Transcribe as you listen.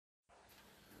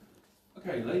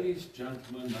Okay, ladies,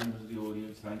 gentlemen, members of the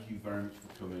audience, thank you very much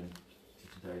for coming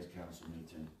to today's council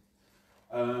meeting.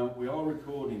 We are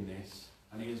recording this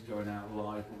and it is going out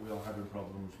live, but we are having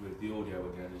problems with the audio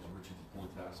again, as Richard has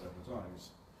pointed out several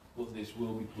times. But this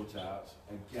will be put out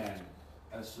again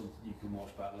as something you can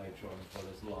watch back later on as well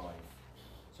as live.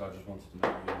 So I just wanted to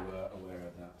make you aware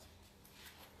of that.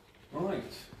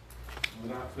 Right,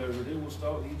 without further ado, we'll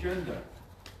start with the agenda.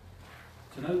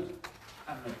 To note,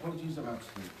 apologies of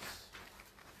absence.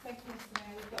 Thank you, Mr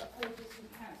Mayor. We've got apologies from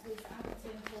councillors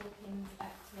Atherton, Hawkins,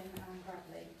 Acton and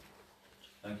Bradley.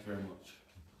 Thank you very much.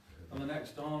 And the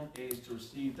next on is to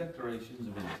receive declarations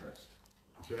of interest.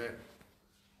 Chair,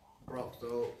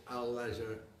 Broxton, Al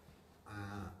Leisure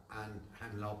and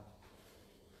Hemlock.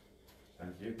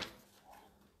 Thank you.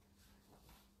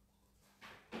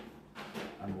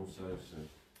 And also Sue.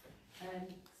 Same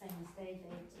as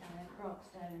David,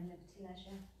 Broxton and Liberty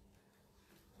Leisure.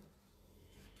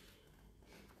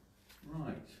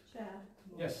 Right. Chair.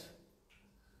 Yes.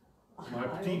 My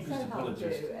My deepest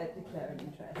apologies. to declare an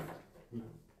interest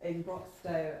in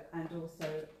Broxton, and also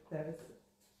there is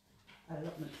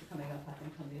allotments coming up, I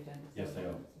think, on the agenda. Yes, they are.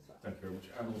 Well. Thank you very much.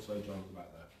 And also John at the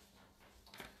back there.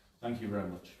 Thank you very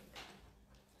much.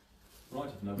 Right,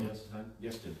 if nobody else has hand.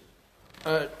 Yes, Tim.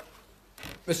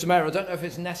 Mr Mayor, I don't know if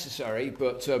it's necessary,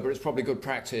 but it's probably good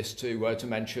practice to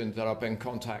mention that I've been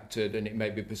contacted and it may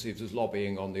be perceived as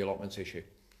lobbying on the allotments issue.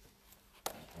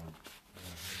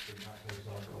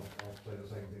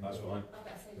 That's fine.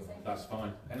 That's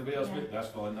fine. Anybody else? Yeah. That's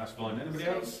fine. That's fine. Anybody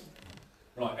else?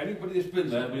 Right. Anybody that's been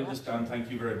there, we understand.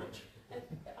 Thank you very much. I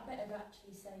better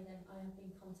actually say then I have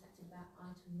been contacted about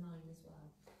item 9 as well.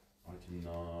 Item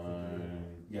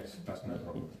 9. Yes, that's no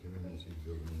problem. Who hasn't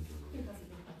been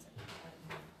contacted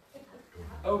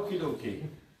about Okie dokie.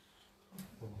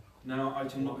 Now,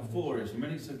 item number 4 is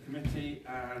minutes of committee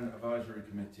and advisory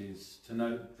committees. To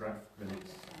note, draft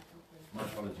minutes. My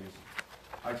apologies.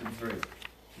 Item 3.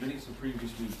 Minutes of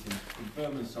previous meetings.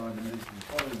 Confirm and sign the minutes of the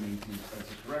following meetings as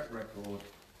a correct record.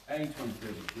 A. 23rd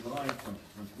of July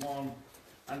 2021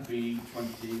 and B.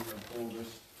 20th of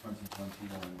August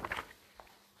 2021.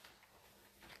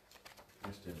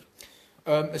 Yes, Tim.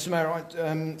 Mr Mayor,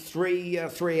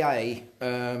 3A,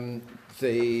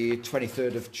 the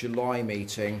 23rd of July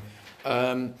meeting,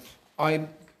 I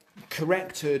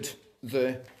corrected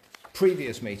the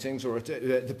previous meetings, or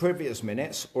the previous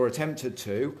minutes, or attempted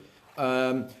to,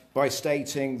 by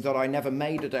stating that I never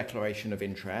made a declaration of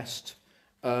interest.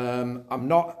 I'm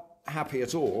not happy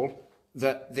at all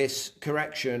that this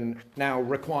correction now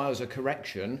requires a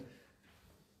correction.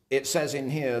 It says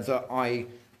in here that I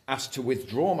asked to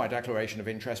withdraw my declaration of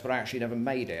interest, but I actually never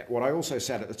made it. What I also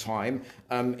said at the time,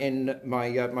 in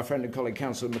my friend and colleague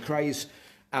Councillor McRae's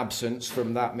absence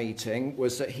from that meeting,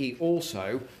 was that he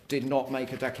also did not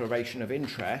make a declaration of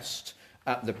interest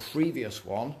at the previous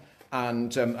one,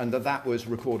 and that was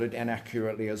recorded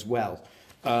inaccurately as well.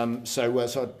 I'd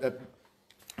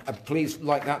please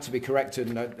like that to be corrected,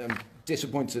 and I'm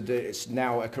disappointed that it's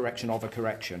now a correction of a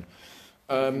correction.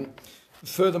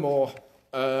 Furthermore,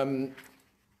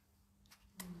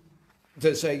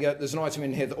 there's an item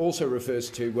in here that also refers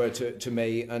to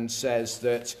me and says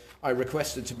that I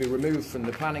requested to be removed from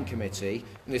the planning committee,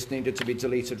 and this needed to be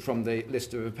deleted from the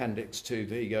list of appendix to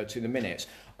the minutes.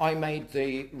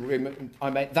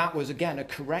 That was again a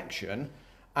correction,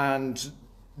 and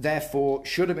therefore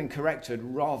should have been corrected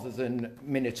rather than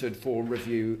minuted for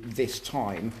review this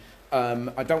time.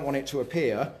 I don't want it to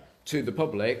appear to the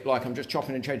public like I'm just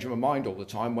chopping and changing my mind all the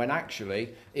time, when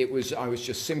actually I was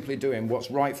just simply doing what's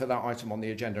right for that item on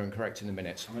the agenda and correcting the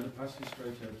minutes. I'm going to pass this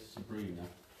straight over to Sabrina,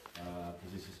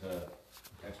 because this is her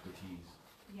expertise.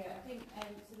 Yeah, I think so.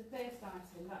 The first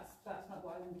item, that's not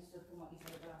what I understood from what you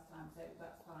said last time, so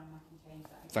that's fine. I can change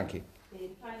that. Thank you.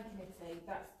 The planning committee,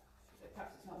 perhaps it's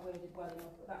not worded well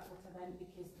enough, but that's what I meant,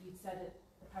 because you'd said it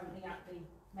apparently at the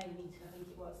main meeting, I think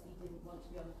it was, that you didn't want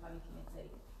to be on the planning committee,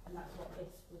 and that's what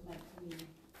this was meant to mean.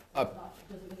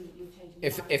 Doesn't mean that you're changing.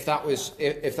 If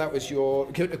that was your,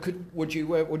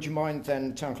 would you mind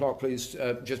then, Town Clerk, please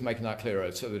just making that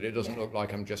clearer so that it doesn't look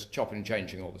like I'm just chopping and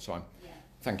changing all the time. Yeah.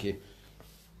 Thank you.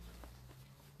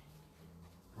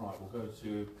 Right, we'll go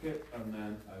to Pip and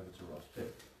then over to Ross.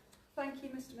 Pip. Thank you,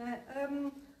 Mr Mayor.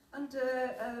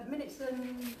 Under minutes of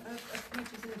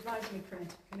committees and advisory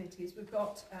committees, we've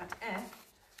got at F,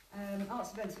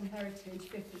 Arts, Events and Heritage,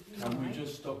 5th of July. Can we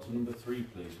just stop to number 3,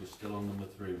 please? We're still on number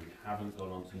 3. We haven't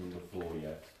gone on to number 4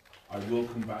 yet. I will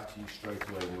come back to you straight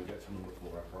away when we get to number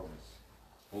 4, I promise.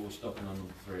 But we're stopping on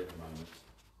number 3 at the moment.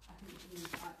 I think you mean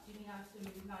item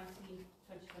 19,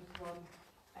 2021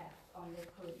 F on the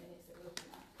current minutes that we're looking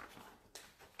at.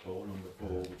 Or number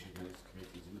 4, which is minutes committee.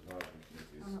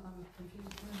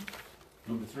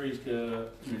 3 is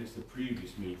minutes of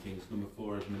previous meetings. Number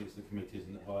 4 is minutes of committees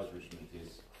and advisory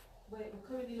committees. We're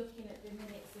currently looking at the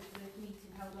minutes of the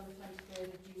meeting held on the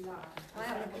 23rd of July. I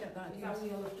am looking at that, Is yes. that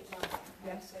what you're looking at?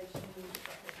 Yes. So should we look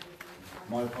at it?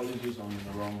 My apologies, I'm in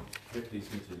the wrong. Please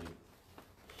continue.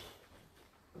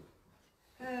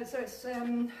 So it's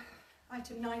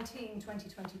item 19,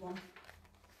 2021.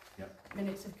 Yep.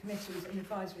 Minutes of committees and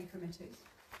advisory committees.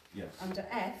 Yes. Under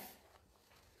F,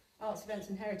 Arts, Events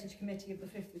and Heritage Committee of the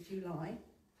 5th of July.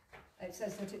 It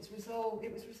says that it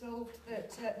was resolved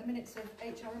that the minutes of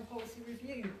HR and Policy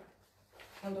Review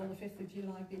held on the 5th of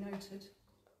July be noted.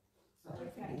 Sorry,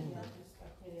 thank you. I'll just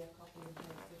clear a copy of the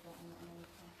notes of that one.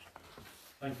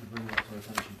 Thank you for bringing that to our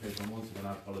attention, Peter. And once again, I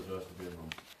apologise for being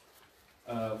wrong.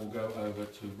 We'll go over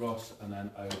to Ross and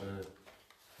then over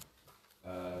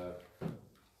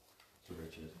to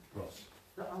Richard. Ross.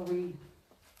 So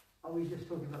are we just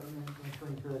talking about the minutes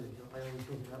on the 23rd of July? Are we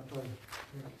talking about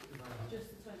Just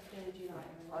the 23rd of July.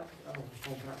 I was just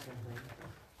talking about something.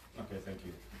 Okay, thank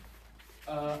you.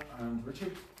 And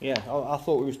Richard? Yeah, I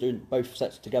thought we was doing both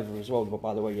sets together as well, but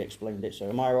by the way you explained it. So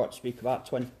am I right to speak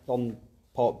about on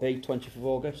Part B, 20th of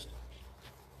August?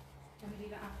 Can we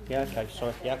do that after? Yeah, okay,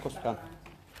 sorry. Yeah, of course we can.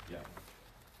 Yeah.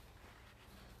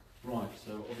 Right,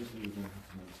 so obviously we're going to have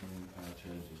to make some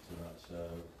changes to that. So,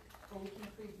 Or we can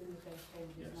approve them with those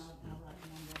changes Yes. now write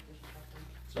them on the official copy.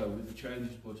 so with the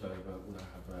changes put over, would I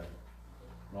have a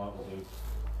right? We'll do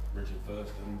Richard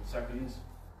first and seconds.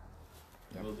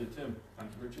 Yeah. We'll do Tim.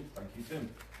 Thank you, Richard. Thank you, Tim.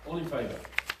 All in favour?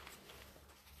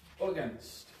 All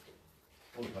against?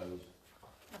 All opposed?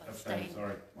 Abstain.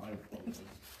 Sorry, my apologies.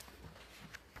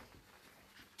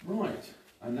 Right,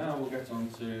 and now we'll get on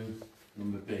to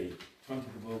number B,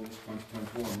 20th of August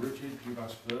 2021. Richard, you've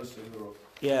asked first, so you're up.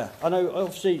 Yeah, I know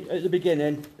obviously at the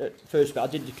beginning, at first bit, I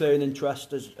did declare an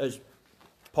interest as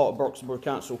part of Broxton Borough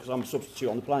Council because I'm a substitute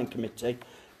on the planning committee.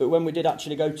 But when we did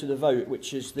actually go to the vote,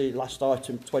 which is the last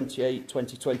item, 28,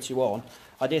 2021,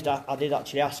 I did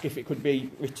actually ask if it could be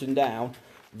written down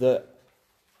that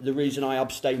the reason I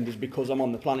abstained is because I'm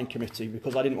on the planning committee,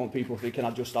 because I didn't want people thinking I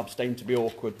just abstained to be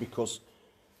awkward because,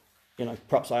 you know,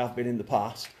 perhaps I have been in the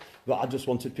past, but I just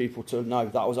wanted people to know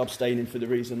that I was abstaining for the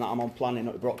reason that I'm on planning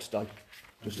at Broxton,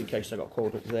 just in case I got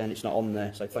called up there and it's not on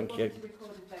there, so thank you. We wanted to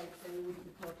record a vote, so we wouldn't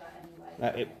record that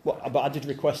anyway. But I did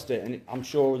request it, and I'm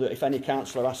sure that if any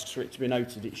councillor asks for it to be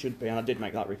noted, it should be, and I did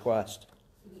make that request.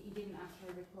 You didn't ask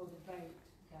for a recorded vote,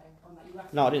 on that. You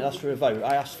asked No, I didn't ask for a vote.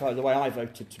 I asked for the way I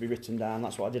voted to be written down.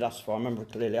 That's what I did ask for. I remember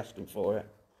clearly asking for it.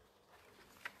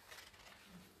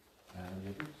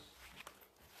 Any others?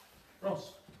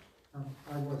 Ross?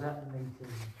 I was at the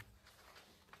meeting,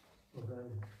 although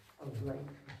I was late,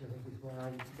 which I think is why I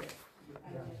didn't get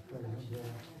present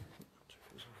there.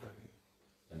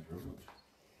 Thank you very much.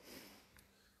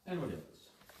 Anybody else?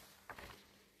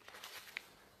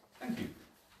 Thank you.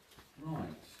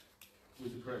 Right.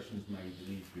 With the corrections made that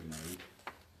need to be made,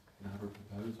 can I have a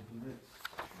proposal for this?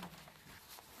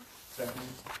 Second.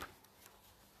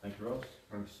 Thank you, Ross.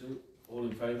 Thank you, Sue. All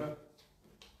in favour?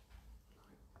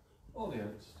 All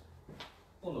against?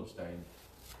 All abstain?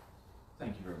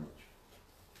 Thank you very much.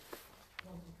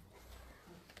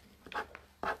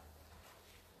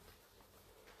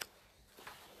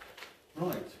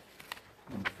 Right.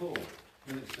 Number 4.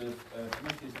 Minutes of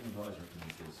committees and advisory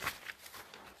committees.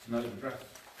 To note the draft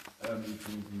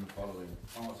meetings in the following: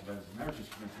 Arts, Events and Heritage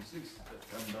Committee, 6th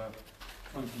September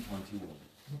 2021.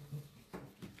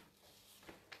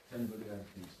 Does anybody have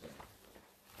anything to say?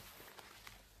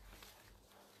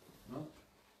 No?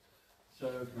 So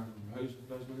can I have a proposal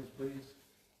for those minutes, please?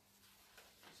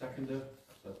 Seconder.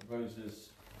 So proposers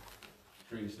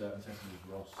Teresa and seconders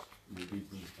Ross. We'll be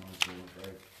from this time, so I'm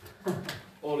afraid.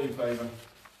 All in favour?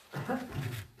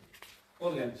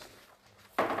 All against?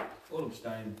 All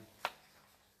abstain?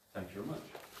 Thank you very much.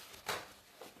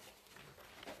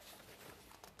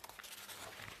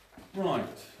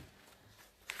 Right.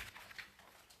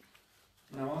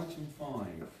 Now item 5.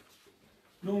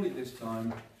 Normally at this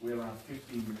time we allow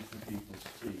 15 minutes for people to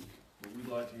speak, but we'd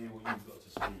like to hear what you've got to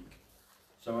speak.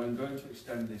 So I'm going to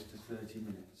extend this to 30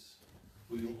 minutes.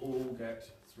 We will all get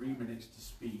 3 minutes to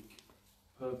speak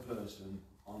per person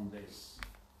on this.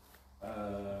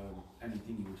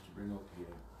 Anything you wish to bring up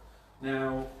here.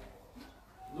 Now,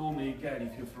 normally again,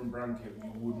 if you're from Brankett,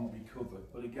 you wouldn't be covered,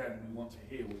 but again, we want to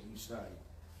hear what you say.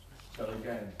 So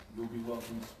again, you'll be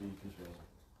welcome to speak as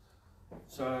well.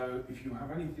 So, if you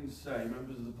have anything to say,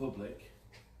 members of the public,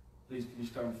 please can you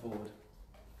stand forward?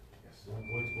 Yes, point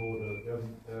of order.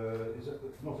 Is it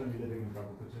not only living in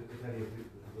Bramble, but is any of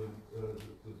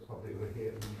the public who are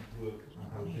here and work and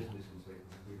have business and so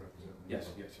we represent them? Yes,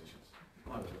 yes, yes, yes.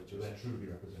 My So apologies. they're truly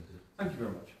represented. Thank you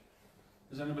very much.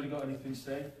 Has anybody got anything to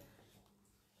say?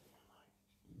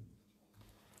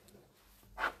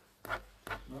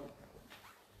 No?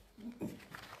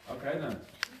 Okay then.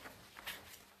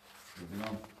 Moving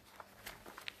on.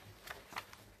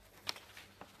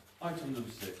 Item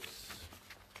number 6.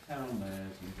 Town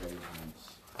mayor's engagements.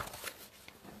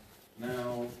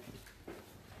 Now,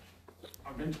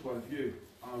 I've been to quite a few.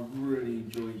 I've really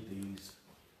enjoyed these.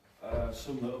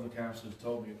 Some that other councillors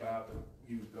told me about that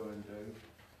you would go and do.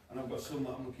 And I've got some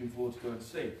that I'm looking forward to go and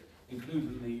see,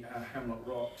 including the Hemlock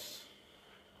Rocks.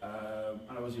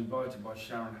 And I was invited by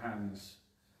Sharon Hands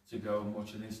to go and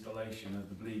watch an installation of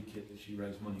the bleed kit that she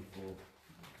raised money for,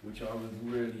 which I was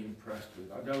really impressed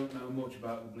with. I don't know much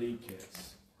about the bleed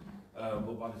kits,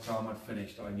 but by the time I'd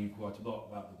finished, I knew quite a lot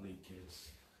about the bleed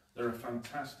kits. They're a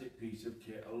fantastic piece of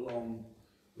kit, along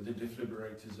with the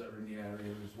defibrillators that are in the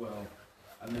area as well,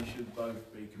 and they should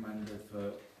both be commended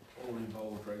for all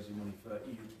involved raising money for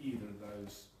either of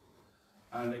those.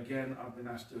 And again, I've been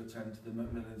asked to attend to the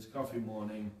Macmillan's Coffee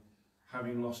Morning,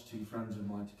 having lost 2 friends of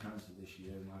mine to cancer this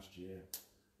year and last year.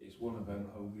 It's one event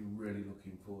I will be really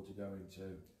looking forward to going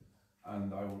to,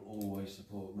 and I will always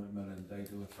support Macmillan. They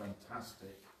do a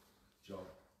fantastic job,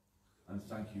 and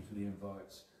thank you for the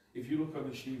invites. If you look on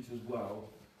the sheet as well,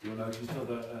 you'll notice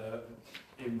other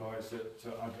invites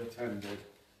that I've attended,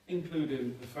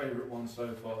 including the favourite one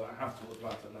so far that I have talked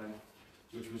about at length,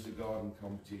 which was the garden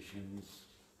competitions.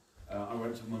 I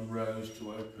went to Munro's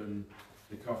to open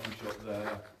the coffee shop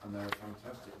there, and they're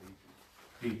fantastic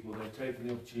people. They've taken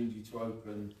the opportunity to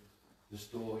open the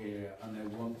store here, and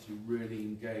they want to really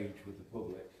engage with the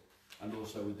public and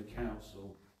also with the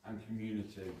council and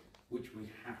community, which we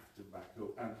have to back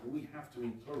up and we have to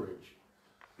encourage,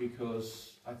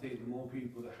 because I think the more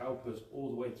people that help us all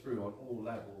the way through on all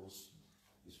levels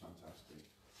is fantastic.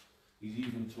 He's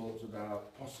even talked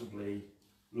about possibly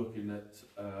looking at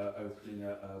opening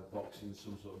a boxing,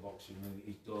 some sort of boxing ring that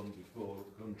he's done before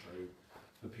the country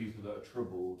for people that are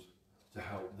troubled, to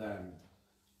help them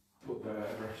put their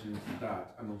aggression into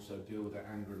that and also deal with their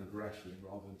anger and aggression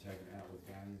rather than taking it out with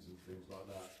gangs and things like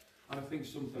that. And I think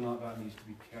something like that needs to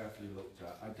be carefully looked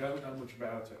at. I don't know much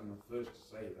about it, and I'm the first to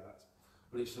say that,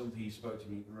 but it's something he spoke to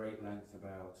me at great length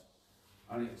about.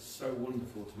 And it's so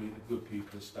wonderful to meet the good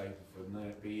people of Stapleford, and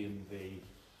there being the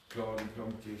garden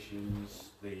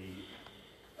competitions, the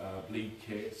bleed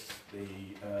kits, the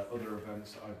other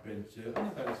events that I've been to,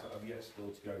 and events that I've yet still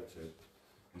to go to.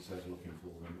 He says looking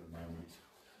for them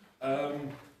at the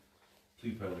moment.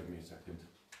 Please bear with me a second.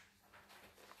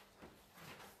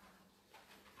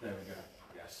 There we go,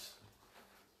 yes.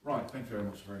 Right, thank you very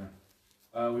much, Verena.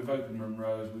 We've opened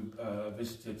Munro's, we've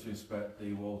visited to inspect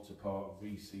the Walter Park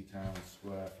VC Town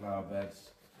Square flower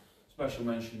beds. Special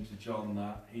mention to John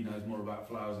that he knows more about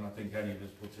flowers than I think any of us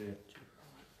put here.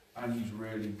 And he's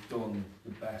really done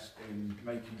the best in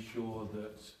making sure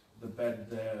that the bed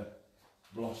there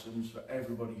blossoms for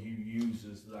everybody who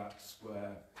uses that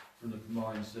square, from the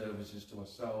combined services to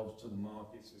ourselves, to the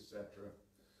markets, etc.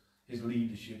 His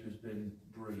leadership has been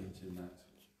brilliant in that.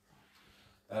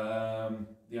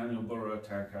 The annual Borough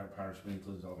Town Council Parish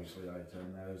meetings, obviously I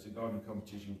attend those. The garden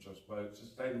competition, which I spoke,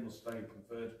 Sustainable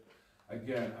Stapleford,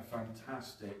 again a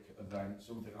fantastic event,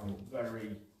 something I'm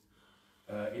very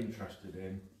interested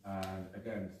in, and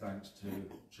again thanks to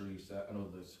Teresa and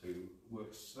others who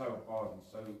worked so hard and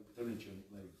so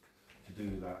diligently to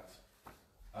do that.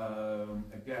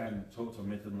 Again, talked on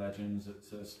Myth and Legends at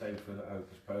Stapleford at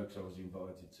Hocus Pocus. I was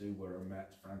invited to, where I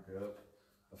met Frank Earp,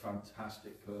 a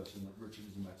fantastic person that Richard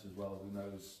has met as well, who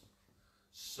knows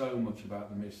so much about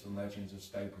the myths and legends of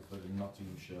Stapleford and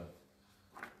Nottinghamshire.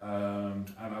 And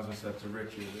as I said to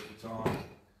Richard at the time,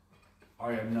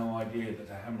 I had no idea that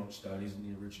the Hemlock Stone isn't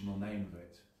the original name of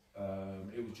it.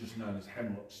 It was just known as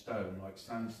Hemlock Stone, like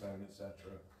sandstone, etc.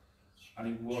 And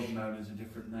it was known as a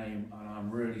different name, and I'm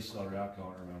really sorry I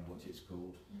can't remember what it's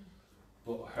called.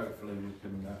 But hopefully we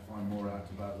can find more out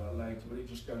about that later. But it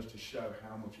just goes to show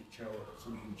how much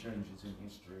something changes in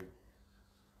history.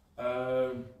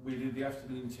 We did the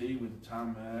afternoon tea with the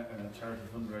town mayor and a charity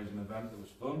fundraising event that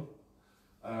was fun.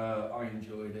 I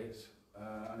enjoyed it,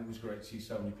 and it was great to see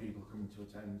so many people coming to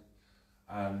attend.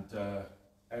 And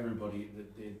everybody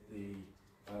that did the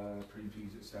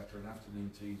pre-teas, etc., and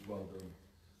afternoon teas, well done.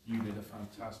 You did a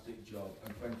fantastic job,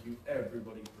 and thank you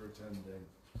everybody for attending.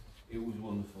 It was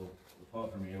wonderful.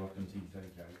 Apart from you, I couldn't eat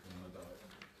any cake on my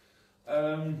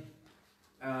diet.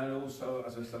 And also,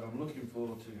 as I said, I'm looking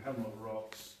forward to Hemlock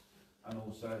Rocks and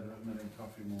also the Macmillan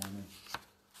Coffee Morning.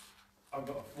 I've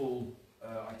got a full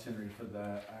itinerary for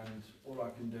there, and all I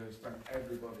can do is thank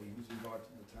everybody who's invited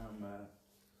the town mayor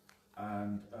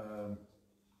and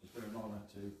It's been an honour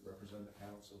to represent the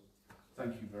council.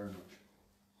 Thank you very much.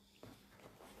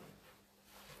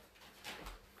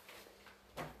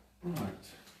 Right.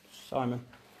 Simon.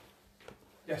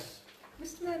 Yes.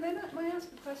 Mr Mayor, may I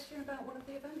ask a question about one of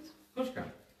the events? Of course you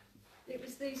can. It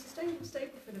was the Sustainable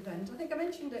Stapleford event. I think I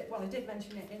mentioned it, well I did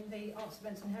mention it in the Arts,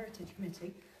 Events and Heritage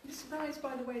Committee. I'm just surprised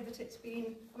by the way that it's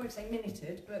been, I won't say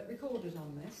minuted, but recorded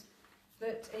on this,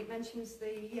 that it mentions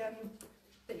the,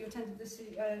 that you attended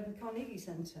the Carnegie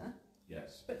Centre,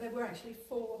 Yes. but there were actually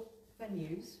 4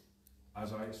 venues.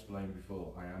 As I explained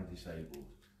before, I am disabled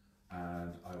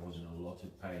and I was in a lot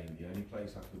of pain. The only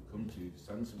place I could come to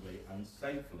sensibly and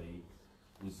safely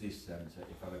was this centre.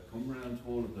 If I'd have come round to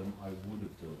all of them, I would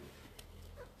have done.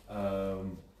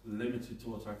 Limited to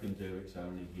what I can do, it's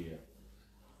only here.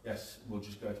 Yes, we'll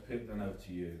just go to Pip, then over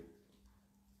to you.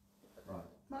 Right.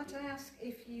 Might I ask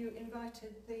if you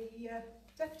invited the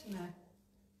Deputy Mayor,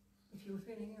 if you were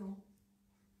feeling ill?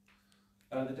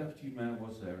 The Deputy Mayor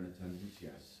was there in attendance,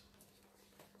 yes.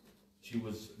 She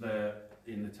was there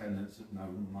in attendance, no,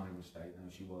 my mistake, no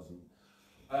she wasn't.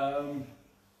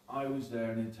 I was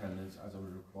there in attendance as I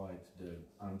was required to do.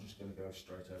 I'm just going to go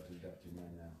straight over to the Deputy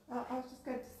Mayor now. I was just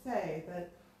going to say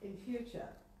that in future,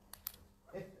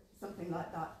 if something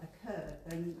like that occurred,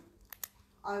 then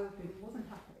I would be more than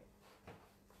happy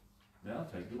Yeah, I'll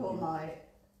take it. for my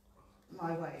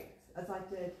weight, as I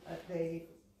did at the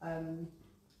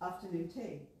afternoon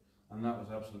tea. And that was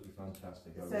absolutely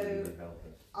fantastic. I So, really did help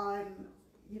it.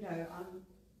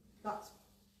 That's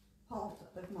part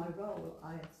of my role,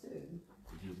 I assume.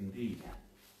 It is indeed.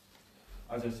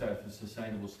 Yeah. As I said, for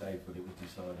Sustainable Stapleford, it was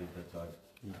decided that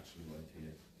I'd actually wait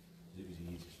here. It was the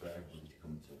easiest for everybody to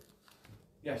come to.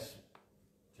 Yes,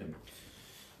 Tim.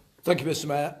 Thank you, Mr.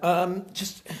 Mayor.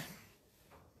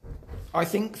 I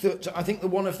think that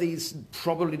one of these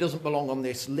probably doesn't belong on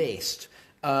this list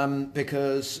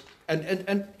because,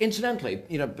 and incidentally,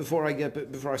 you know, before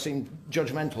I seem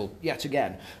judgmental yet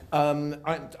again,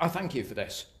 I thank you for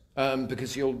this.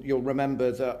 Because you'll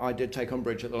remember that I did take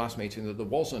umbrage at the last meeting that there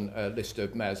wasn't a list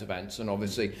of mayor's events, and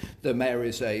obviously the mayor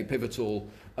is a pivotal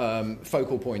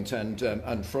focal point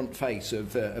and front face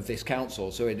of this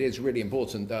council. So it is really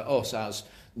important that us, as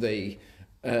the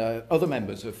other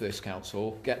members of this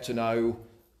council, get to know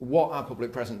what our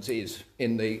public presence is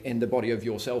in the body of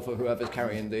yourself or whoever's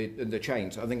carrying the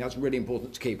chains. I think that's really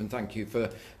important to keep, and thank you for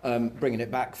bringing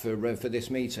it back for this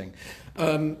meeting.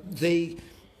 The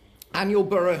annual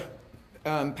borough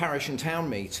parish and town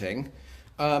meeting,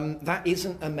 that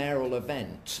isn't a mayoral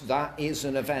event. That is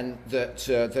an event that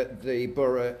the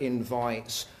borough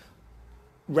invites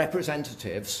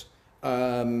representatives.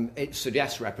 It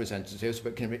suggests representatives,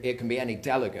 but it can be any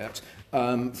delegate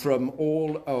from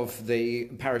all of the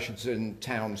parishes and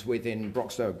towns within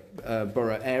Broxtowe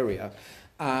borough area,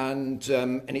 and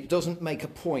it doesn't make a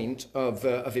point of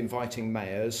inviting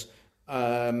mayors.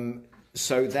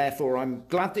 So therefore, I'm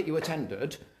glad that you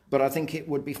attended, but I think it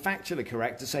would be factually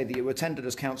correct to say that you attended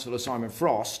as Councillor Simon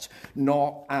Frost,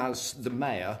 not as the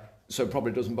Mayor, so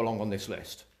probably doesn't belong on this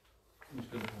list. I'm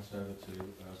just going to pass over to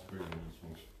Sabrina on this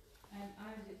one.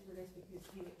 I was into this because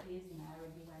he is the mayor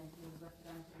and he was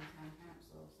representing the town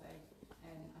council, so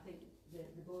I think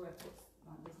the borough puts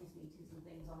like business meetings and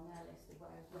things on their list of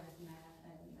where's mayor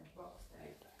of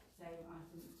Broxtowe, so I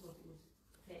thought it would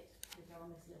fit to go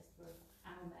on this list for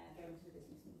our mayor going to a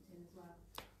business meeting as well.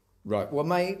 Right. Well,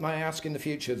 may I ask in the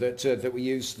future that we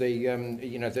use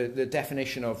the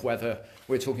definition of whether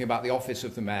we're talking about the office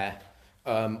of the mayor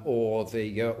or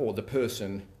the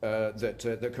person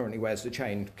that currently wears the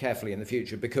chain carefully in the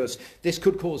future, because this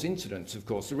could cause incidents. Of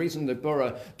course, the reason the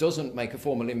borough doesn't make a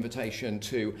formal invitation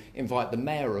to invite the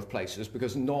mayor of places,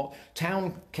 because not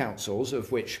town councils,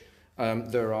 of which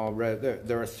there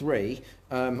are 3.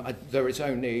 There is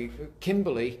only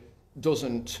Kimberley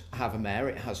doesn't have a mayor;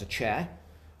 it has a chair.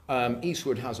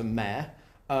 Eastwood has a mayor.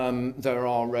 There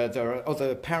are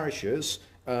other parishes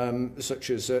such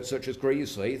as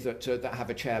Greasley that have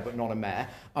a chair but not a mayor.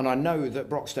 And I know that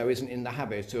Broxtowe isn't in the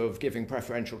habit of giving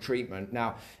preferential treatment.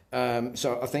 Now,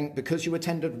 so I think because you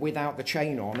attended without the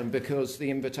chain on, and because the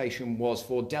invitation was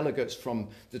for delegates from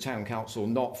the town council,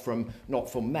 not from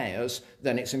mayors,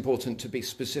 then it's important to be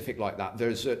specific like that.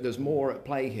 There's more at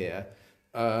play here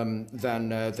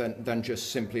than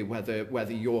just simply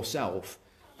whether yourself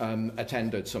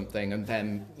attended something and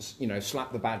then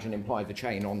slap the badge and imply the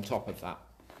chain on top of that.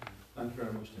 Thank you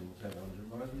very much, Tim. We'll take that.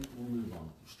 We'll move on.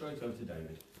 Straight over to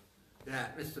David. Yeah,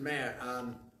 Mr. Mayor,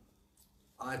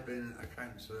 I've been a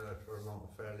councillor for a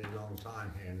fairly long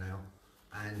time here now,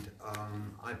 and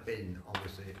I've been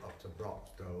obviously up to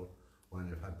Broxtowe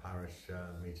when I've had parish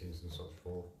meetings and such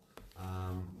forth.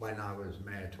 When I was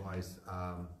mayor twice,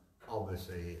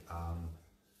 obviously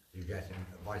you get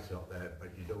invited up there, but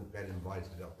you don't get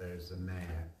invited up there as the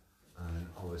mayor, and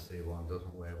obviously one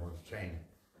doesn't wear one's chain,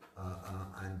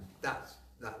 and that's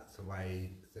the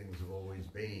way things have always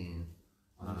been.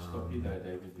 I'm going to stop you there,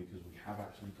 David, because we have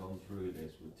actually gone through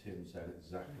this with Tim said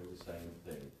exactly the same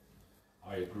thing.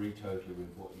 I agree totally with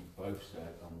what you both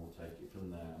said, and we'll take it from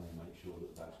there and we'll make sure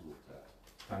that that's looked at.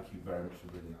 Thank you very much for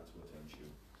bringing that to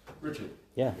attention. Richard?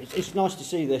 Yeah, it's nice to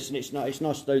see this, and it's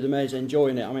nice though the mayor's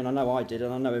enjoying it. I mean, I know I did,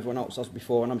 and I know everyone else has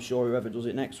before, and I'm sure whoever does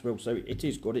it next will. So it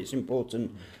is good, it's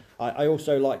important. I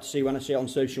also like to see, when I see it on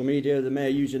social media, the mayor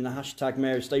using the hashtag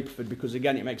Mayor of Stapleford, because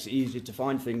again it makes it easier to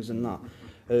find things and that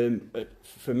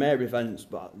for mayor events.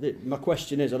 But my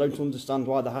question is, I don't understand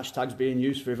why the hashtag's being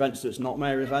used for events that's not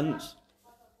mayor events.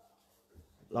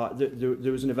 Like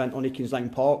there was an event on Ickins Lane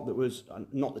Park that was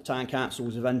not the town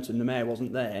council's event, and the mayor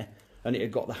wasn't there, and it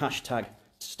had got the hashtag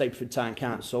Stapleford Town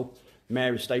Council,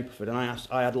 Mayor of Stapleford, and I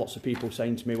had lots of people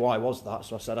saying to me, why was that?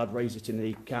 So I said I'd raise it in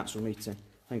the council meeting.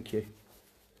 Thank you.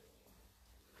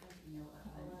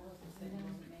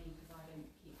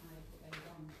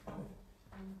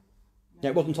 Yeah,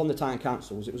 it wasn't on the town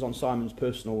council's, it was on Simon's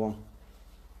personal one.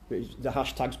 But the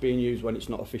hashtag's being used when it's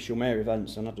not official mayor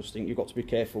events, and I just think you've got to be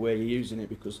careful where you're using it,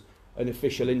 because an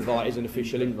official invite is an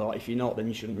official invite. If you're not, then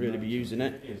you shouldn't really be using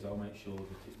it. If it is, I'll make sure that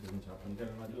it doesn't happen again,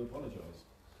 and I do apologise.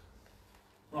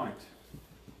 Right.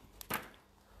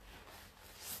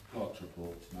 Clerk's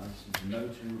report. Now, this is the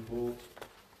notary report.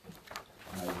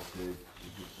 And over to the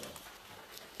clerk.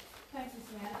 Thanks,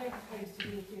 Mr. Mayor. I don't propose to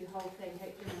read through the whole thing.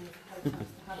 Hopefully everyone's had a chance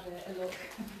to have a look.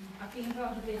 I've been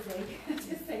rather busy,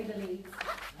 to say the least.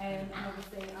 And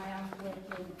obviously I am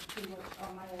working too much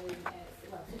on my own.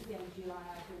 Well, since the end of July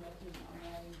I've been working on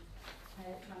my own,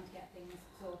 trying to get things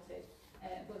sorted.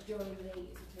 But during the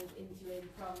sort of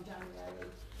interim from January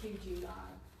to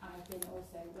July, I've been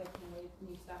also working with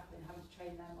new staff and having to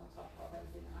train them on top of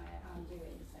everything I am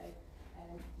doing. So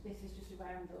this is just a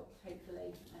roundup,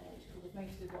 hopefully, which covers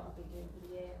most of what I've been doing for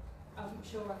the year. I'm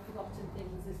sure I've forgotten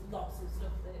things. There's lots of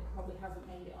stuff that probably hasn't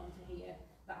made it onto here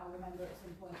that I'll remember at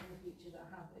some point in the future that I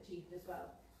have achieved as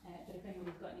well. But if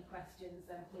anybody's got any questions,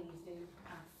 then please do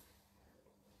ask.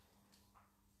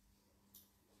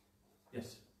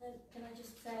 Yes. Can I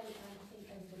just say, I think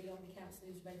everybody on the council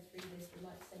who's read through this would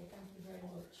like to say thank you very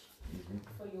much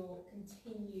for your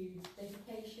continued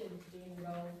dedication to being the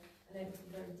role. I know it's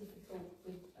been very difficult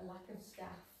with a lack of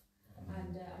staff,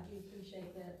 and I do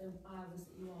appreciate the hours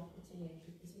that you are putting in,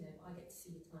 because you know I get to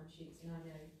see your timesheets and I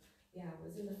know the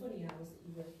hours and the funny hours that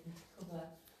you work in to cover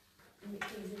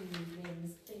things in the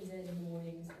evenings, things in the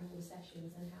mornings, and all the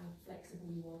sessions, and how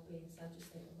flexible you are being. So I just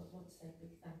think I want to say a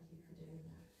big thank you for doing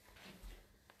that.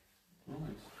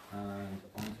 Right, and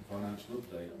on to financial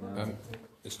update.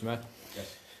 Mr. Mayor?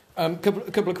 Yes.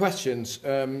 Couple of questions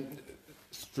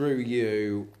through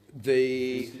you.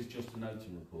 This is just a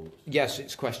noting report. Yes,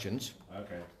 it's questions.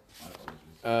 Okay, my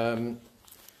apologies.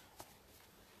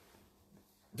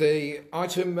 The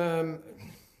item,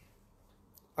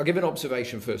 I'll give an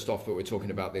observation first off, but we're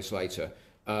talking about this later.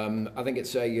 I think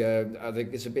it's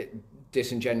a bit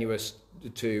disingenuous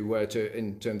to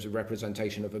in terms of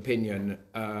representation of opinion,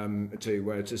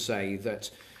 to say that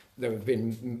there have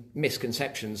been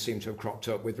misconceptions seem to have cropped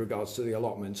up with regards to the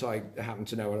allotments. I happen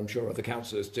to know, and I'm sure other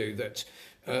councillors do, that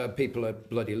people are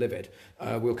bloody livid.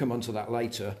 We'll come on to that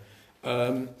later.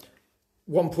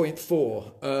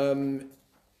 1.4.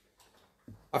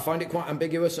 I find it quite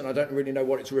ambiguous, and I don't really know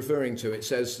what it's referring to. It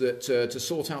says that to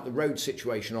sort out the road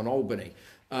situation on Albany.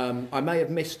 I may have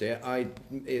missed it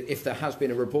if there has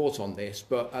been a report on this,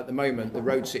 but at the moment the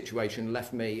road situation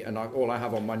left me, and all I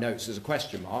have on my notes is a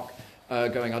question mark,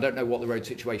 going, I don't know what the road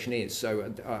situation is,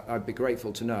 so I'd be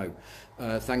grateful to know.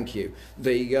 Thank you.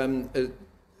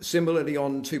 Similarly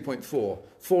on 2.4,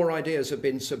 4 ideas have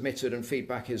been submitted and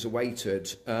feedback is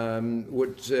awaited.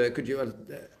 Could you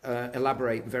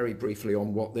elaborate very briefly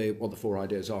on what the 4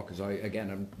 ideas are? Because I,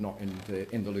 again, am not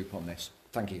in the loop on this.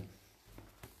 Thank you.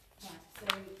 Right, so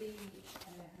hang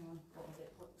on, what was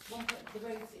it? The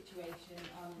road situation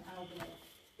on Albany.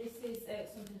 This is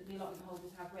something that the allotment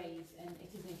holders have raised, and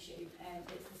it is an issue.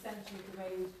 It's the centre of the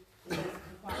road is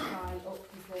basically quite high up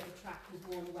before the track is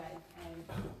worn away.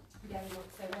 Going up,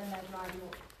 so when they're driving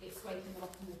up, it's scraping the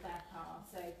bottom of their car.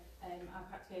 So I've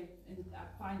had to go, and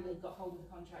I've finally got hold of the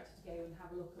contractor to go and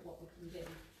have a look at what we can do.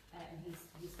 And he's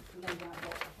laid out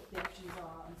what the options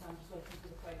are, and so I'm just waiting for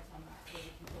the quote on that so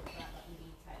we can talk about that in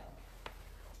detail.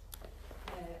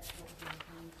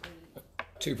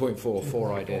 2.4, 4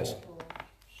 ideas.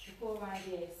 The 4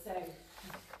 ideas, so I'm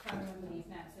trying to remember these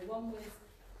now. So one was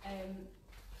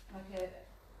like a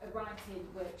writing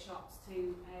workshops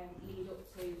to lead up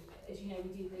to, as you know, we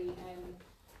do the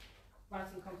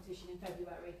writing competition in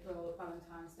February for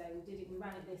Valentine's Day. We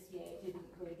ran it this year, it didn't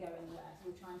really go anywhere,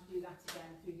 so we're trying to do that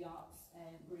again through the arts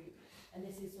group. And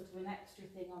this is sort of an extra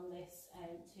thing on this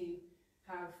to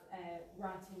have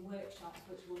writing workshops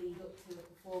which will lead up to a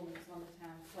performance on the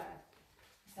town square.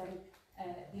 So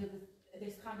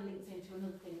this kind of links into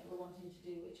another thing that we're wanting to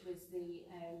do, which was the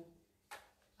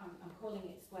I'm calling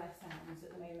it Square Sounds at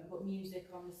the moment, but music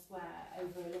on the square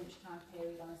over a lunchtime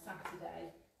period on a Saturday,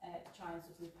 to try and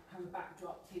sort of have a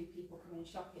backdrop to people coming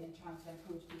shopping and trying to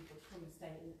encourage people to come and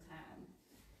stay in the town.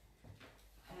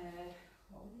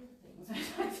 What were the other things I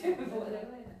tried to remember what they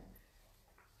were then?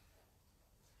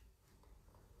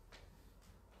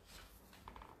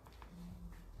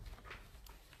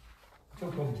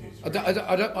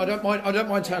 I don't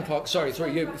mind town clerk. Sorry,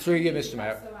 through you, Mr.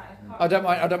 Mayor. I don't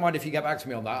mind if you get back to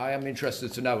me on that. I am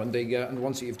interested to know, and the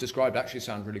ones that you've described actually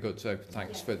sound really good. So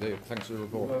thanks for the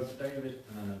report. David,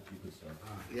 and then if you could say.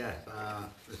 Yes,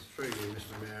 it's through you,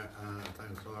 Mr. Mayor,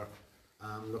 Town Clerk.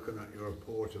 Looking at your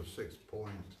report of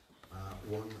 6.1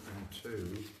 and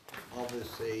 2,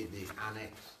 obviously the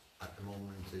annex at the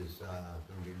moment is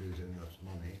going to be losing us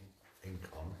money,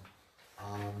 income,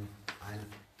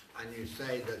 and you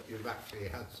say that you've actually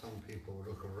had some people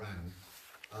look around.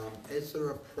 Is there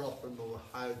a problem with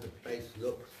how the place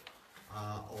looks,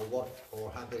 or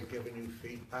have they given you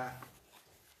feedback?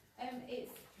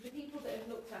 It's the people that have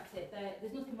looked at it.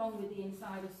 There's nothing wrong with the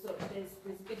inside as such. There's a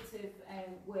bit of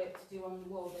work to do on the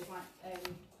wall. There's like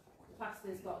the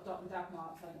plaster's got dot and dab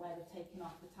marks on it where they've taken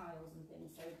off the tiles and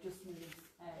things, so it just needs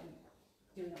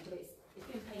doing it. But it's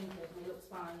been painted and it looks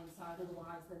fine inside.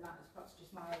 Otherwise, than that, it's perhaps just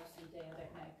my OCD. I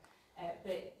don't know.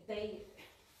 But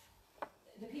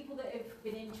the people that have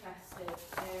been interested,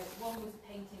 one was a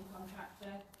painting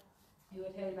contractor who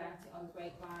had heard about it on the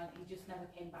grapevine. He just never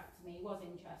came back to me. He was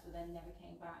interested, then never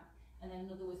came back. And then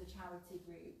another was a charity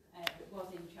group that was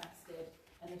interested,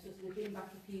 and they've sort of been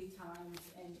back a few times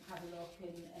and had a look,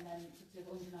 and then sort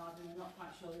of under and they're not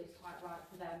quite sure that it's quite right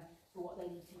for them for what they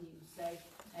need to use. So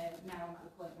now I'm at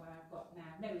the point where I've got now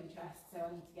no interest, so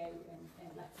I need to go and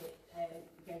let it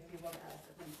go through what else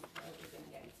I think it's going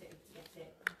to go to get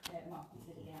it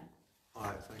marketed again. All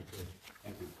right, thank you.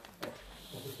 Thank you. I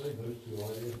was saying those two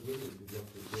ideas really would be up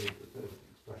to the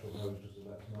special notes just to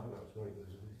let us know. That was great.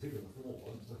 There's a particular four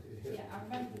ones. Yeah, I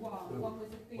remember one. One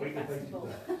was a food festival.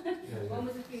 One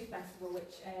was a food festival,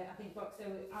 which I think Broxo,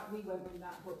 we won't run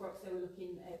that, but Broxo were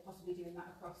looking at possibly doing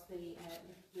that across the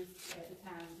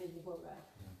towns in the borough.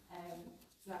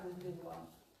 So that was another one.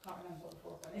 Can't remember what the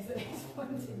fourth one is at this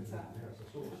point in time. I'm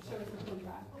sure it'll come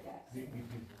back. Yes.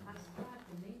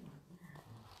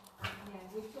 Yeah,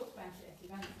 we've talked about it at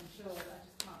events, I'm sure, but I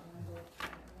just can't remember what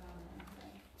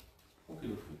it was.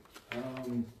 Okay.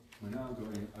 We're now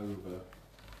going over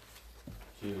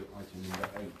to item number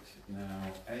 8.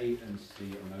 Now, A and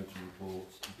C are motor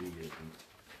reports, B isn't.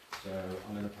 So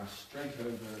I'm going to pass straight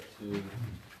over to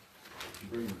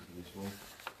Green for this one.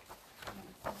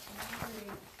 Item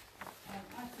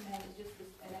A is just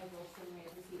an overall summary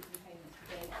of receipts and payments to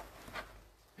date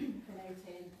for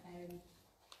noting.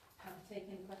 Have you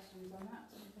taken any questions on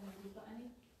that? Have you got any?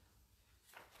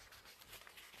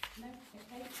 No?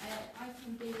 Okay.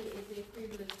 Item B is the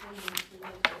approval of payments for the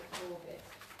 1st of August,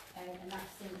 and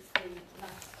that's since the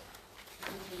last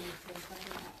meeting. So I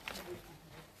think that covers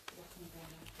what's in there.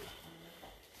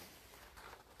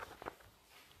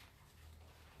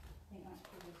 I think that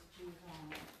covers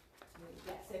July.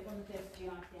 Yeah, so from the 1st of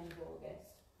July to the end of August,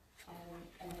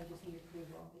 and then just need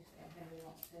approval, obviously, if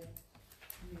anyone wants to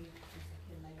move to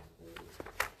second those, please.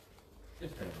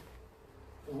 Yes, David.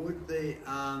 Would the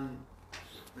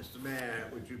Mr.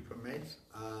 Mayor, would you permit?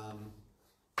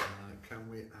 Can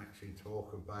we actually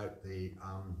talk about the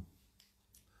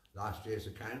last year's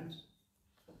accounts?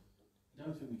 I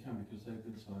don't think we can because they've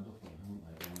been signed off on, haven't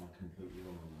they? Or am I completely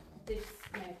wrong on that? This,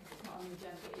 no, because it's not on the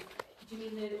agenda. Do you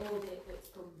mean the audit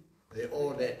that's come? The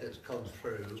audit that's come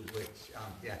through, which,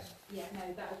 yes. Yeah,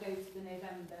 no, that will go to the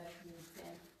November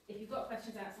meeting. If you've got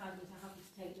questions outside of it, I'm happy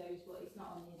to take those, but it's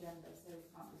not on the agenda, so we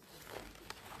can't discuss it.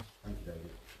 Thank you,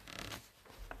 David.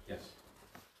 Yes.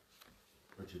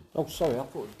 Richard. Oh, sorry, I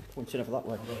thought you pointed over that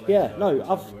way. Yeah, no,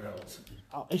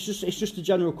 it's just a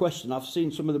general question. I've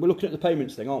seen some of the, we're looking at the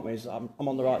payments thing, aren't we? I'm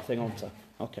on the right thing, aren't I?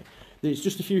 Okay. There's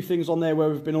just a few things on there where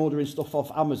we've been ordering stuff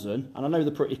off Amazon, and I know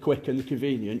they're pretty quick and they're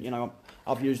convenient. You know,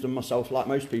 I've used them myself like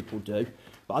most people do.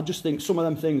 But I just think some of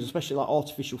them things, especially like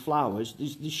artificial flowers,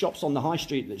 there's shops on the high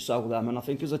street that sell them, and I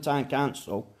think as a town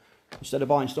council, instead of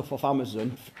buying stuff off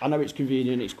Amazon. I know it's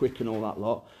convenient, it's quick and all that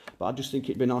lot, but I just think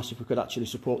it'd be nice if we could actually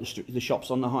support the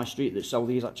shops on the high street that sell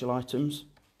these actual items.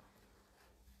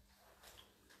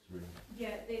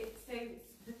 Yeah, so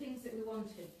the things that we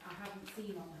wanted I haven't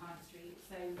seen on the high street,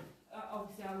 so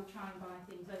obviously I will try and buy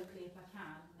things locally if I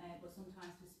can, but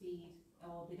sometimes for speed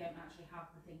or they don't actually have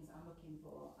the things that I'm looking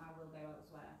for, I will go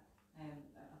elsewhere. I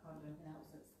can't do anything else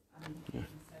that's so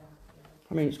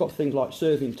I mean, it's got things like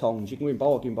serving tongs, you can go in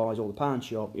bargain buys or the pound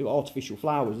shop, you've got artificial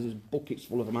flowers, there's buckets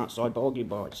full of them outside bargain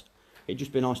buys. It'd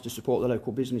just be nice to support the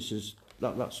local businesses,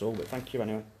 that's all, but thank you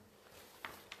anyway.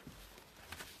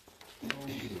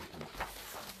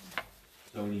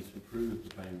 So we need to approve the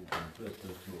payment from the first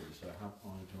person order, so have I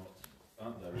got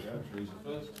that? There we go, Teresa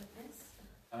first,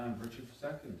 and Richard for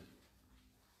second.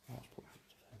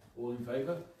 All in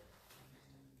favour?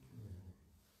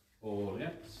 All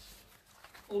against?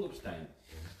 All abstain?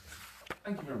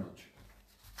 Thank you very much.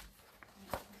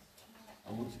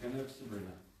 And once again, over to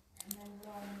Sabrina. And then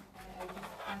one, I just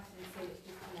wanted to say it's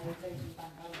just those bank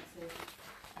balances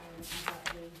as at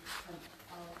the 10th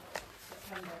of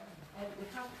September. We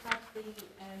have had the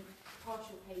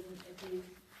partial payment of the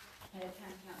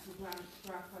Town Council grant for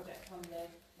our project on the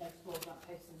board lamp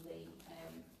posts and the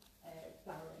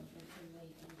flower arrangements in the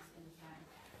town.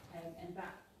 And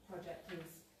that project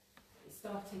is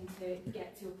starting to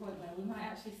get to a point where we might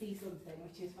actually see something,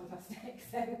 which is fantastic.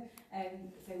 So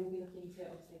we'll be looking to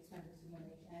obviously expend some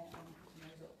money and putting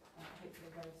those up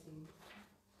hopefully very soon.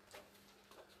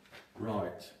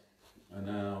 Right, and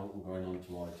now we're going on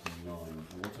to item 9.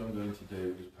 And what I'm going to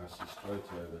do is pass this straight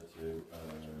over to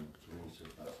Teresa,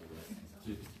 if that's all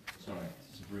right. Sorry,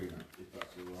 Sabrina, if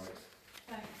that's all right.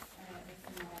 Thanks,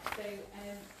 Mr. Mayor. So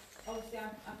obviously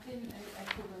I've been a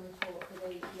cover report for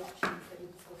the options that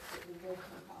we discussed at the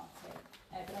working party,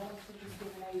 but I wanted to just give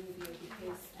an overview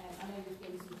because I know there's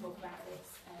been some talk about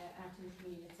this out in the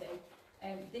community.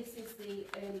 This is the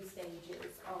early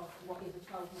stages of what is a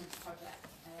 12-month project,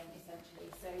 essentially.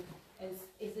 So as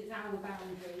it's our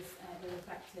boundaries that are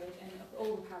affected, and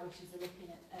all the parishes are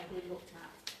being looked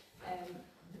at.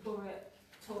 The borough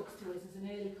talks to us as an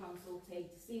early consultee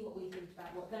to see what we think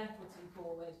about what they're putting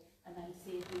forward, and then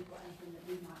see if we've got anything that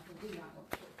we might want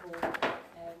to put forward.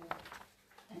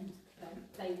 And then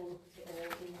they will look at it all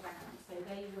in the round. So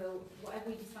they will, whatever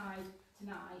we decide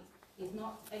tonight, is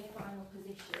not a final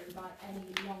position by any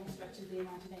long stretch of the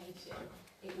imagination.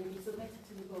 It will be submitted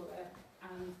to the borough,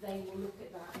 and they will look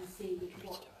at that and see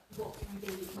what can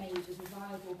be made as a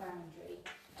viable boundary,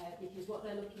 because what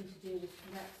they're looking to do is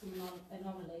correct some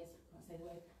anomalies, I can't say the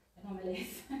word,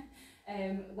 anomalies,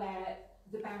 where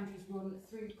the boundaries run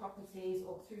through properties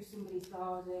or through somebody's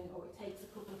garden, or it takes a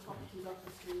couple of properties off the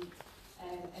street,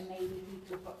 and maybe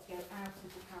people have got to go out of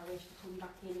the parish to come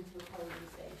back into a polling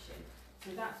station.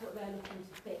 So that's what they're looking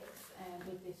to fix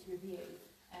with this review.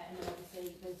 And then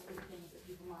obviously there's other things that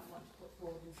people might want to put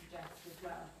forward and suggest as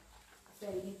well. So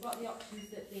you've got the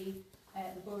options that the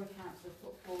Borough Council have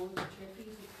put forward, which are a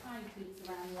few tiny tweaks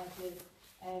around the edges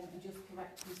and just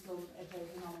correcting some of those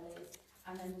anomalies.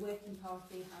 And then the working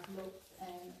party has looked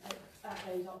at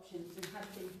those options and had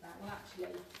to think about, well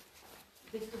actually,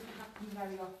 this doesn't happen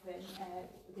very often,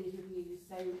 these reviews,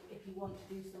 so if you want to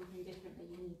do something differently,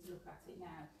 you need to look at it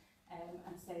now.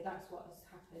 And so that's what has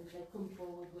happened. They've come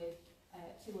forward with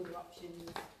 2 other options,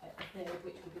 a third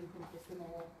which would encompass them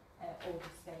all, or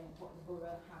just staying with what the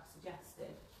borough have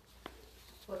suggested.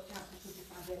 But council could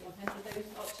decide they don't want any of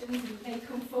those options and may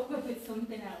come forward with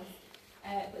something else.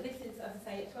 But this is, as I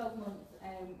say, a 12-month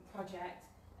project.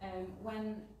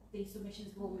 When the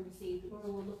submissions have all been received, the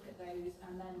borough will look at those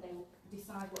and then they will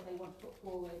decide what they want to put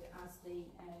forward as the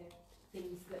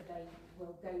things that they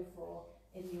will go for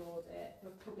in the order for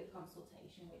public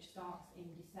consultation, which starts in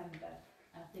December.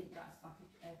 I think that's like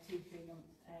a 2-3 month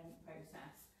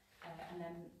process, and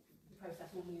then the process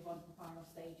will move on to the final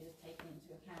stages, taking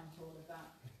into account all of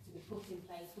that to be put in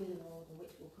place with an order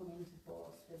which will come into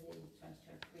force for the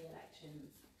 2023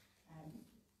 elections. And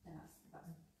that's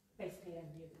basically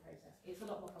an overview of the process. It's a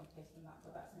lot more complicated than that,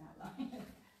 but that's an outline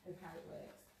of how it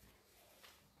works.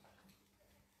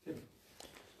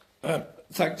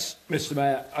 Thanks, Mr.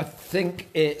 Mayor. I think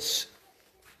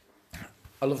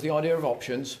I love the idea of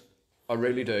options, I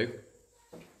really do,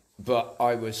 but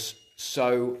I was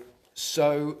so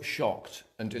shocked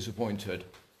and disappointed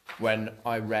when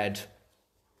I read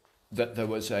that there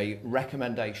was a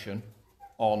recommendation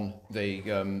on the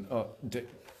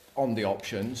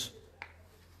options,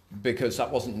 because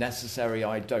that wasn't necessary,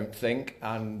 I don't think,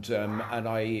 and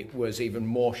I was even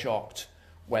more shocked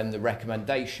when the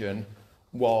recommendation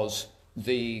was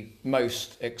the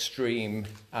most extreme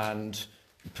and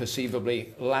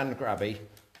perceivably land grabby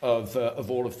of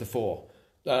all of the four.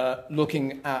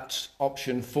 Looking at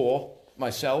option 4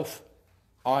 myself,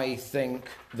 I think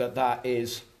that that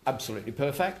is absolutely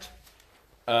perfect.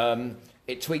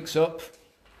 It tweaks up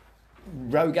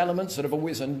rogue elements that have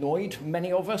always annoyed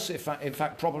many of us, in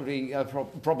fact probably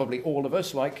all of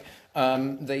us, like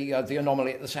the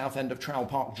anomaly at the south end of Trowell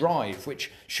Park Drive,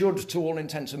 which should, to all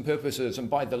intents and purposes, and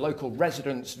by the local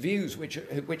residents' views,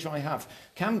 which I have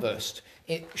canvassed,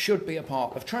 it should be a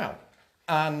part of Trowell.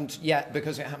 And yet,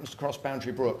 because it happens to cross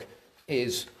Boundary Brook,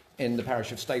 is in the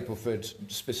parish of Stapleford,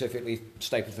 specifically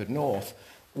Stapleford North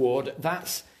ward,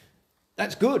 that's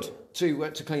good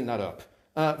to clean that up.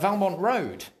 Valmont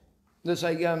Road, there's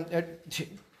a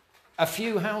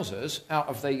few houses out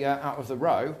of the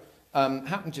row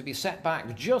happen to be set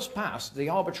back just past the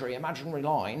arbitrary imaginary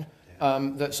line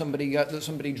that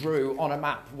somebody drew on a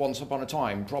map once upon a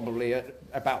time, probably at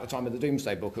about the time of the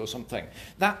Doomsday Book or something.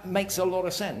 That makes a lot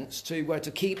of sense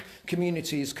to keep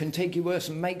communities contiguous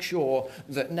and make sure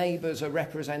that neighbours are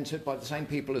represented by the same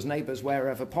people as neighbours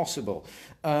wherever possible.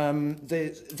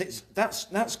 That's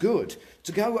good.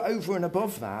 To go over and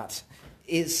above that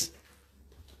is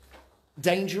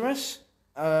dangerous.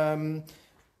 And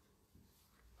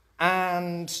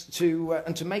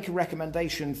to make a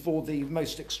recommendation for the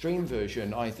most extreme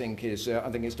version, I think is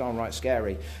downright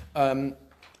scary.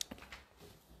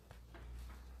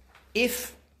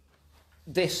 If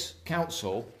this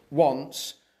council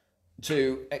wants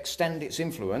to extend its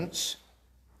influence,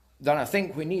 then I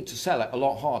think we need to sell it a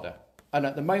lot harder. And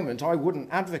at the moment, I wouldn't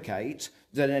advocate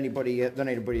that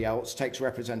anybody else takes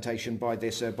representation by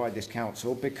this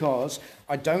council, because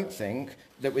I don't think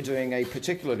that we're doing a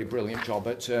particularly brilliant job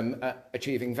at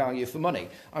achieving value for money.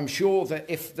 I'm sure that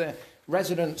if the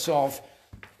residents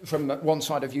from one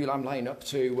side of Ewlam Lane up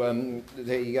to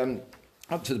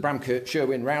the Bramcote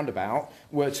Sherwin roundabout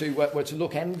were to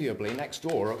look enviably next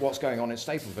door at what's going on in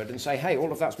Stapleford and say, hey,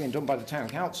 all of that's being done by the town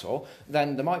council,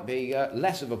 then there might be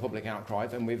less of a public outcry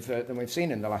than we've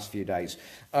seen in the last few days.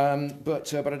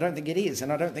 But I don't think it is,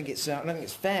 and I don't think it's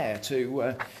fair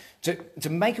to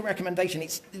make a recommendation.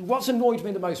 What's annoyed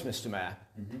me the most, Mr. Mayor,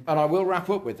 and I will wrap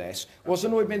up with this. What's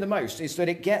annoyed me the most is that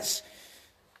it drags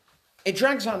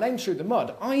our name through the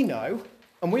mud. I know.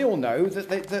 And we all know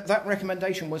that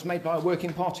recommendation was made by a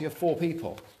working party of 4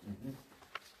 people.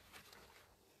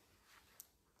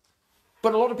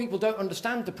 But a lot of people don't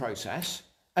understand the process,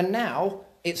 and now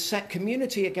it's set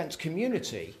community against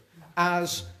community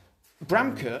as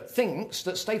Bramcote thinks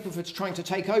that Stapleford's trying to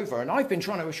take over. And I've been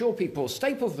trying to assure people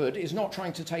Stapleford is not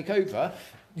trying to take over.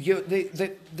 Your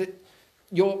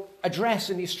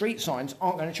address and your street signs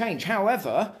aren't going to change.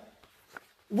 However,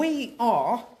 we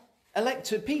are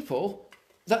elected people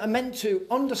that are meant to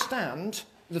understand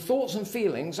the thoughts and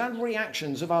feelings and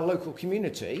reactions of our local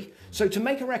community. So to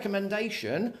make a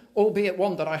recommendation, albeit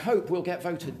one that I hope will get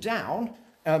voted down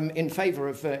in favour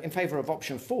of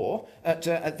option 4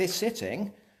 at this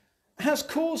sitting, has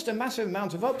caused a massive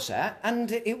amount of upset,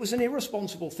 and it was an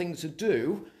irresponsible thing to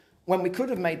do when we could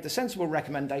have made the sensible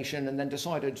recommendation and then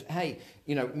decided, hey,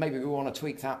 maybe we want to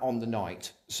tweak that on the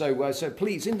night. So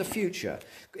please, in the future,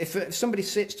 if somebody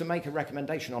sits to make a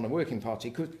recommendation on a working party,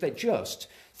 could they just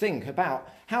think about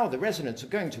how the residents are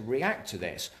going to react to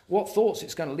this, what thoughts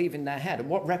it's going to leave in their head, and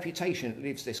what reputation it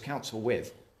leaves this council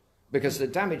with? Because the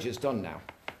damage is done now.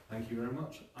 Thank you very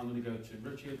much. I'm going to go to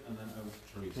Richard and then over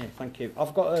to Teresa. Yeah, thank you.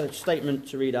 I've got a statement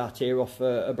to read out here off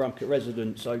a Bramcote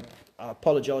resident, so I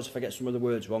apologise if I get some of the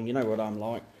words wrong. You know what I'm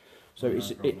like. So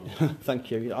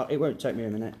thank you. It won't take me a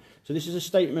minute. So this is a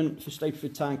statement for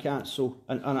Stapleford Town Council,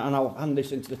 and I'll hand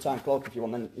this into the town clerk if you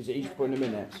want. Then is it easy to put in the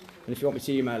minutes? And if you want me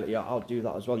to email it, yeah, I'll do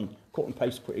that as well. And cut and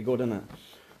paste pretty good, isn't it?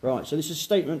 Right. So this is a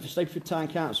statement for Stapleford Town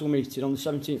Council meeting on the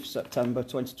 17th of September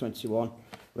 2021,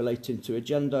 relating to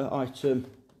agenda item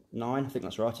 9. I think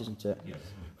that's right, isn't it? Yes.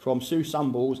 From Sue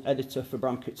Sambles, editor for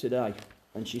Bramcote Today,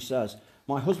 and she says,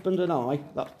 my husband and I,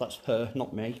 that's her,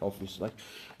 not me, obviously.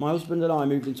 My husband and I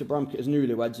moved into Bramcote as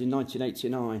newlyweds in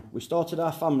 1989. We started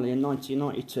our family in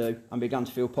 1992 and began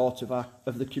to feel part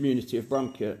of the community of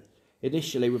Bramcote,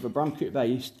 initially with a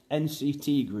Bramcote-based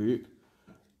NCT group,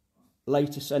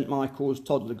 later St Michael's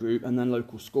toddler group, and then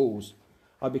local schools.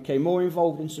 I became more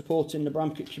involved in supporting the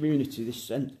Bramcote community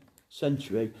this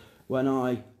century when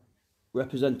I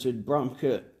represented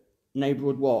Bramcote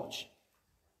Neighbourhood Watch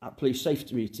at police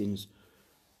safety meetings.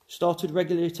 Started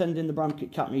regularly attending the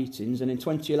Bramcote CAT meetings, and in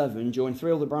 2011 joined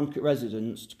 3 other Bramcote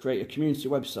residents to create a community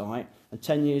website, and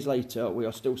 10 years later we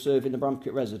are still serving the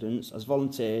Bramcote residents as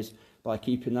volunteers by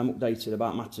keeping them updated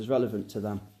about matters relevant to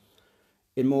them.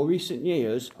 In more recent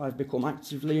years, I've become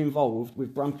actively involved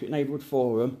with Bramcote Neighbourhood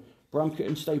Forum, Bramcote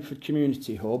and Stapleford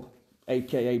Community Hub,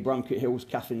 aka Bramcote Hills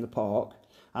Cafe in the Park,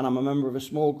 and I'm a member of a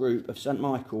small group of St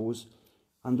Michael's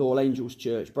and All Angels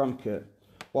Church, Bramcote.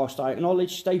 Whilst I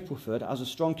acknowledge Stapleford has a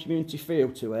strong community feel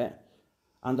to it,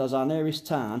 and as our nearest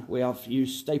town, we have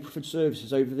used Stapleford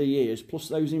services over the years, plus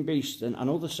those in Beeston and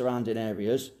other surrounding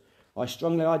areas, I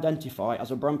strongly identify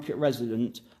as a Bramcote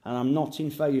resident and I'm not in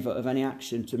favour of any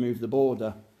action to move the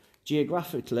border.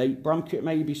 Geographically, Bramcote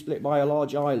may be split by a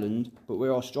large island, but we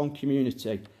are a strong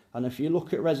community. And if you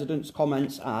look at residents'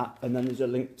 comments and then there's a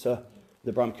link to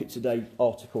the Bramcote Today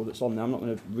article that's on there, I'm not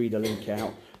going to read a link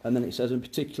out, and then it says, and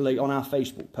particularly on our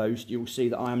Facebook post, you will see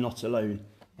that I am not alone.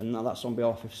 And that's on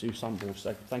behalf of Sue Sample,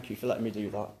 so thank you for letting me do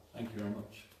that. Thank you very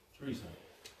much. Teresa?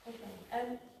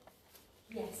 Okay,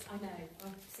 yes, I know,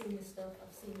 I've seen the stuff,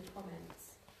 I've seen the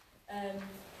comments.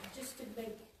 Just to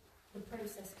make the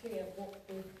process clear, what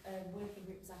the working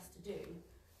group was asked to do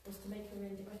was to make a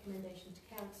recommendation to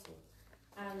council.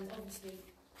 And obviously,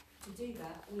 to do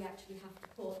that, we actually have to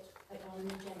put it on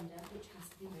an agenda which has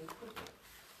to be made public.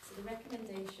 So the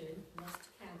recommendation was to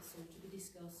council to be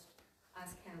discussed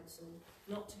as council,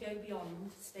 not to go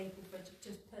beyond Stapleford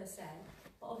just per se,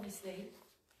 but obviously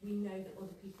we know that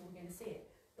other people are going to see it.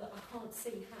 But I can't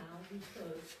see how we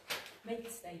could make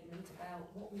a statement about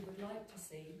what we would like to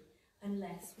see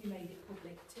unless we made it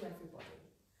public to everybody.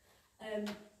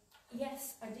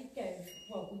 Yes, I did go,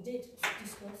 well, we did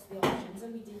discuss the options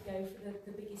and we did go for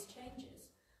the biggest changes.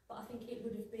 But I think it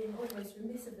would have been almost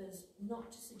remiss of us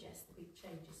not to suggest the big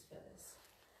changes first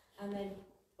and then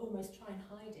almost try and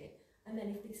hide it. And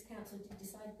then if this council did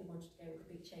decide they wanted to go with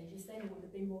the big changes, then it would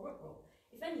have been more uproar.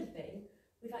 If anything,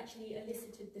 we've actually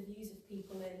elicited the views of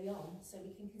people early on so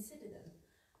we can consider them.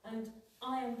 And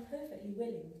I am perfectly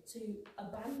willing to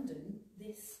abandon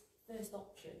this first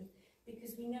option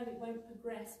because we know it won't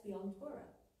progress beyond borough.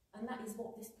 And that is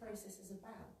what this process is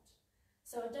about.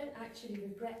 So I don't actually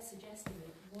regret suggesting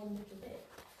it one little bit.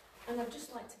 And I'd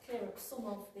just like to clear up some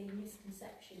of the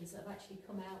misconceptions that have actually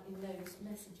come out in those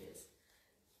messages.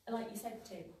 Like you said,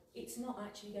 Tim, it's not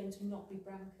actually going to not be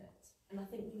Bramcote. And I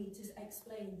think we need to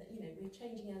explain that, you know, we're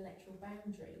changing an electoral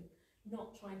boundary,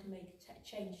 not trying to make a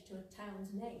change to a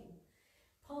town's name.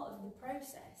 Part of the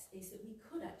process is that we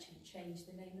could actually change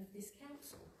the name of this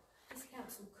council. This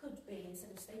council could be,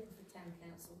 instead of Stapleford Town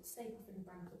Council, Stapleford and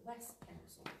Bramcote West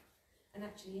Council, and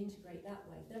actually integrate that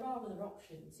way. There are other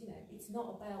options, you know, it's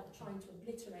not about trying to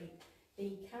obliterate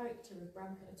the character of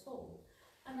Bramcote at all.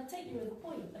 And I take your other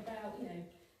point about, you know,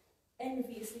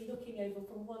 enviously looking over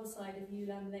from one side of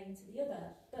Newland Lane to the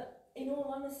other. But in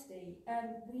all honesty,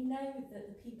 we know that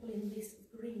the people in this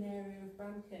green area of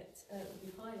Bramcote that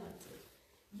we've highlighted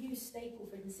use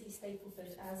Stapleford and see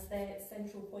Stapleford as their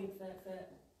central point for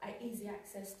easy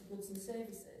access to goods and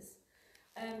services.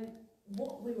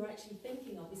 What we were actually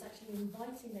thinking of is actually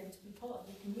inviting them to be part of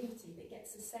the community that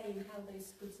gets a say in how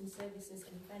those goods and services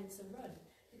and events are run,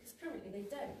 because currently they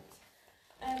don't.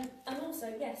 And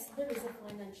also, yes, there is a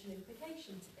financial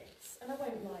implication to this, and I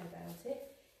won't lie about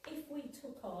it. If we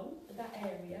took on that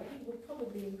area, we would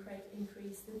probably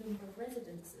increase the number of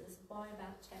residences by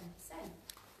about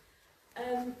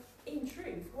 10%. In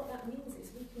truth, what that means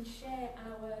is we can share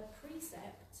our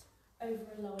precept over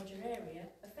a larger area.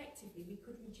 Effectively, we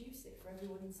could reduce it for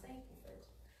everyone in Stapleford.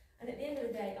 And at the end of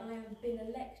the day, I have been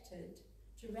elected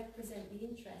to represent the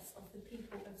interests of the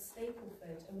people of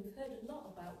Stapleford, and we've heard a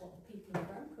lot about what the people of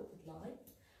Bramcote would like,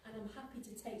 and I'm happy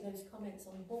to take those comments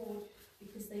on board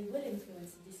because they will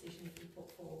influence the decisions we put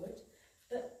forward.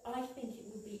 But I think it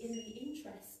would be in the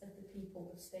interests of the people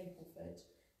of Stapleford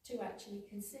to actually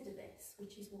consider this,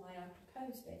 which is why I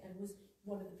proposed it and was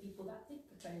one of the people that did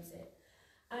propose it.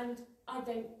 And I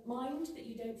don't mind that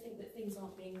you don't think that things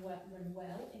aren't being run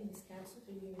well in this council,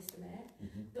 do you, Mr Mayor?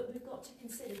 But we've got to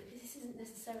consider that this isn't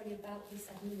necessarily about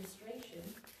this administration.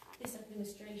 This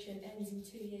administration ends in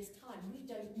 2 years' time. We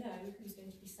don't know who's going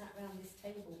to be sat around this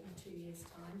table in 2 years'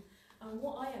 time. And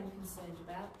what I am concerned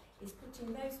about is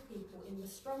putting those people in the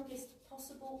strongest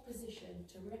possible position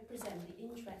to represent the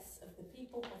interests of the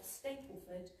people of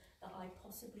Stapleford that I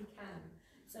possibly can.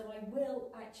 So I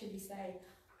will actually say,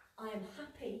 I am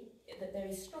happy that there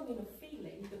is strong enough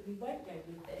feeling that we won't go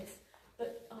with this,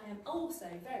 but I am also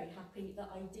very happy that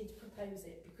I did propose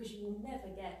it, because you will never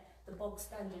get the bog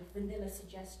standard vanilla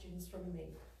suggestions from me.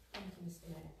 Thank you, Mr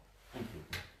Mayor. Thank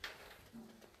you.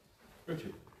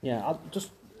 Richard? Yeah,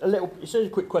 just a little, it's a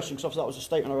quick question, because obviously that was a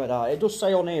statement I read out. It does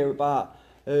say on here about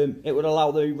it would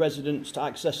allow the residents to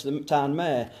access the town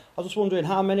mayor. I was just wondering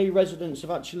how many residents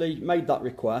have actually made that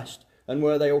request, and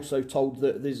were they also told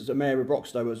that there's a mayor of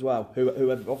Broxtowe as well,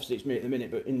 whoever, obviously it's me at the minute,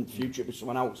 but in the future it was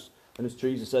someone else. And as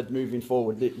Teresa said, moving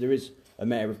forward, there is a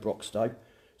mayor of Broxtowe.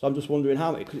 So I'm just wondering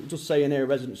how, because it does say in here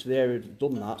residents of the area have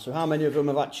done that, so how many of them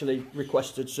have actually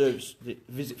requested service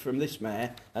visit from this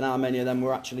mayor, and how many of them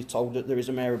were actually told that there is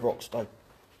a mayor of Broxtowe?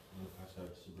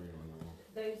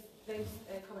 Those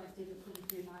comments didn't come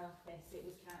through my office. It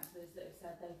was councillors that have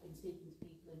said they've been speaking to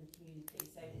people in the community.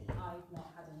 So I've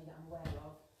not had any that I'm aware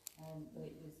of, but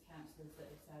it was councillors that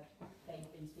have said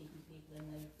they've been speaking to people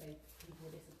and people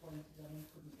were disappointed when they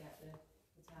couldn't get the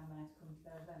town mayor to come to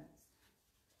their events.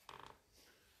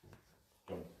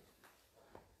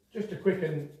 Just a quick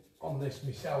one on this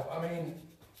myself. I mean,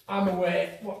 I'm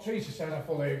aware, what Teresa said, I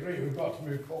fully agree, we've got to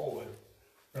move forward,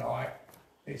 right?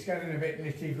 It's getting a bit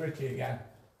nitty-gritty again.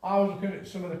 I was looking at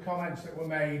some of the comments that were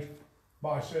made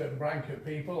by certain Brankett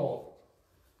people or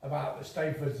about the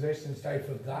Stapleford's this and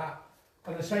Stapleford that,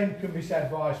 and the same can be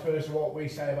said vice versa what we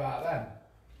say about them.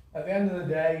 At the end of the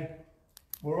day,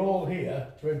 we're all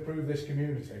here to improve this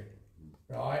community,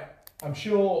 right? I'm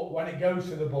sure when it goes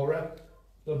to the borough,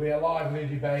 there'll be a lively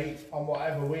debate on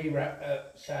whatever we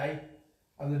say,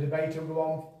 and the debate will go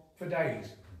on for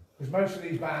days. Because most of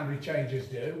these boundary changes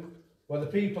do. Whether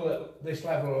people at this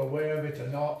level are aware of it or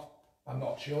not, I'm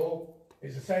not sure.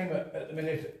 It's the same at the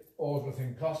minute at Aldsworth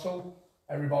and Cossall.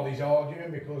 Everybody's arguing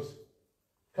because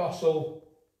Cossall,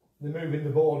 they're moving the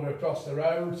border across the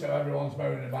road, so everyone's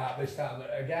moaning about this, that, and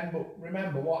that again. But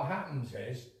remember, what happens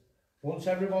is, once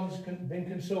everyone's been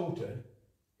consulted,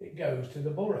 it goes to the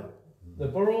borough. The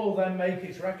borough will then make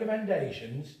its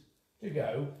recommendations to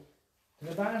go to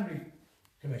the Boundary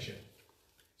Commission.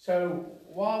 So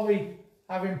while we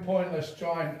having pointless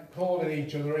trying calling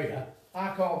each other here,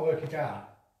 I can't work it out.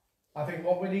 I think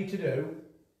what we need to do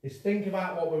is think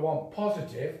about what we want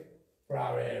positive for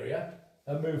our area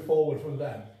and move forward from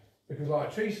them. Because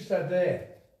like Teresa said there,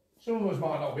 some of us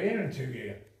might not be here in 2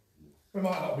 years. We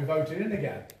might not be voted in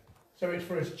again. So it's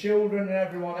for us children and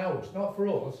everyone else, not for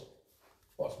us,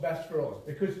 what's best for us.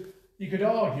 Because you could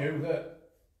argue that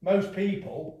most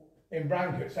people in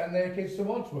Brankett send their kids to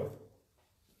Wadsworth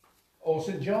or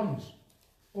St John's.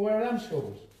 Well, where are them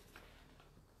schools?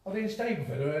 Are they in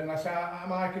Stapleford, unless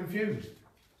am I confused?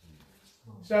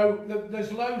 So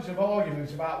there's loads of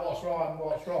arguments about what's right and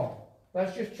what's wrong.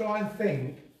 Let's just try and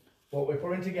think what we're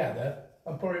putting together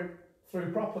and put it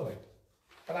through properly.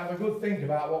 And have a good think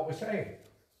about what we're saying.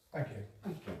 Thank you.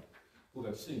 Thank you. We'll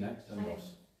go to see next, and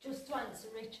Ross. Just to answer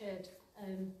Richard,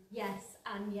 yes,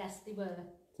 and yes they were.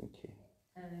 Thank you.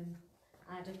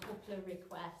 I had a couple of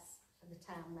requests for the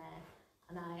town there,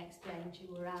 and I explained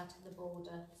you were out of the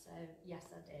border, so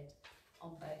yes I did,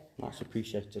 on both. That's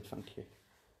appreciated, thank you.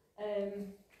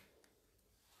 And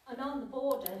on the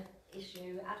border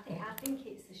issue, I think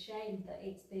it's a shame that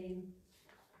it's been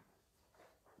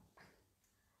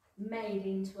made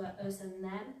into a us and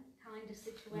them kind of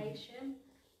situation,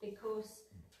 because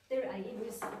it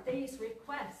was these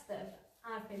requests that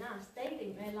I've been asked, they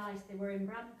didn't realise they were in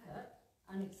Brankett,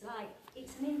 and it's like,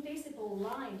 it's an invisible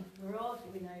line we're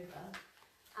arguing over,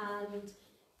 and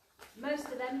most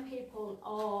of them people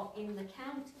are in the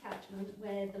county catchment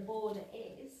where the border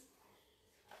is,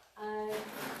 and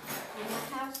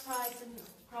the house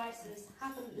prices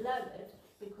haven't lowered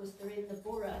because they're in the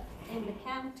borough, in the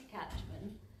county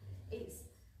catchment. It's,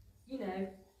 you know,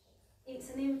 it's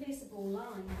an invisible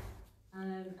line,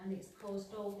 and it's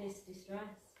caused all this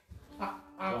distress.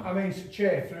 I mean,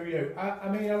 Chair, through you, I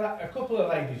mean, a couple of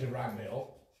ladies have rang me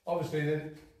up. Obviously,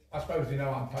 I suppose they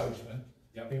know I'm postman,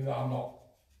 even though I'm not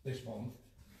this month,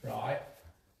 right?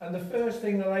 And the first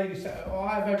thing the lady said, oh,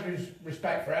 I have every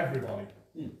respect for everybody.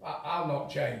 I'll not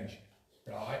change,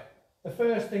 right? The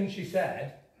first thing she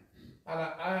said, and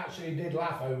I actually did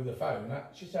laugh over the phone,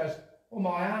 she says, well,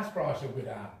 my house price will go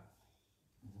down.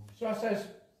 So I says,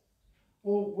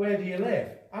 well, where do you live?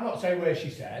 I'm not saying where she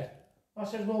said. I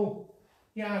said, well,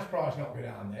 your house price not go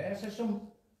down there. I said,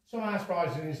 some house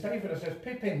prices in Stapleford, I says,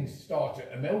 Pippin's start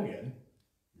at $1 million,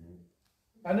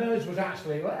 and hers was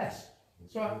actually less.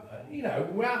 So, you know,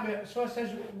 so I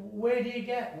says, where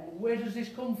does this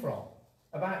come from?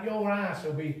 About your house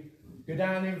will go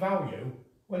down in value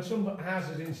when some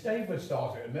houses in Stapleford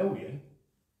start at $1 million,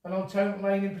 and on Tote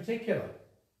Lane in particular,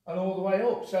 and all the way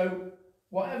up. So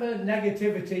whatever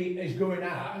negativity is going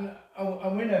out,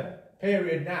 and we're in a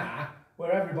period now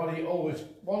where everybody always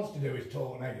wants to do is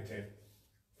talk negative,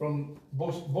 from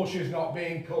bushes not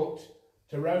being cut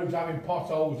to roads having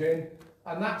potholes in,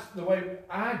 and that's the way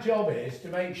our job is, to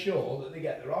make sure that they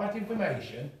get the right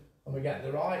information and we get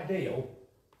the right deal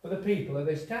for the people of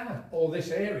this town, or this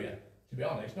area, to be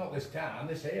honest, not this town,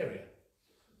 this area.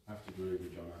 I have to agree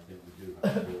with John. I think we do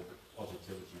have to talk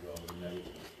positivity rather than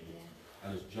negativity.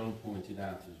 And as John pointed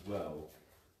out as well,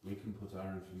 we can put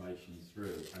our information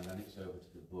through, and then it's over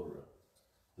to the borough.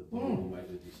 The borough will make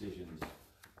the decisions.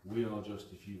 We are just,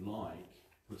 if you like,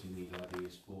 putting these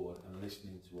ideas forward and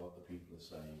listening to what the people are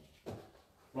saying.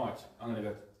 Right, I'm going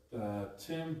to go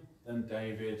Tim, then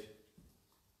David,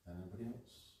 and anybody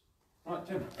else? Right,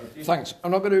 Tim. Over to you. Thanks.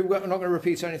 I'm not going to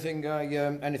repeat anything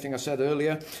I said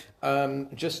earlier. I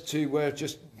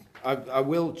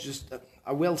will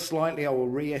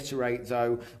reiterate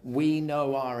though. We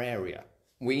know our area.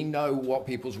 We know what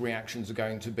people's reactions are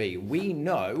going to be. We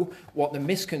know what the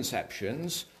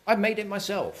misconceptions. I've made it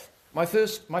myself. My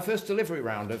first delivery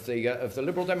round of the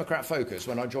Liberal Democrat Focus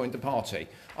when I joined the party,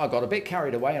 I got a bit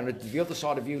carried away on the other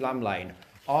side of Lamb Lane.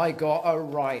 I got a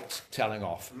right telling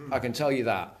off. I can tell you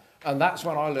that. And that's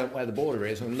when I learnt where the border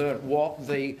is and learnt what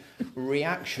the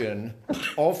reaction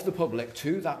of the public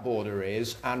to that border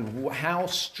is and how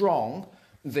strong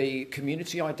the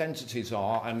community identities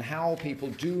are and how people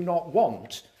do not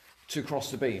want to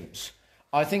cross the beams.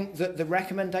 I think that the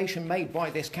recommendation made by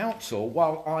this council,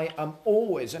 while I am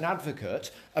always an advocate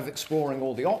of exploring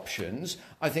all the options,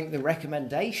 I think the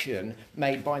recommendation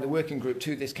made by the working group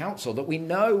to this council that we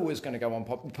know was going to go on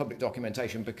public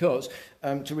documentation because,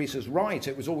 Teresa's right,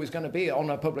 it was always going to be on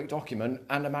a public document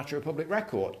and a matter of public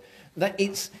record. That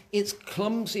it's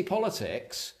clumsy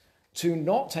politics to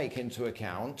not take into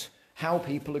account how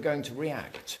people are going to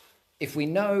react. If we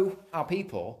know our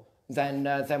people, then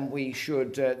we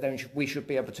should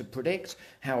be able to predict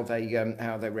how they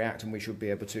react, and we should be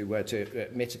able to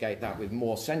mitigate that with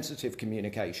more sensitive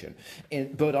communication.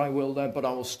 But I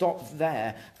will stop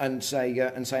there and say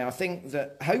I think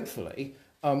that hopefully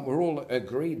we're all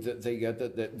agreed that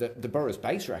the borough's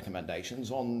base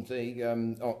recommendations on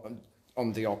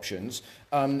the options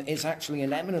is actually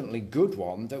an eminently good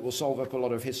one that will solve up a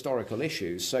lot of historical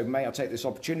issues. So may I take this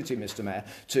opportunity, Mr. Mayor,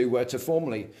 to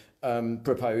formally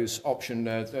propose option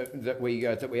that we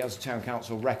as a town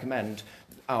council recommend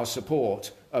our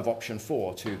support of option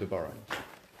 4 to the borough.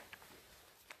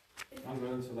 I'm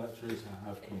going to let Teresa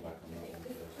have come back on that one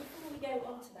first. Before we go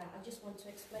on to that, I just want to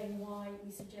explain why we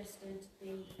suggested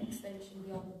the extension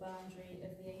beyond the boundary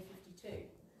of the A52,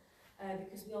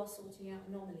 because we are sorting out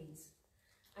anomalies.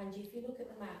 And if you look at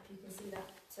the map, you can see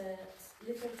that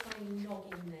little tiny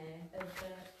noggin there of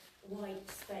white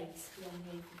space beyond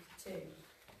the A52.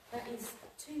 That is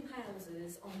 2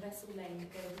 houses on Vessel Lane that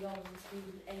go beyond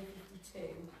the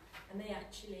A52, and they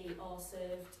actually are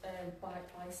served by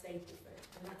Stapleford,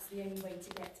 and that's the only way to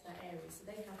get to that area. So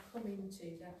they have come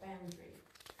into that boundary.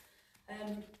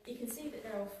 You can see that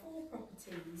there are 4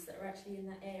 properties that are actually in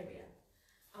that area.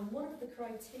 And one of the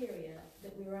criteria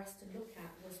that we were asked to look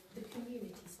at was the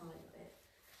community side of it.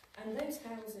 And those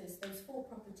houses, those 4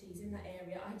 properties in that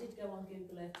area, I did go on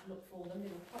Google Earth to look for them.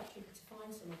 They were quite tricky to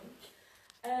find some of them.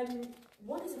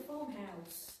 One is a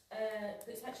farmhouse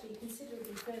that's actually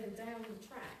considerably further down the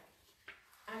track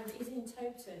and is in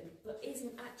Toton, but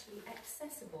isn't actually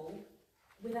accessible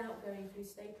without going through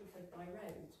Stapleford by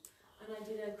road. And I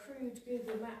did a crude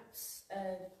Google Maps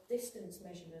distance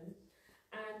measurement,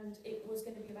 and it was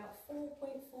going to be about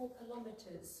 4.4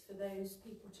 kilometres for those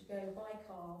people to go by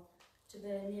car to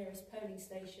the nearest polling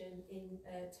station in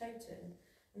Toton.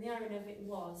 And the irony of it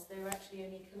was they were actually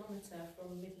only a kilometre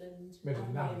from Midland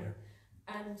Avenue,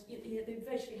 and they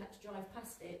virtually had to drive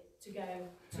past it to go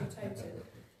to Toton.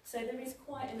 So there is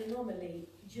quite an anomaly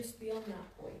just beyond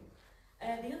that point.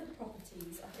 The other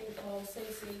properties, I think, are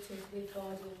associated with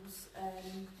Bardell's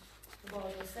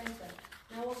Centre.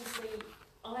 Now, obviously,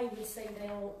 I would say they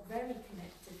are very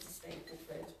connected to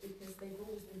Stapleford because they've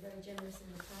always been very generous in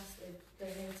the past. They've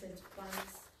donated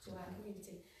plants to our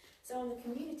community. So on the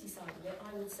community side of it,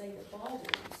 I would say that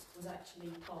Bardell's was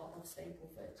actually part of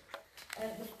Stapleford.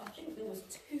 I think there was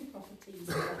 2 properties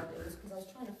in Bardell's because I was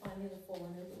trying to find the other 4,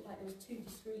 and it looked like there was 2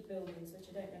 discrete buildings, which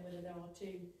I don't know whether there are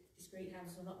 2 discrete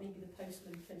houses or not. Maybe the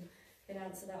postman can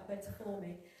answer that better for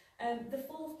me. The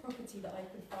 4th property that I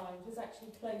could find was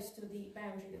actually close to the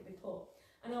boundary that we put.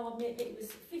 And I'll admit it was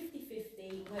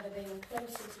 50-50 whether they were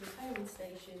closer to the polling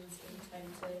stations in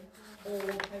Toton or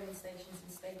the polling stations in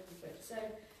Stapleford. So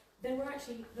there were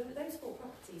actually, those 4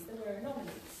 properties, there were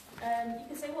anomalies. You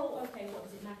can say, well, okay, what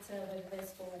does it matter whether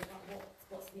there's 4,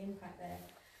 what's the impact there?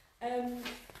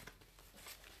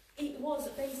 It was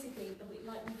basically,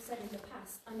 like we've said in the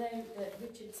past, I know that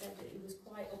Richard said that he was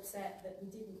quite upset that we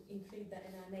didn't include that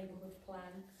in our neighbourhood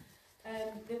plan.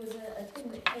 There was a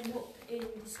thing that came up in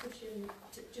discussion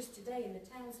just today in the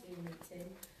Townsville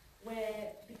meeting,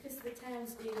 where because the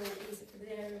Townsville is for the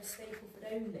area of Stapleford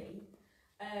only,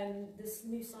 this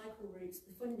new cycle routes,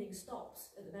 the funding stops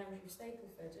at the boundary of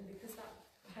Stapleford, and because that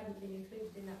hadn't been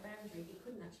included in that boundary, it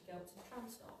couldn't actually go up to the tram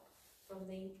stop from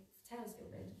the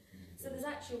Townsville bid. So there's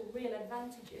actual real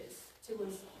advantages to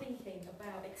us thinking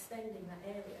about extending that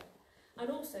area. And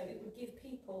also it would give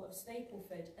people of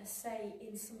Stapleford a say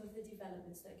in some of the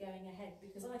developments that are going ahead,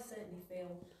 because I certainly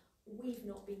feel we've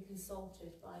not been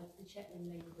consulted by the Chetwynd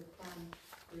Neighbourhood Plan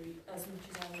Group as much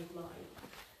as I would like.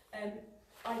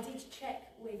 I did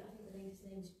check with, I think the lady's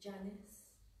name's Janice,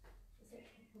 is it?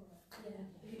 Yeah,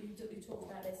 who talked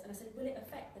about this, and I said, will it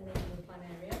affect the neighbourhood plan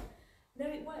area? No,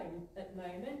 it won't at the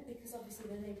moment, because obviously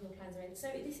the neighbourhood plans are in.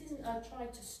 So this isn't a try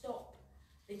to stop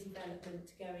the development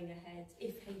going ahead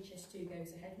if HS2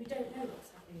 goes ahead. We don't know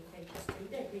what's happening with HS2, we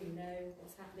don't really know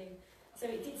what's happening. So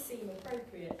it did seem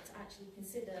appropriate to actually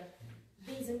consider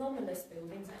these anomalous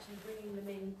buildings, actually bringing them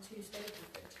in to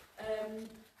Stapleford,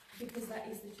 because that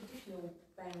is the traditional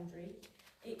boundary.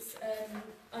 It's,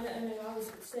 I know I was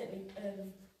certainly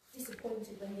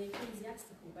disappointed when the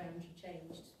ecclesiastical boundary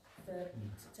changed to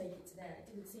take it to there.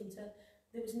 It didn't seem to,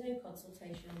 there was no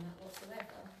consultation on that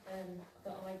whatsoever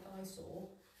that I saw,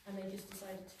 and they just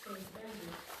decided to change the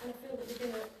boundary. And I feel that we're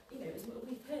going to, you know,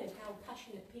 we've heard how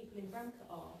passionate people in Bramcote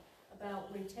are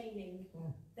about retaining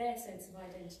their sense of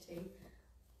identity.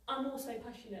 I'm also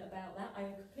passionate about that,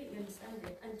 I completely understand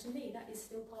it, and to me that is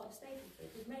still part of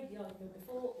Stapleford. We've made the argument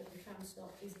before that the tram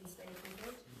stop is in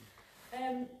Stapleford.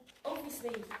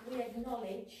 Obviously we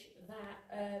acknowledge that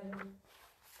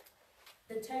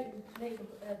the totem plans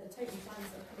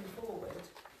that are coming forward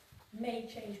may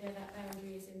change where that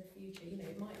boundary is in the future. You know,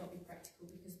 it might not be practical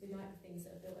because there might be things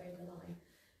that are built over the line.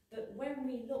 But when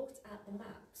we looked at the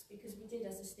maps, because we did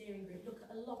as a steering group look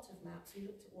at a lot of maps, we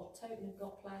looked at what Toten have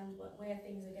got planned, where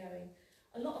things are going.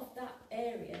 A lot of that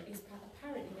area is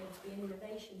apparently going to be an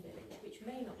innovation village, which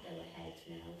may not go ahead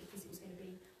now because it was going to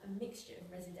be a mixture of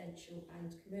residential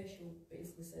and commercial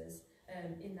businesses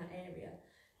in that area.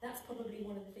 That's probably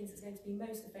one of the things that's going to be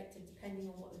most effective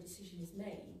depending on what the decision is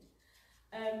made.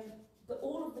 But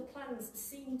all of the plans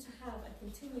seem to have a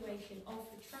continuation of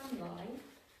the tram line,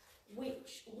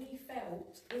 which we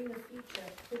felt in the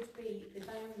future could be the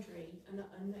boundary, an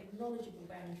acknowledgeable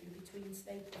boundary between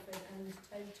Stapleford and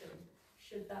Toten,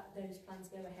 should those plans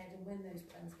go ahead and when those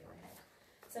plans go ahead.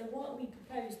 So what we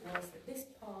proposed was that this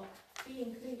part be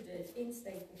included in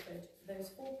Stapleford for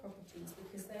those 4 properties,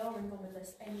 because they are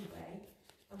anomalous anyway,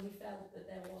 and we felt that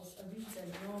there was a reason,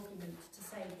 an argument to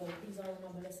say, well, these are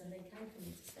anomalous and they can come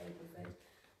into Stapleford,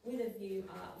 with a view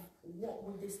of what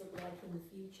would this look like in the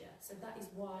future. So that is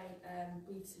why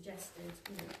we've suggested,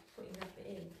 you know, putting that bit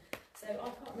in. So I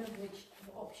can't remember which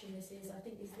option this is. I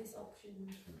think is this option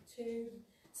 2.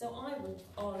 So I would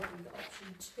argue that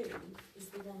option 2 is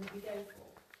the one that we go for.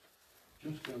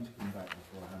 Just going to come back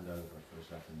before I hand over for a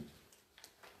second.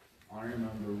 I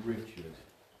remember Richard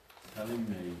telling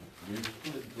me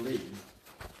with glee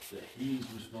that he's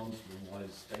responsible why the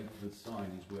Stapleford sign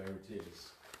is where it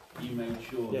is. He made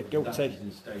sure that that is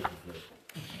in Stapleford.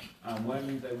 And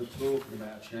when they were talking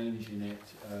about changing it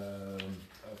a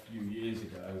few years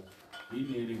ago, he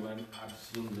nearly went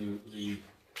absolutely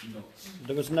nuts.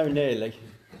 There was no nearly,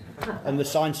 and the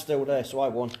sign's still there, so I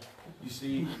won. You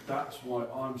see, that's why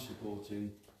I'm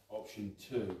supporting option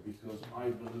 2, because I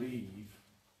believe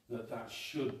that that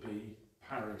should be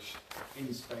parish in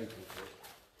Stapleford,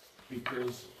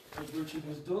 because as Richard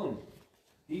has done,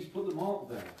 he's put the mark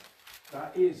there.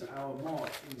 That is our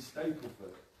mark in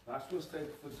Stapleford. That's where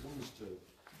Stapleford comes to.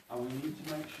 And we need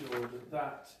to make sure that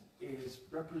that is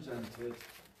represented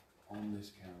on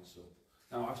this council.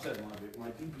 Now, I've said my bit. My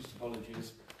deepest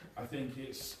apologies. I think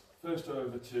it's first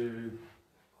over to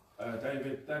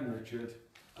David, then Richard,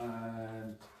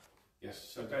 and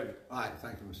yes, so David. Right,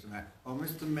 thank you, Mr. Mayor. Well,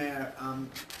 Mr. Mayor, I'm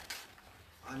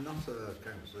not a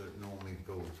councillor that normally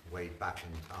goes way back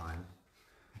in time.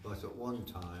 But at one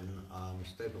time,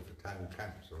 Stapleford Town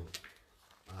Council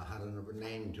had another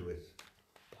name to it,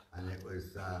 and it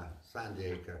was Sandy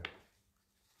Acre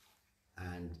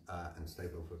and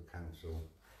Stapleford Council.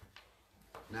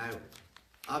 Now,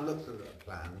 I've looked at the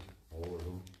plans, all of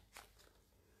them,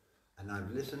 and I've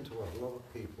listened to a lot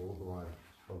of people who I've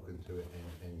spoken to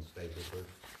in Stapleford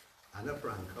and at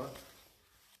Bramcote.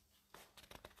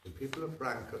 The people of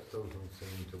Bramcote don't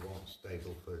seem to want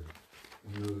Stapleford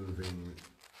moving,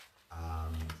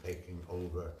 taking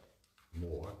over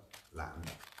more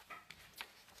land.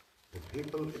 The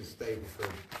people in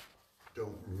Stapleford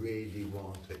don't really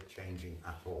want it changing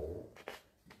at all.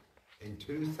 In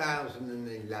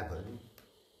 2011,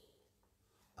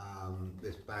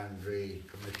 this boundary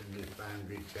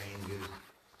changes,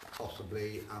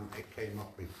 possibly, it came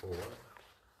up before.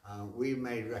 We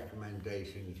made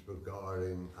recommendations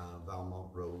regarding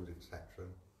Valmont Road, etc.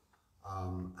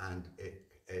 And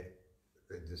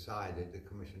the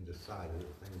commission decided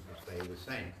that things would stay the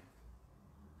same.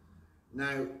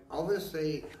 Now,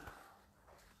 obviously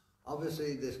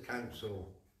this council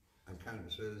and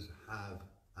councillors have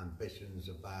ambitions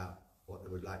about what they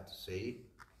would like to see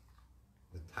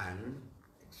the town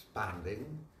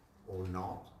expanding or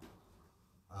not.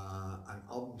 And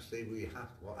obviously we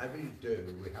have to, whatever you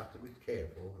do, we have to be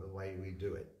careful the way we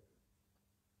do it.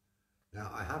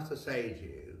 Now, I have to say to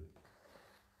you,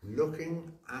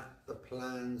 looking at the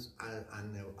plans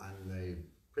and the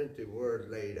printed word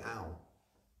laid out,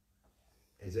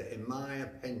 is that in my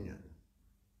opinion,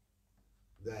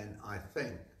 then I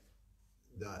think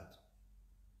that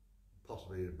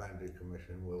possibly the Boundary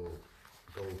Commission will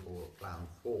go for Plan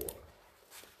 4.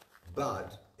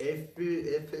 But if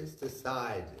it's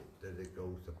decided that it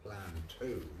goes to Plan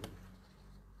 2,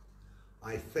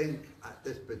 I think at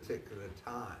this particular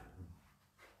time,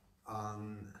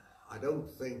 I don't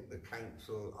think the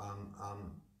council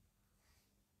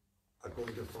are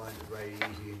going to find it very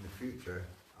easy in the future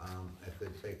if they're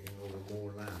taking over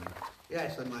more land.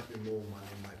 Yes, there might be more money,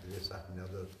 might be this, that and the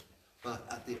other, but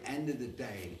at the end of the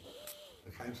day,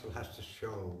 the council has to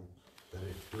show that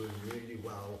it's doing really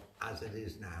well as it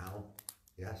is now,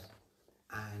 yes,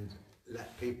 and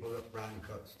let people at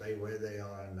Browncut stay where they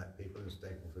are and let people in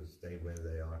Stapleford stay where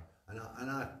they are. And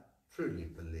I truly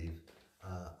believe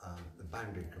the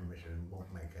Boundary Commission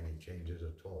won't make any changes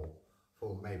at all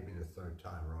for maybe the 3rd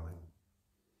time running.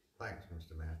 Thanks,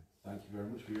 Mr. Mayor. Thank you very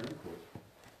much for your input.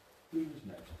 Who was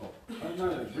next? Bob? Oh,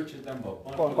 no, it's Richard then Bob.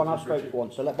 Go on, I've spoken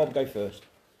once, so let Bob go first.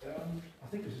 I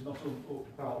think this is not all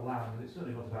about land, and it's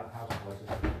certainly not about house prices.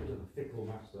 It's a bit of a fickle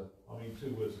master. I mean,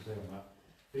 2 words to say on that.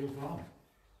 Field farm.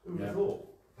 Who would have thought?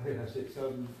 I think that's it.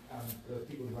 And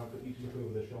people around need to look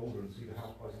over their shoulder and see the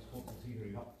house prices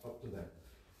constantly up to them.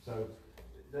 So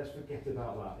let's forget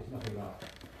about that. It's nothing about.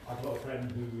 I've got a friend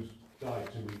who's died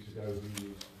 2 weeks ago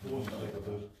who was born in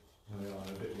Stapleford.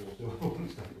 A bit more still born in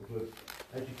Stapleford.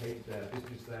 Educated there,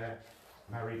 business there,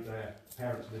 married there.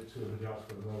 Parents lived 200 yards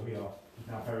from where we are. She's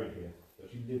now buried here.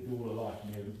 But she lived all her life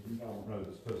near Balmond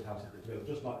Road, that's the first house that was built,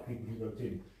 just like the people who wrote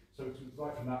in. So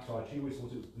right from that side, she always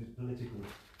thought it was the political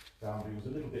boundary was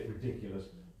a little bit ridiculous,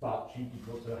 but she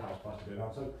got her house price to go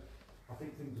down. So I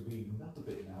think things are being up a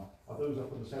bit now. Those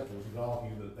up on the Central would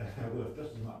argue that they're worth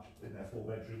just as much in their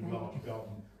 4-bedroom, large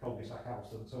garden, cul-de-sac house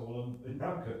and so on in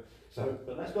Browncut. So,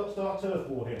 but let's not start a turf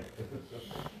war here.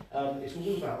 It's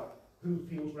all about who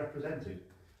feels represented.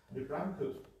 And if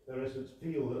Browncut, the residents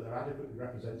feel that they're adequately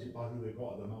represented by who they've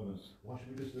got at the moment, why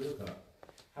should we disturb that?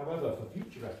 However, for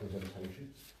future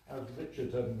representation, as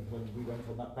Richard, when we went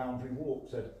on that boundary walk,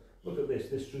 said, look at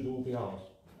this should all be ours.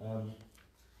 I'm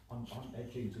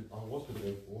edging to, I was going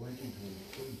to go 4, edging towards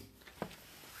 3. I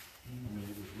mean,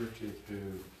 it was Richard who,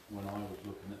 when I was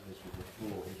looking at this with the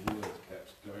floor, his words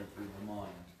kept going through my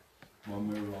mind. When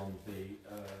we were on the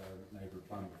neighbourhood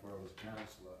plan before I was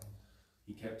councillor,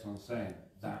 he kept on saying,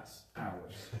 that's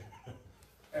ours.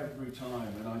 Every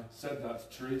time, and I said that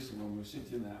to Teresa when we were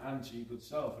sitting there, and to your good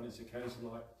self, and it's a case of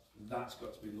like, that's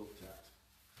got to be looked at.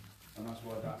 And that's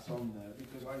why that's on there,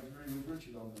 because I agree with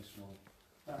Richard on this one.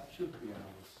 That should be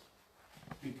ours.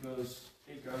 Because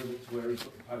it goes up to where he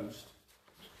put the post.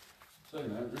 So, you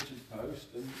know, Richard's post,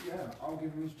 and yeah, I'll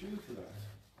give him his due for that.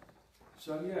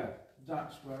 So, yeah,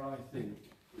 that's where I think,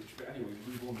 but anyway,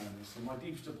 we've all known this, so my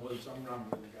deepest apologies, I'm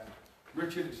rambling again.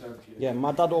 Richard, it's over to you. Yeah,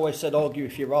 my dad always said argue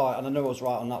if you're right, and I know I was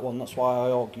right on that one, that's why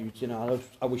I argued, you know.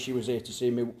 I wish he was here to see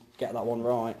me get that one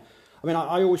right. I mean,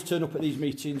 I always turn up at these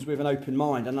meetings with an open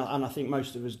mind, and I think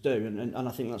most of us do, and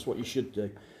I think that's what you should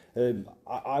do.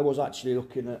 I was actually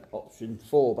looking at option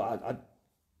 4, but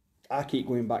I keep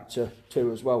going back to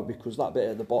 2 as well, because that bit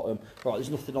at the bottom, right, there's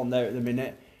nothing on there at the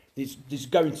minute. There's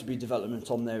going to be development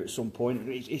on there at some point.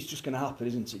 It's just going to happen,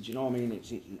 isn't it? Do you know what I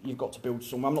mean? You've got to build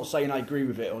somewhere. I'm not saying I agree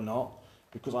with it or not,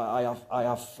 because I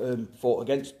have fought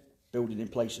against building in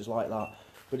places like that.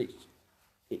 But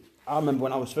I remember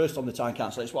when I was first on the town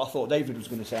council, it's what I thought David was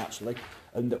going to say actually,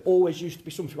 and there always used to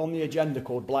be something on the agenda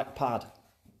called Black Pad.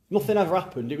 Nothing ever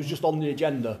happened. It was just on the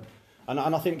agenda, and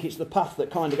I think it's the path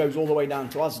that kind of goes all the way down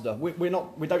to Asda.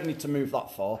 We don't need to move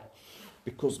that far,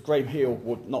 because Graham Hill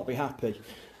would not be happy.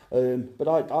 But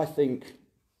I think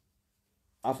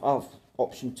I've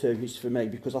option 2 is for me,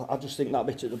 because I just think that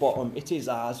bit at the bottom, it is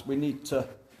ours. We need to,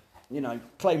 you know,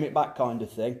 claim it back kind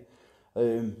of thing.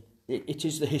 It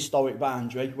is the historic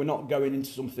boundary. We're not going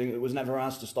into something that was never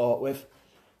ours to start with.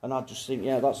 And I just think,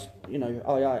 yeah, that's, you know,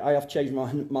 I have changed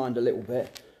my mind a little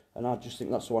bit, and I just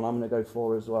think that's the one I'm going to go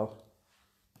for as well.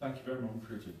 Thank you very much,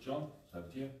 Richard. John, over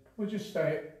to you. Well, just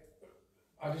say,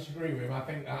 I disagree with him. I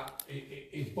think that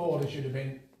his border should have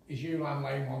been, his Ulan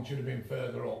Lane one should have been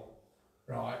further up,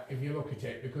 right, if you look at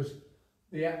it, because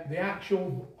the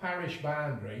actual parish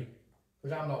boundary,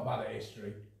 because I'm not bad at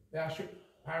history, the actual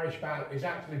parish boundary is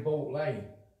actually Bolt Lane,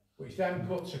 which then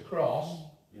cuts across,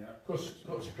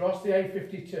 cuts across the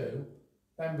A52,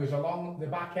 then goes along the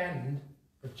back end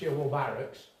of Chilwell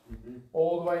Barracks,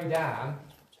 all the way down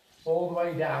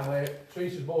where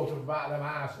Teresa's bought up about them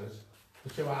houses, the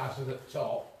two houses at the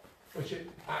top, which is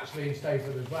actually in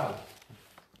Stapleford as well.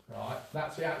 Right,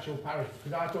 that's the actual parish,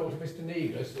 because I talked to Mr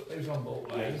Negus that lives on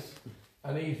Bolt Lane,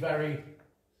 and he's very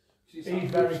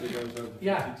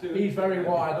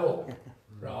wide up,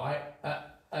 right,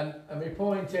 and my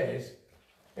point is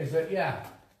that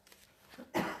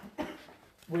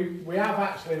we have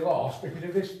actually lost, because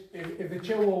if the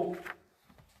Chilwell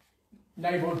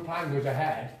neighbourhood plan goes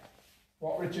ahead,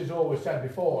 what Richard's always said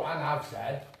before, and I've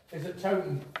said, is that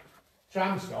Toton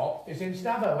tram stop is in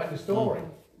Stavo, end of story,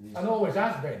 and always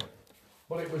has been.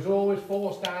 But it was always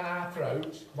forced down our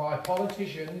throats by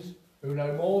politicians who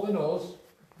know more than us,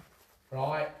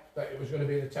 right, that it was going to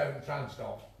be the Toton tram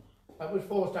stop. It was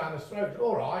forced down his throats.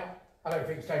 All right, I don't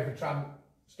think Stapleford tram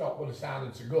stop would have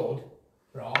sounded so good,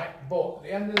 right, but at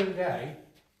the end of the day,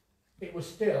 it was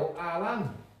still our land.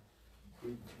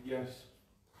 Yes.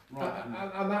 Right.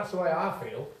 And that's the way I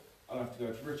feel. I'll have to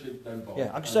go to Richard, then Bob.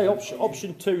 Yeah, I can say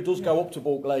option 2 does go up to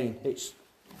Bulk Lane.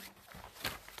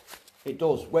 It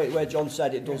does. Where John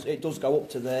said it does go up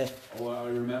to there. Oh, I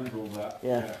remember all that.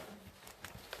 Yeah.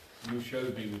 You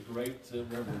showed me with great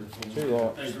reverence. Two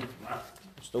lots.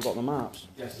 Still got the maps.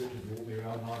 Yes. Richard walked me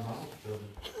around 9 miles.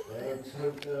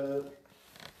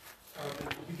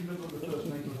 If you look at the first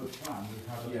neighbourhood plan,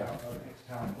 we have an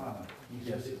ex-town planner. He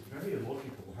says it's very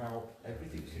illogical how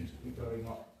everything seems to be going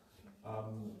up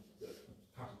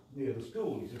near the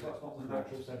school. He says that's not the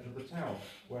natural centre of the town,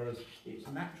 whereas it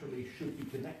naturally should be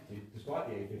connected, despite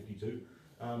the A52,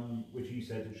 which he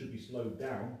said it should be slowed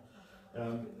down,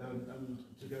 and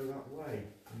to go that way.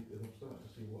 I'm starting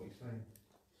to see what he's saying.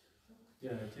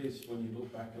 Yeah, it is when you look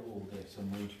back at all this,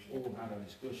 and we've all had our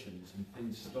discussions, and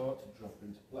things start to drop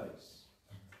into place,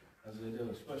 as they do,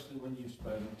 especially when you've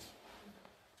spent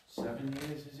 7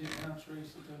 years, is it now,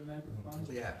 Teresa, doing neighbourhood plans?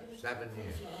 Yeah, 7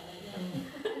 years.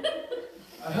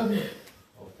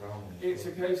 It's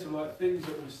a case of like things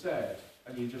that were said,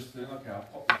 and you just think, okay,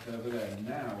 I'll pop that over there, and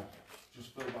now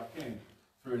just fill back in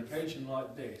for an occasion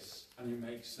like this, and it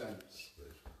makes sense.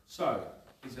 So,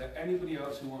 is there anybody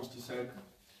else who wants to say?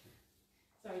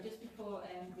 Sorry, just before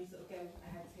we sort of go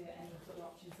ahead to any sort of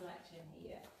option selection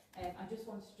here, I just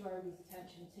wanted to draw everybody's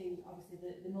attention to obviously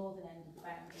the northern end of the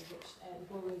boundary, which the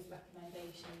borough's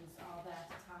recommendations are there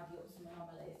to tidy up some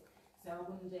anomalies. So I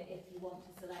wonder if you want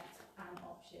to select an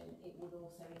option, it would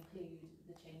also include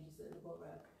the changes that the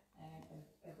borough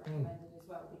have recommended as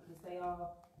well, because they are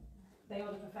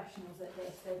the professionals at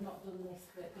this. They've not done this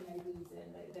for no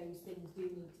reason. Those things do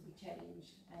need to be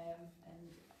changed, and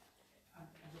I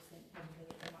just think probably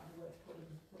it might be worth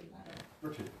putting that in.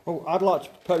 Richard. Well, I'd like to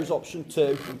propose option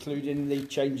 2, including the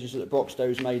changes that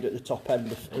Broxtow's made at the top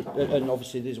end, and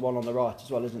obviously there's one on the right as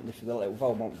well, isn't there, for the little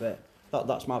Valmont bit.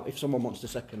 That's my. If someone wants to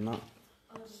second that.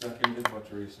 Seconded by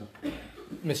Teresa.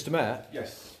 Mr. Mayor,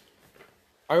 Yes.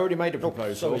 I already made a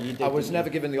proposal. Sorry, you did, I was didn't never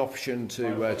you? given the option to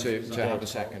have a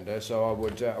seconder, so I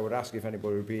would ask if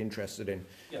anybody would be interested in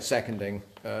seconding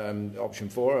option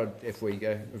 4. If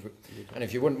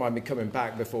you wouldn't mind me coming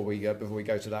back before we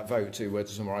go to that vote to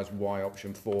summarise why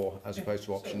option 4 as opposed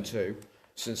to option 2,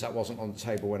 since that wasn't on the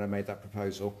table when I made that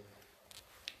proposal.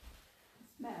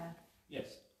 Mr. Mayor,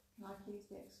 Yes. can I please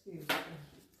be excused for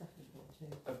second or two?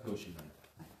 Of course you may.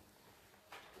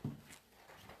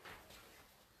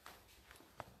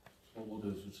 What we'll do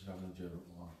is we'll just have an adjournment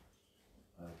while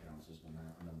councillors come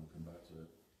out, and then we'll come back to it,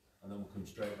 and then we'll come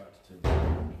straight back to Tim. I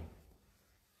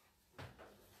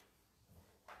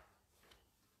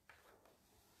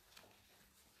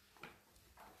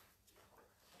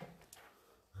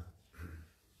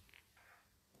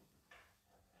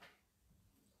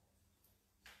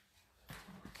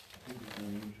think it's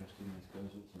very interesting. This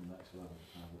goes up to the next level.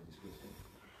 How we discuss it.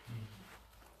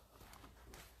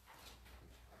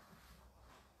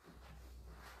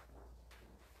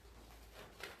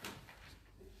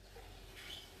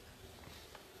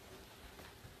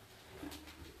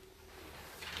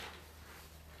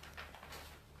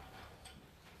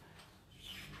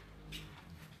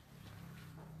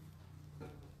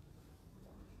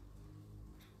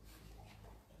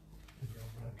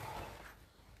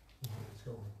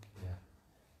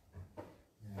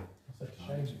 Such a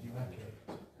shame that you make it.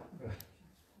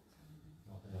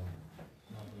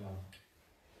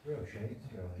 negotiate,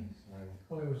 really, so.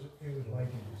 Well, it was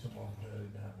waiting for someone to do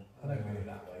it now. I don't get it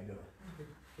that way, do I?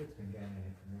 It's been getting in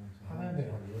it for a long time. I know.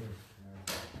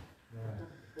 Yeah.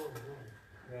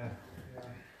 Yeah. Yeah.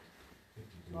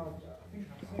 Well, I think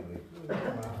it was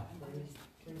about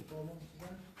 3-4 months ago.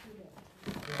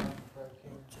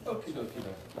 Okay, okay.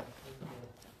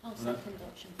 I'll No. second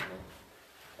option 4.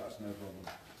 That's no problem.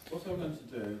 What I'm going to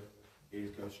do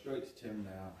is go straight to Tim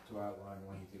now to outline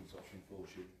why he thinks option 4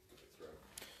 should go through.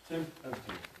 Tim, over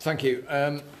to you. Thank you.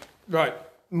 Right,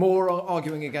 more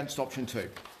arguing against option 2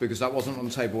 because that wasn't on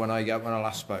the table when I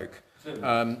last spoke.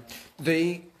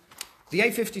 The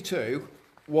A52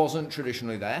 wasn't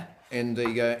traditionally there in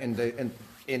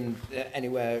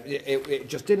anywhere. It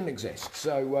just didn't exist.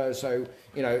 So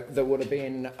you know, there would have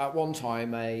been at one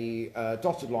time a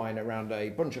dotted line around a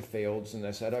bunch of fields, and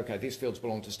they said, okay, these fields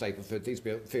belong to Stapleford, these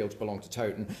fields belong to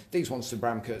Towton, these ones to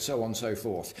Bramcote, so on and so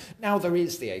forth. Now there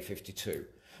is the A52.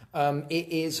 It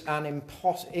is an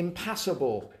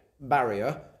impassable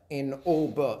barrier in all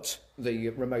but the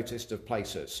remotest of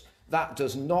places. That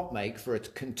does not make for a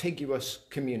contiguous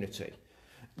community.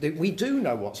 We do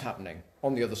know what's happening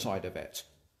on the other side of it.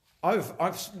 I've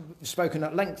spoken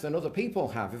at length, and other people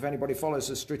have. If anybody follows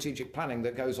the strategic planning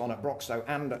that goes on at Broxtowe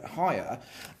and at Higher,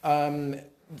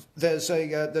 there's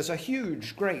a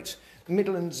huge, great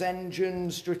Midlands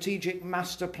Engine strategic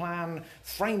master plan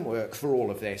framework for all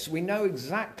of this. We know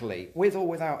exactly, with or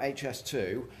without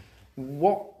HS2,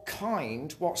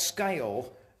 what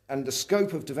scale, and the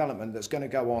scope of development that's going to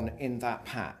go on in that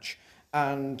patch.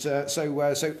 And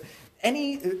so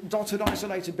any dotted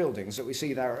isolated buildings that we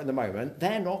see there at the moment,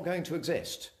 they're not going to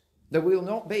exist. There will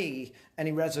not be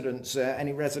any residents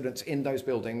in those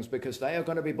buildings because they are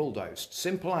going to be bulldozed.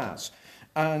 Simple as.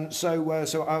 And so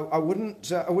I wouldn't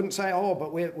say, oh,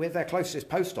 but we're their closest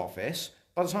post office.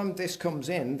 By the time this comes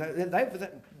in,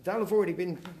 they'll have already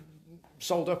been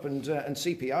sold up and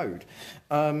CPO'd.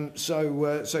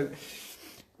 So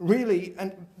really,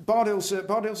 and Bardale's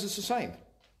is the same.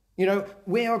 You know,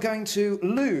 we are going to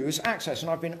lose access, and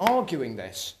I've been arguing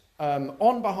this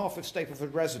on behalf of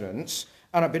Stapleford residents,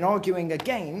 and I've been arguing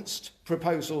against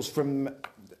proposals from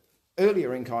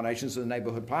earlier incarnations of the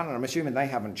neighbourhood plan, and I'm assuming they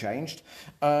haven't changed,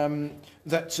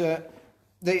 that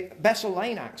the Bessel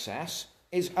Lane access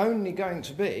is only going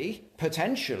to be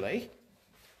potentially,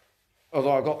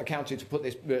 although I've got the county to put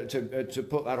this to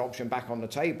put that option back on the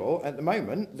table at the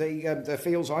moment, the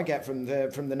feels I get from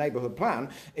the neighbourhood plan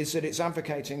is that it's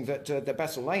advocating that the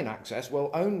Bessel Lane access will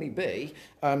only be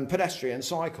pedestrian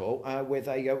cycle with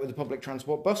a public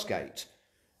transport bus gate.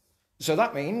 So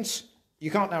that means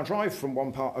you can't now drive from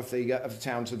one part of the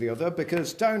town to the other,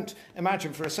 because don't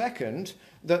imagine for a second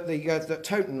that that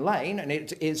Towton Lane, and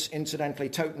it is incidentally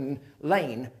Towton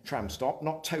Lane tram stop,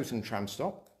 not Towton tram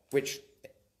stop, which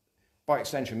by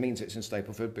extension means it's in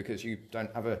Stapleford because you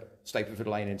don't have a Stapleford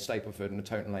Lane in Stapleford and a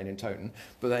Towton Lane in Towton.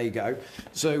 But there you go.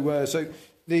 So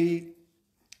the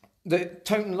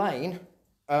Towton Lane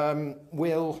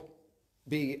will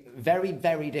be very,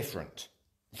 very different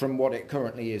from what it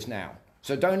currently is now.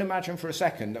 So don't imagine for a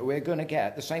second that we're going to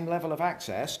get the same level of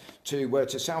access to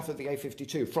south of the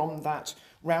A52 from that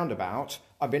roundabout.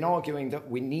 I've been arguing that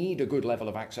we need a good level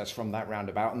of access from that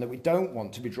roundabout, and that we don't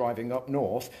want to be driving up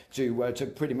north to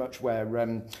pretty much where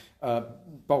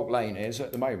Bolt Lane is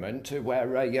at the moment, to where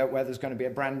there's going to be a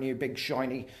brand new big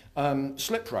shiny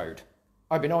slip road.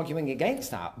 I've been arguing against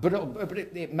that, but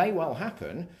it may well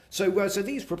happen. So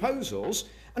these proposals,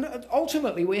 and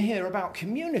ultimately we're here about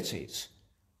communities.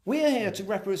 We're here to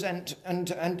represent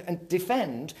and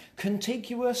defend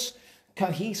contiguous,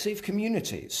 cohesive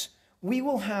communities. We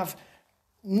will have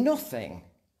nothing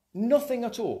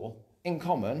at all in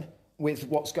common with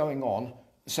what's going on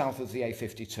south of the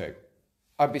A52.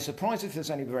 I'd be surprised if there's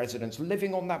any residents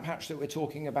living on that patch that we're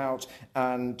talking about,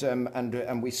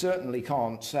 and we certainly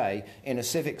can't say, in a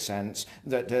civic sense,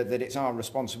 that it's our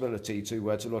responsibility to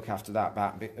look after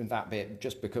that bit,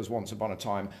 just because once upon a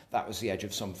time that was the edge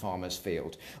of some farmer's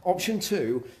field. Option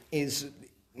 2 is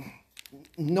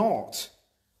not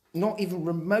even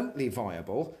remotely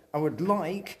viable. I would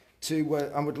like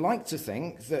to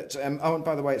think that, oh, and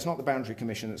by the way, it's not the Boundary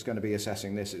Commission that's going to be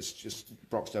assessing this, it's just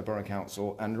Broxtowe Borough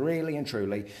Council, and really and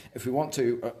truly, if we want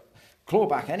to claw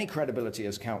back any credibility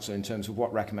as council in terms of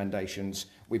what recommendations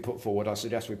we put forward, I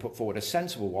suggest we put forward a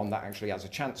sensible one that actually has a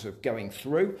chance of going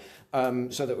through,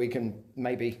 so that we can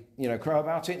maybe, crow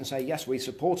about it and say, yes, we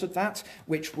supported that,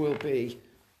 which will be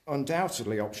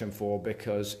undoubtedly option 4,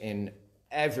 because in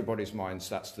everybody's minds,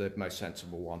 that's the most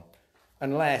sensible one.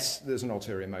 unless there's an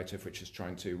ulterior motive which is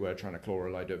trying to claw a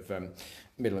load of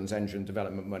Midlands Engine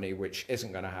development money, which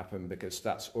isn't going to happen because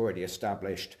that's already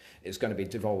established. It's going to be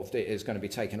devolved. It is going to be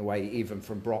taken away even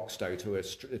from Broxtowe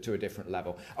to a different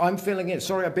level. I'm filling in.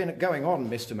 Sorry, I've been going on,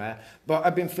 Mr. Mayor, but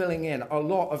I've been filling in a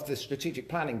lot of the strategic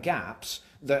planning gaps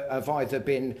that have either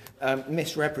been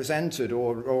misrepresented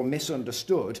or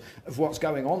misunderstood of what's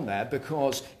going on there.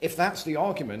 Because if that's the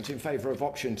argument in favour of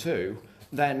option 2,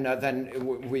 then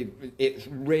it's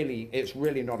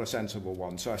really not a sensible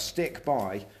one. So I stick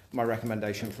by my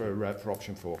recommendation for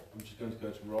option 4. I'm just going to go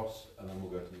to Ross, and then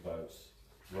we'll go to the votes.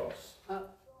 Ross.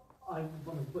 I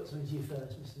want to put something to you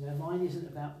first, Mr. Mayor. Mine isn't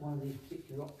about one of these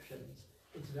particular options.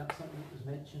 It's about something that was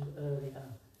mentioned earlier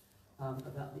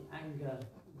about the anger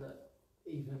that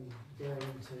even daring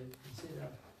to consider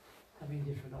having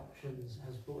different options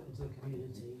has brought into the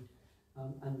community.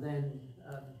 And then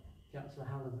Councillor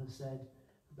Hallam has said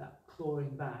about clawing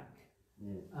back.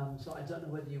 So I don't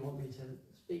know whether you want me to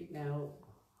speak now,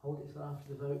 hold it till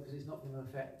after the vote, because it's not going to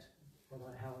affect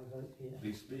how I vote here.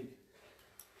 Please speak.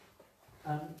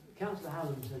 Councillor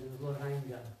Hallam said there was a lot of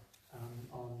anger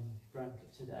on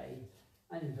Bramcote today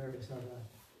and in various other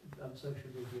social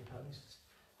media posts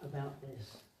about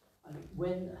this. I mean,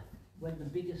 when the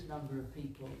biggest number of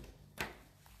people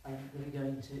that are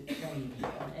going to change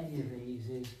on any of these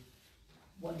is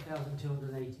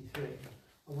 1,283,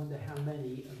 I wonder how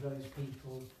many of those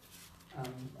people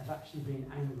have actually been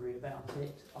angry about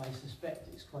it. I suspect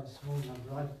it's quite a small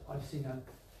number. I've seen a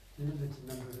limited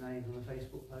number of names on the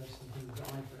Facebook posts and things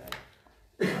that I've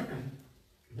read.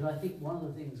 But I think one of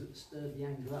the things that stirred the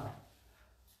anger up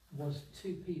was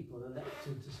 2 people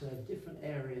elected to serve different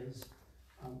areas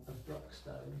of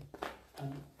Broxtowe,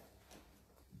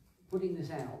 putting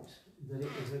this out that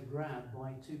it was a grab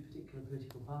by 2 particular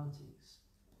political parties.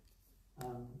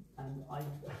 And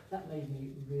that made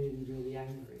me really, really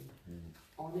angry.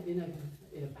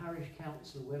 In a parish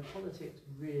council where politics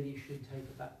really should take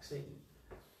a back seat,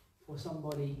 for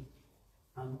somebody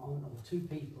or 2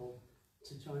 people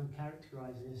to try and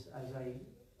characterise this as a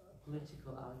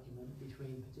political argument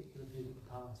between particular political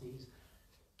parties,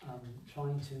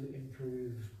 trying to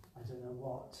improve I don't know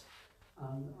what.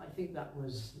 I think that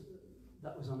was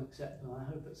unacceptable. I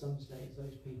hope at some stage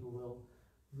those people will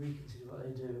reconsider what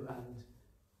they do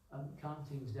and calm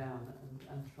things down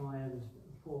and try and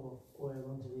pour oil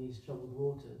onto these troubled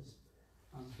waters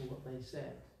for what they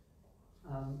said.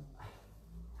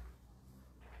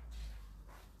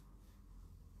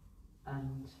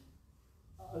 And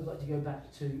I'd like to go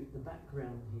back to the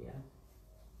background here.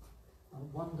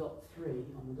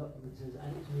 1.3 on the document says,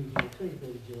 at its meeting on the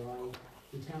 23rd of July,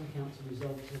 the Town Council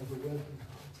resolved to have a working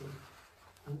party.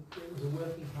 And it was a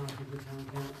working party of the Town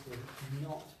Council,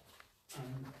 not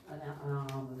an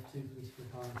arm of 2 political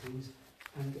parties.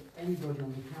 And anybody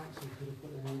on the council could have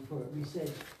put their name for it. We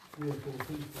said 3 or 4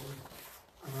 people,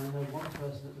 and I know one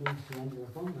person that moved to end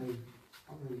up on the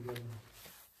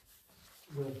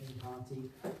working party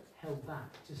held back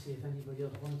to see if anybody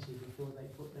else wanted before they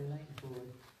put their name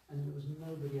forward, and there was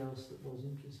nobody else that was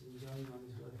interested in going on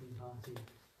this working party.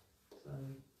 So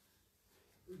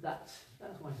that's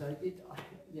why I did.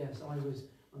 Yes, I was,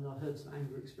 and I've heard some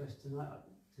anger expressed tonight.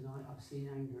 I've seen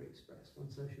anger expressed on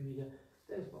social media.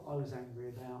 That's what I was angry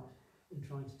about in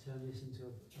trying to turn this into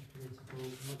a political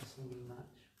mudslinging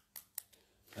match.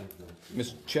 Thank you.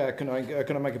 Mr. Chair, can I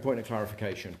make a point of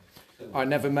clarification? I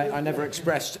never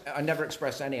expressed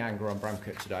any anger on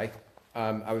Bramcote today.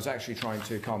 I was actually trying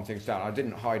to calm things down. I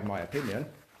didn't hide my opinion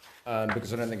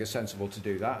because I don't think it's sensible to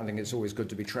do that. I think it's always good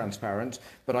to be transparent.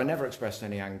 But I never expressed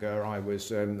any anger. I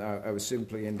was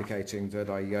simply indicating that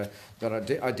I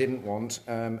didn't want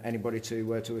anybody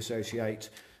to associate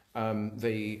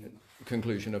the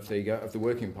conclusion of the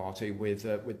working party with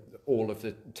all of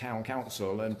the town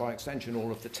council and by extension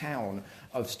all of the town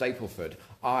of Stapleford.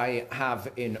 I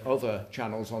have in other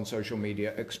channels on social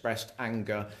media expressed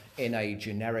anger in a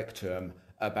generic term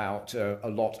about a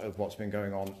lot of what's been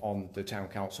going on the town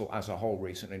council as a whole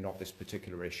recently, not this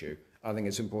particular issue. I think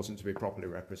it's important to be properly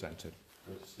represented.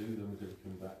 Go to Sue, then we're going to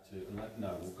come back to...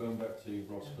 No, we're going back to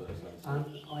Ross first.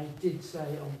 I did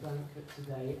say on Bramcote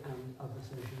today and other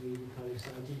social media posts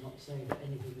that I did not say that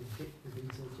anything in particular had been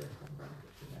said just on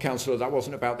Bramcote today. Councillor, that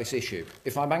wasn't about this issue.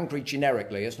 If I'm angry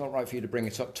generically, it's not right for you to bring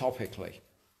it up topically.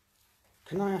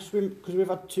 Can I ask, because we've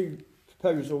had 2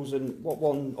 proposals and what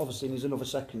one obviously there's another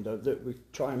seconder, that we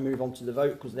try and move on to the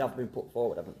vote because they have been put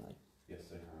forward, haven't they? Yes,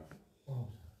 they have.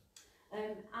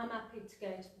 I'm happy to go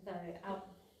to the vote.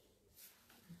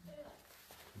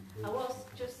 I was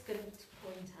just going to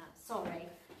point out, sorry,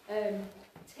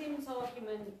 Tim's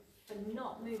argument for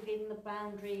not moving the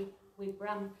boundary with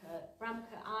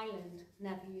Bramcote Island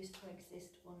never used to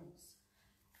exist once.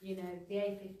 You know, the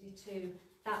A52,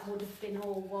 that would have been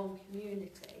all one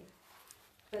community.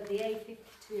 But the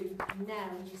A52 now,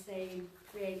 you're saying,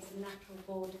 creates a natural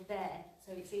border there.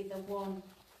 So it's either one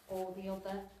or the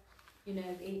other. You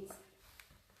know,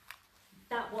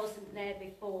 that wasn't there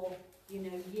before, you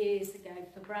know, years ago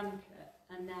for Bramcote,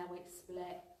 and now it's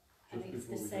split. And it's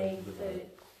the same for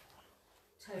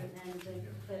Tonend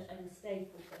and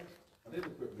Stapleford. I did a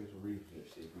quick bit of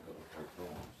research, see if we got the correct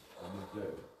forms, and we do.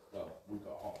 Well, we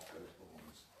got half those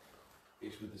forms.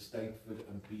 It's with the Stapleford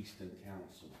and Beeston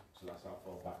Council, so that's how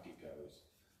far back it goes.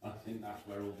 I think that's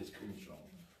where all this comes from.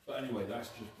 But anyway, that's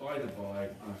just by the by,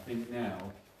 and I think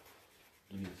now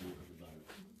we need to look at the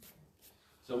vote.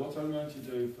 So what I'm going to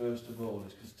do first of all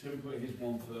is, because Tim put his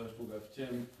one first, we'll go for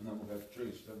Tim, and then we'll go for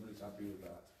Trish, so everybody's happy with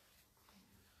that.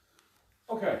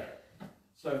 Okay,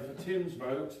 so for Tim's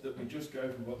vote, that we just go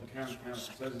for what the council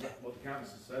says, is that what the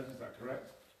council says, is that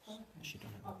correct? Option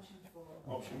 4.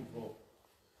 Option 4.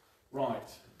 Right,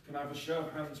 can I have a show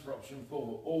of hands for option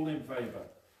 4? All in favour?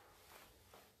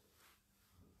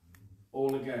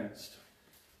 All against?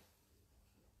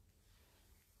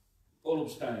 All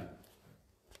abstain?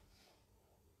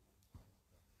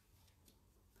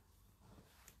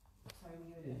 Sorry,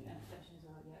 we were doing abstentions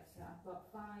are yet. So I've got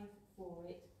 5 for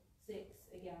it, 6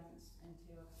 against, and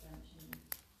 2 abstentions.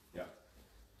 Yeah.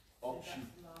 Option,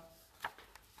 So that's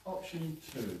option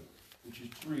 2, which is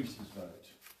Teresa's vote.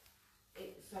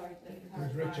 sorry, It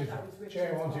was Richard's,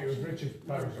 Chair wanted it was Richard's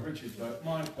proposal. Richard's vote.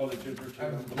 My apologies,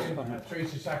 Richard.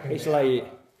 Teresa second. It's late.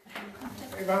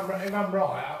 If I'm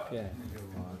right, Yeah.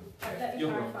 Let me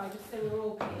You're clarify, just so we're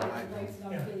all clear, voted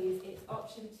on please, it's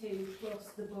option 2 plus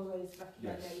the borough's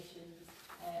recommendations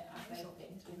as they fit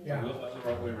in. Yeah. That's the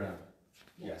right way around.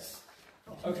 Yes.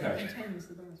 Okay.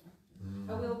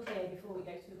 Are we all clear before we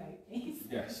go to the vote, please?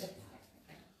 Yes.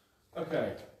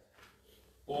 Okay.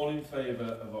 All in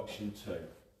favour of option 2? 8.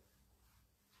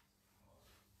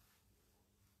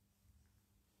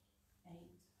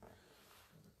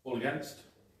 All against?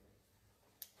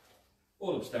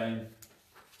 All abstain?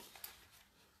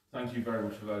 Thank you very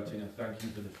much for voting, and thank you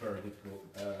for the very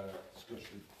difficult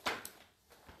discussion.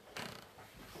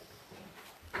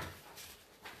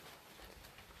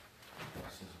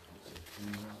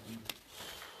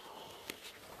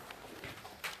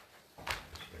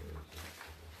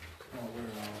 Oh, where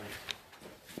are we?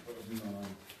 What was 9?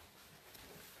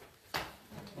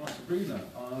 Right, Sabrina,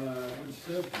 with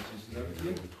services, is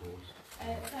everything?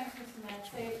 Thanks, Mr Mayor.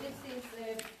 So this is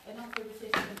an offer of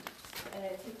assistance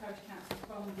to parish council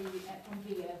from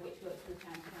VIA, which works for the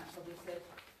county council, obviously,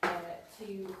 to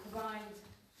provide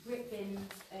brick bins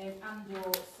and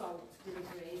or salt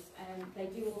deliveries. They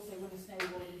do also run a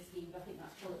snowballing scheme, but I think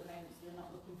that's full at the moment, so they're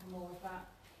not looking for more of that.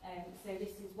 So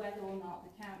this is whether or not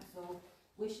the council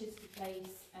wishes to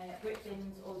place brick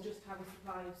bins or just have a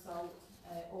supply of salt,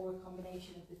 or a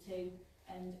combination of the two.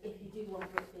 And if you do want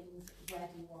brick bins, where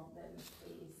do you want them,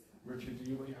 please? Richard, do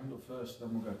you want your hand up first,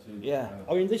 then we'll go to... Yeah,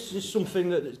 I mean, this is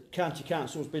something that the County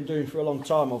Council's been doing for a long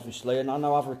time, obviously, and I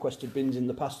know I've requested bins in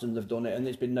the past and they've done it, and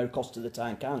there's been no cost to the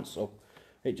Town Council.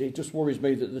 It just worries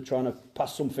me that they're trying to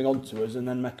pass something on to us and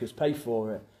then make us pay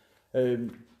for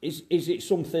it. Is it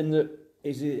something that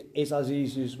is as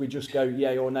easy as we just go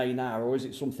yay or nay now, or is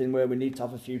it something where we need to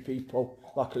have a few people,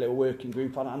 like a little working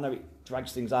group? I know it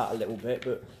drags things out a little bit,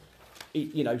 but,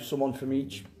 you know, someone from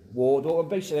each ward, or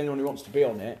basically anyone who wants to be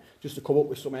on it, just to come up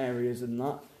with some areas and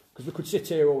that. Because we could sit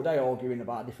here all day arguing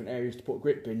about different areas to put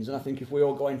grip bins, and I think if we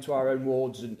all go into our own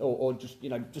wards and or just, you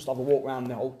know, just have a walk around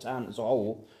the whole town as a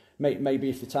whole, maybe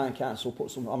if the Town Council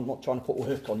put some, I'm not trying to put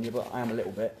work on you, but I am a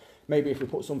little bit, maybe if we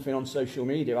put something on social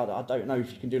media, I don't know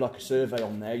if you can do like a survey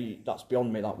on there, that's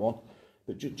beyond me, that one,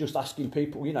 but just asking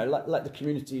people, you know, let the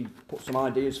community put some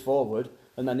ideas forward,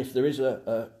 and then if there is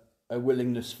a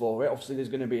willingness for it, obviously there's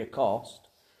going to be a cost,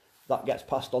 that gets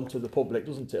passed on to the public,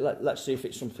 doesn't it? Let's see if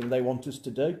it's something they want us to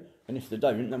do, and if they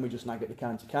don't, then we just nag at the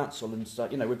county council and say,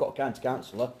 you know, we've got a county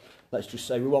councillor, let's just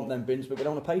say we want them bins, but we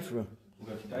don't want to pay for them.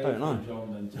 We'll go to Dave, I don't know.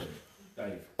 John, then to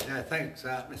Dave. Yeah, thanks,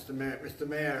 Mr. Mayor. Mr.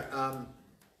 Mayor,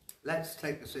 let's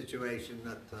take the situation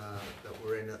that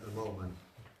we're in at the moment.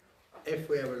 If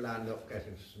we ever land up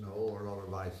getting snow or a lot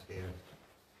of ice here,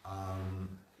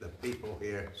 the people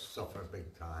here suffer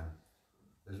big time.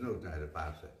 There's no doubt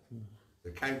about it.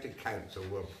 The county council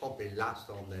were probably last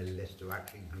on their list to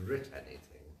actually grit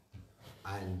anything,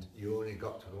 and you only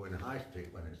got to go in High Street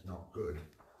when it's not good,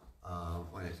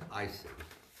 when it's icy,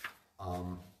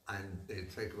 and it'd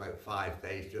take about 5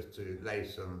 days just to lay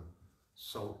some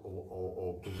salt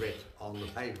or grit on the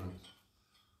pavements.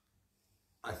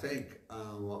 I think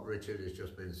what Richard has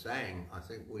just been saying, I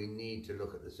think we need to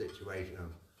look at the situation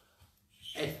of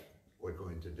if we're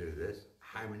going to do this,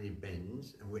 how many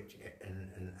bins and which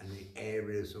and the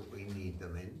areas that we need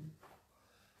them in.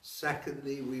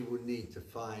 Secondly, we will need to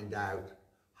find out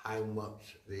how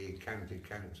much the county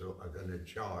council are going to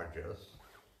charge us,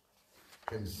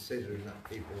 considering that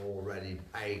people already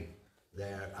pay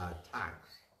their tax.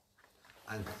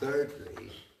 And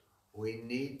thirdly, we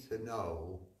need to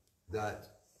know that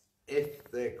if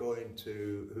they're going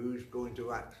to, who's going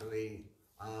to actually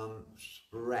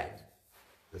spread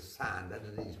the sand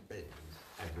under these bins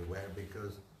everywhere,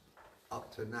 because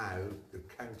up to now the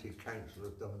county council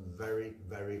has done very,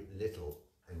 very little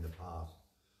in the past.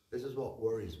 This is what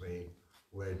worries me.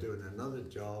 We're doing another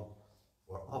job,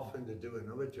 we're offering to do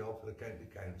another job for the county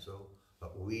council,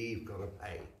 but we've got to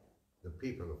pay. The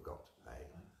people have got to pay.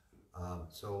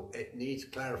 So it needs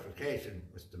clarification,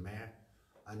 Mr. Mayor,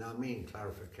 and I mean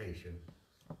clarification,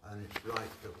 and it's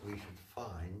right that we should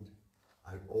find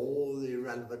out all the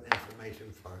relevant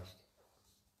information first,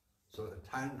 so the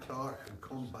town clerk can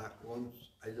come back once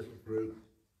a little group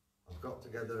have got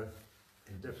together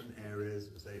in different areas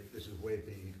and say this is where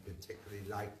we particularly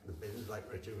like the bins, like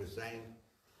Richard was saying.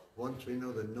 Once we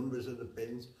know the numbers of the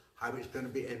bins, how it's going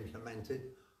to be implemented,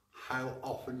 how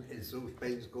often is those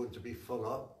bins going to be full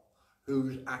up,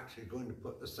 who's actually going to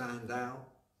put the sand out,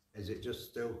 is it just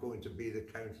still going to be the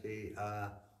county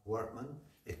workmen?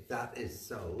 If that is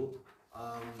so,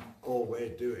 all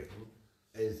we're doing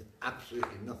is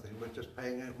absolutely nothing, we're just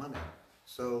paying out money.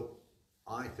 So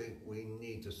I think we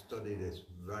need to study this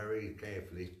very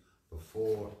carefully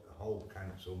before the whole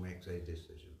council makes a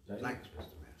decision. Thanks,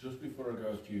 Mr. Mayor. Just before I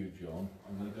go to you, John,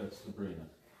 I'm going to go to Sabrina.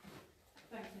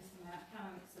 Thanks, Mr. Mayor. I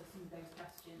can answer some of those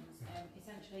questions.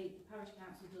 Essentially, the parish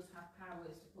council does have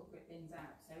powers to put grip bins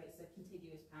out, so it's a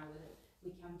contiguous power that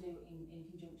we can do in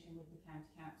conjunction with the county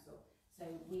council. So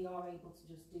we are able to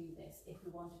just do this if we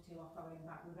wanted to off our own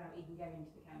back without even going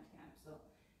to the county council.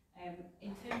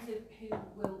 In terms of who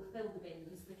will fill the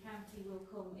bins, the county will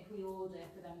come, if we order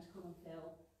for them to come and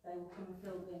fill, they will come and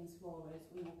fill the bins for us.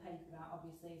 We will pay for that,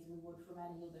 obviously, as we would from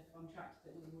any other contract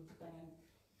that we would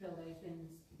fill those bins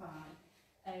by.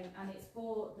 And it's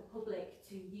for the public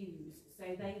to use, so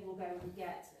they will go and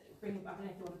bring, I don't know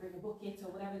if they want to bring a bucket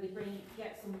or whatever, they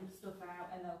get some stuff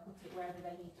out and they'll put it wherever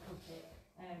they need to put it.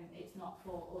 It's not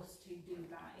for us to do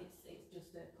that, it's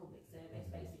just a public service,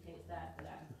 basically, it's there for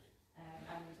them.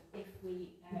 And if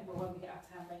we, when we get our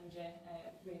town ranger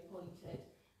reappointed,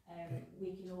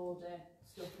 we can order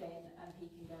stuff in and he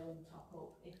can go and top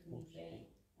up if need be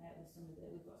with some of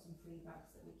we've got some free bags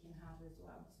that we can have as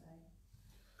well. So.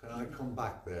 Can I come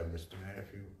back there, Mr. Mayor, if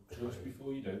you... Just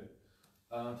before you do,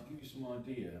 to give you some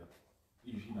idea,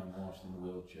 usually I'm whilst in a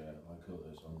wheelchair like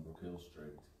others on Brookhill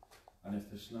Street, and if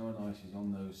the snow and ice is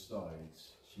on those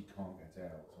sides, she can't get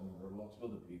out, and there are lots of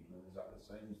other people who exactly the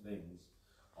same things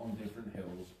on different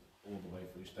hills all the way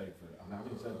through Stapleford. And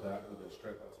having said that, we'll go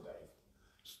straight back to Dave.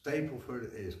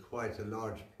 Stapleford is quite a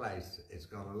large place. It's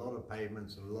got a lot of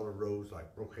pavements and a lot of roads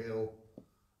like Brookhill,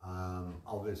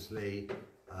 obviously,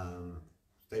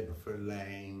 Stapleford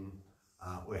Lane.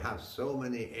 We have so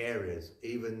many areas,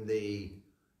 even the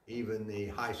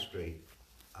high street.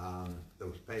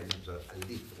 Those pavements are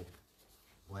lethal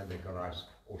when they've got ice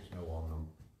or snow on them.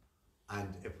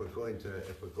 And if we're going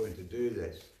to do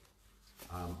this,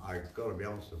 I've got to be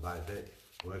honest about it.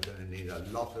 We're going to need a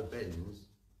lot of bins,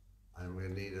 and we'll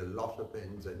need a lot of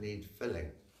bins that need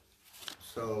filling.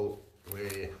 So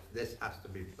this has to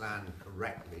be planned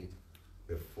correctly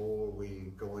before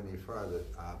we go any further,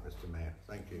 Mr. Mayor.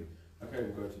 Thank you. Okay,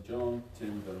 we'll go to John,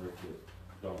 Tim, then Richard.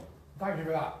 John. Thank you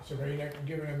for that, Sabrina, and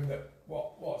giving him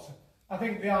what's. I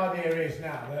think the idea is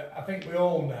now that I think we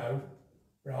all know,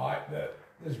 right, that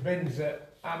there's bins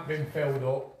that haven't been filled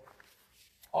up,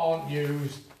 aren't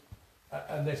used,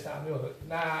 and this, that, and the other.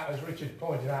 Now, as Richard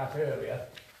pointed out earlier,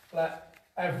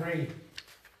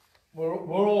 we're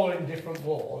all in different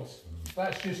wards.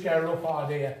 Let's just get a rough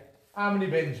idea how many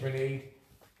bins we need,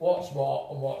 what's what,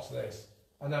 and what's this,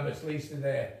 and then it's least in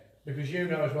there. Because you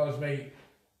know as well as me,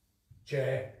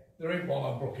 Chair, there ain't one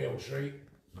on Brookhill Street,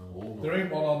 there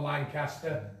ain't one on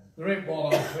Lancaster, there ain't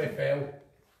one on Cliff Hill,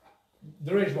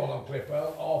 there is one on Cliff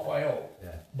Hill, halfway up,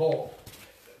 but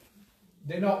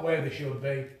they're not where they should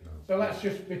be. So let's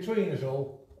just, between us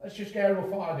all, let's just get a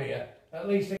rough idea. At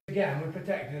least again, we're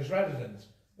protecting as residents.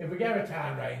 If we get a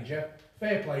town ranger,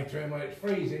 fair play to him when it's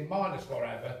freezing, minus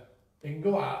whatever, he can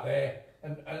go out there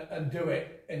and do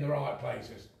it in the right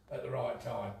places at the right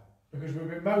time. Because we've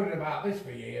been moaning about this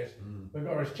for years. We've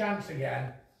got his chance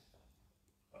again,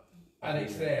 and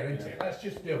it's there, isn't it? Let's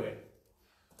just do it.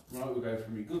 Right, we'll go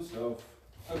from your good self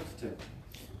over to Tim.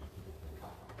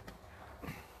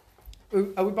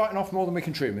 Are we biting off more than we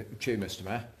can chew, Mr.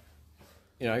 Mayor?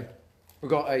 You know, we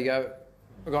got a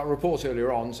report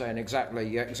earlier on saying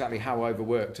exactly how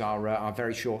overworked our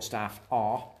very short staff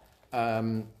are.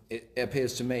 It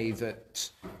appears to me that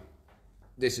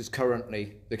this is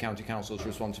currently the county council's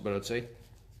responsibility.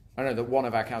 I know that one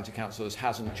of our county councillors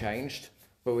hasn't changed,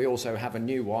 but we also have a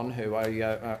new one who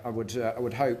I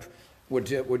would hope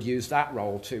would use that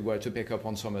role to pick up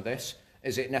on some of this.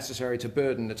 Is it necessary to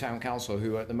burden the town council,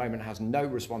 who at the moment has no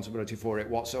responsibility for it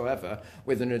whatsoever,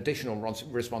 with an additional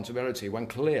responsibility when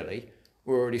clearly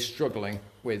we're already struggling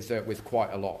with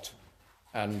quite a lot,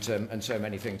 and so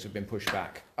many things have been pushed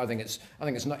back? I think it's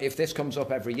not. If this comes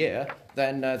up every year,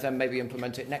 then maybe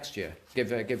implement it next year.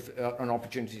 Give an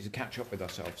opportunity to catch up with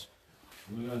ourselves.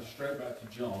 We're going straight back to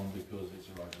John because it's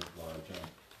a right reply, John.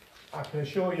 I can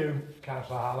assure you,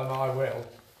 Councillor Allen, I will.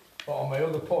 But on my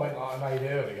other point, like I made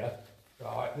earlier,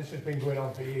 right, this has been going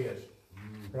on for years,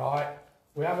 right?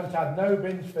 We haven't had no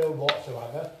bins filled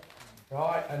whatsoever,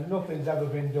 right, and nothing's ever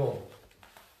been done.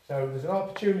 So there's an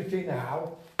opportunity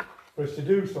now for us to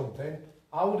do something.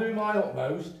 I will do my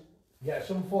utmost, get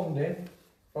some funding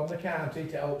from the county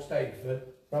to help Stapleford,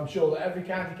 but I'm sure that every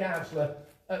county councillor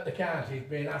at the county is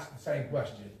being asked the same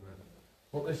question.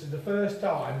 But this is the first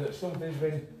time that something's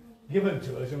been given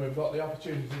to us and we've got the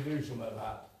opportunity to do something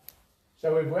about it.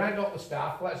 So if we ain't got the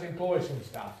staff, let's employ some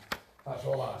staff. That's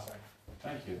all I say.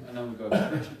 Thank you. And then we go to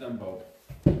Richard, then Bob.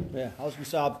 Yeah, I was going to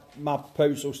say my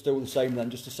proposal's still the same then,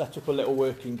 just to set up a little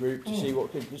working group to see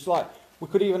what could. It's like we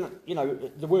could even, you know,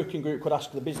 the working group could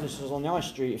ask the businesses on the high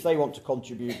street if they want to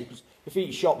contribute, because if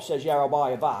each shop says, yeah, I'll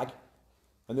buy a bag,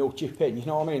 and they'll chip in, you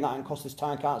know what I mean? That ain't cost this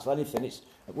town council anything. It's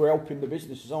we're helping the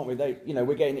businesses, aren't we? They, you know,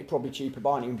 we're getting it probably cheaper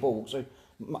buying it in bulk. So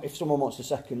if someone wants to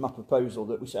second my proposal,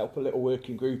 that we set up a little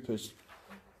working group as,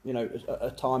 you know, a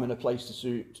time and a place to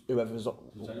suit whoever's up.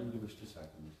 Does anybody wish to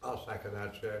second? I'll second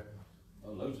that, Chair.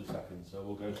 Oh, loads of seconds, so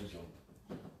we'll go to John.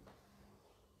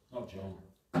 Not John.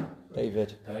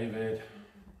 David. David.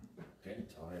 Getting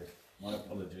tired. My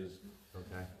apologies.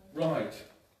 Okay. Right.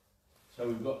 So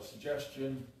we've got a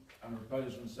suggestion and a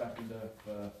proposal and seconder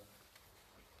for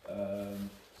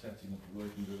setting up a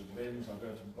working group of bins. I'll go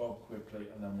to Bob quickly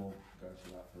and then we'll go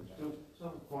to that for a Still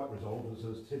not quite resolved,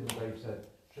 as Tim and Dave said,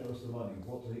 show us the money,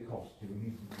 what does it cost? Do we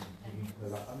need to know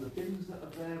that? And the bins that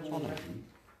are there already,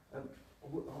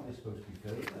 aren't they supposed to be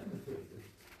filled?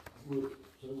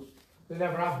 So, They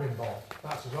never have been bought.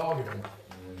 That's his argument.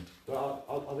 but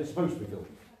are they supposed to be filled?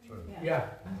 Yeah.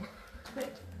 Right,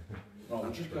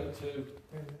 we'll just go to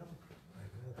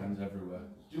hands everywhere.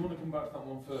 Do you want to come back to that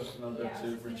one first and I'll go Yeah, I to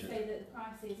was just going to Richard? say that the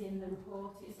price is in the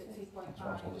report, it's at 2.5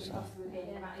 for the cost of a bin,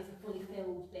 and that is a fully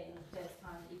filled bin the first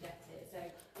time that you get it. So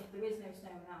if there is no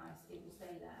snow and ice, it will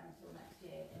stay there until next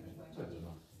year and it won't be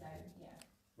used. So, yeah.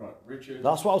 Right, Richard.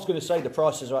 That's what I was going to say. The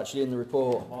prices are actually in the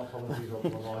report. My apologies on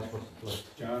my life.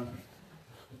 Jan.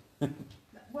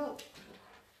 Well,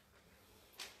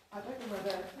 I don't know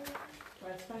whether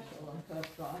we're special on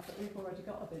first drive, but we've already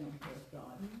got a bin on first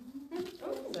drive. So,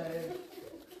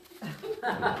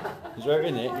 Is there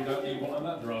in it? We don't need one on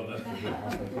that drive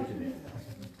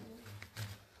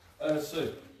then.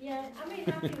 Sue. Yeah, I mean,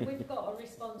 I think we've got a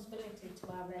responsibility to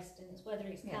our residents, whether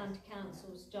it's county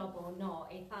council's job or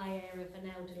not. If I hear of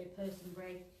an elderly person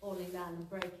falling down and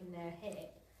breaking their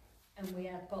hip, and we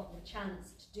have got the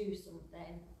chance to do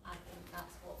something, I think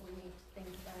that's what we need to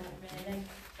think about, really.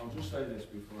 I'll just say this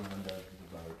before I hand over to the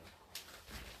vote.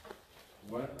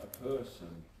 When a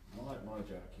person, like my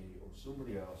Jackie, or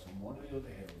somebody else on one of the other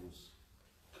hills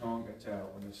can't get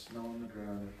out when there's snow on the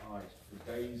ground and ice for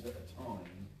days at a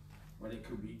time, when it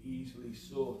could be easily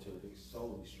sorted, it's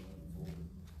solely struggling for them.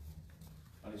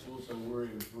 And it's also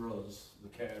worrying for us, the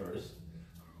carers,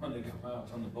 when they come out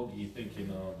on the buggy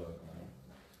thinking, oh, I don't know,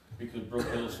 because Brook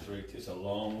Hill Street is a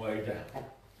long way down.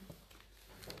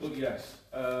 But yes,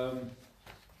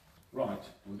 right,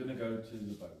 we're going to go to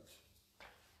the vote.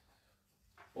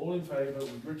 All in favour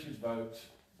with Richard's vote?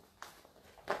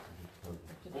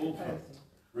 All for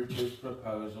Richard's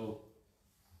proposal.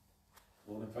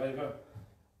 All in favour?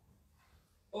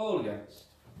 All against?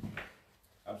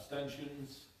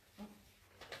 Abstentions?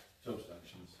 2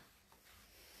 abstentions.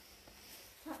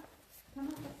 can I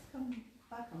just come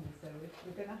back on this though?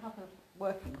 We're going to have a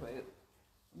working group.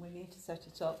 We need to set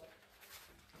it up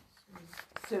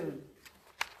soon.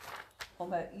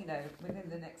 You know, within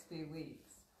the next few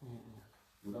weeks.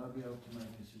 Would I be able to make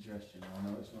a suggestion? I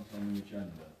know it's not on the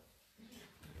agenda.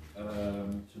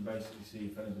 To basically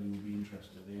see if anybody would be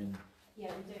interested in.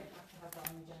 Yeah, we don't have to have that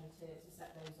on the agenda to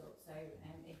set those up. So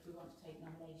if we want to take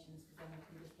nominations, because then we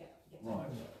can just get Right,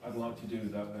 I'd like to do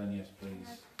that then, yes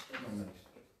please. Nominate.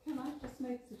 Can I just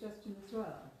make a suggestion as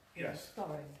well? Yes.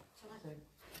 Sorry.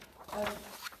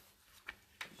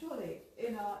 Surely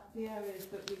in the areas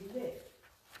that we live,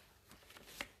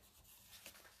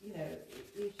 you know,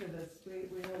 each of us, we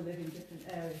all live in different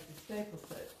areas of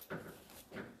Stapleford,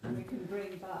 and we can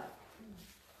bring back.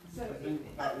 So I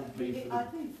think that would be for the- I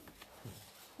think,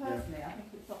 personally, I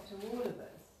think it's up to all of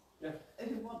us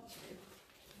who want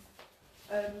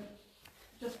to,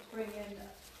 just bring in,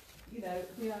 you know,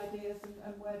 the ideas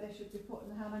and where they should be put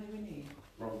and how many we need.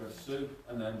 Right, we'll go Sue,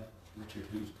 and then Richard,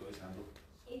 who's got his hand up.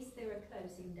 Is there a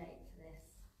closing date for this?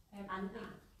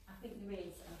 I think there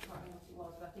is, and I can't remember what it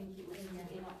was, but I think it was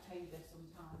in October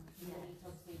sometime. You need to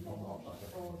obviously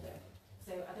order.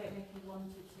 So I don't know if you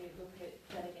wanted to look at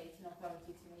delegating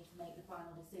authority to me to make the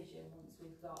final decision once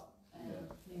we've got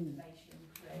the information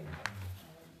through,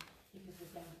 because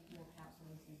there's no more council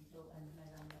meetings until end of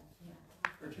November.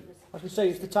 I was going to say,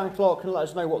 if the town clerk can let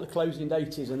us know what the closing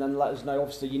date is, and then let us know,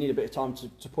 obviously you need a bit of time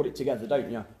to put it together, don't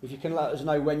you? If you can let us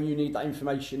know when you need that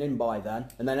information in by then,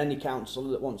 and then any council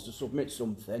that wants to submit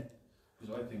something,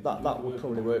 I think that would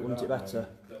probably work, wouldn't it, better?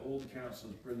 That all the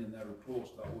councillors bring in their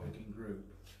reports to that working group,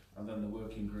 and then the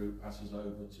working group passes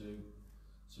over to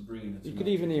Sabrina. You could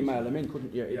even email them in,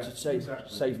 couldn't you? Yeah, It'd save, exactly.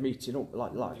 save meeting up,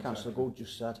 like Councillor Gould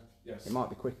just said. Yes. It might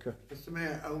be quicker. Mr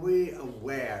Mayor, are we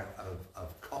aware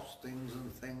of costings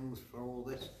and things for all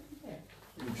this? Yeah.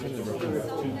 It's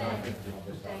on there,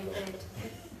 David.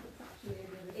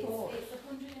 It's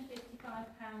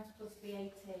 £155 plus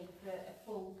VAT for a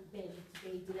full bin to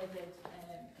be delivered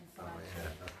inside.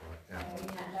 That's right,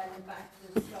 And then back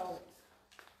to the salt,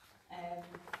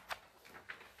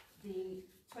 the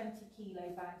 20 kilo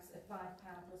bags are £5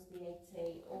 plus VAT,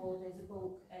 or there's a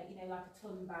bulk, you know, like a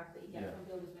ton bag that you get from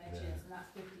builders merchants, and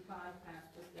that's £55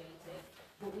 plus VAT.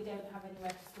 But we don't have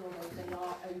anywhere to store those; they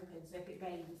are open. So if it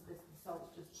rains, the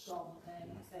salt's just gone.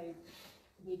 So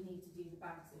we'd need to do the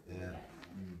bags if we were getting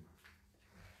them.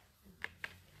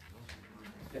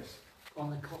 Yes.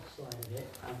 On the cost side of it,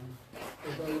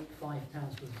 although £5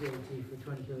 plus VAT for a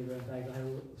 20 kilogram bag I had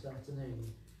this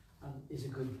afternoon is a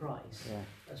good price,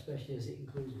 especially as it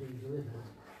includes being delivered,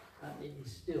 it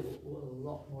is still a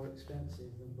lot more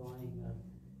expensive than buying,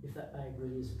 if that bag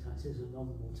really is a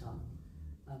nominal ton,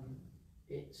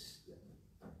 it's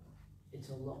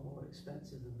a lot more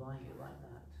expensive than buying it like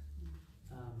that.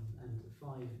 And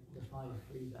the five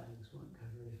free bags won't go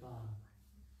very far.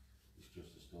 It's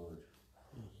just the storage.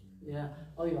 Yeah,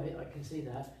 oh yeah, I can see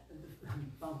that.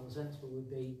 Far more sensible would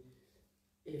be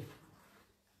if,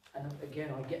 and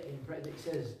again I get the impression that it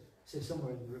says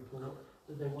somewhere in the report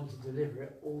that they want to deliver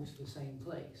it all to the same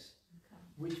place,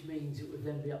 which means it would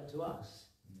then be up to us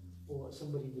or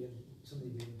somebody we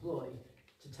employ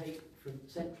to take from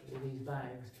central these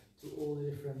bags to all the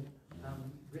different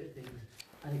grit things,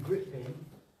 and a grit bin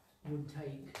would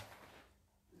take,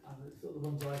 sort of the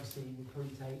ones I've seen would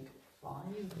probably take 5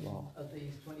 of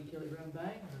these 20 kilogram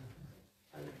bags,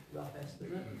 a rough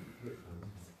estimate.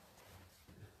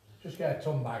 Just get a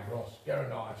ton bag, Ross, get a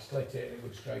knife, slit it, and it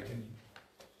goes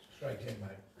straight in,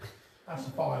 mate. That's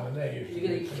the fireman there used to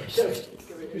do.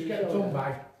 Just get a ton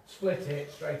bag, split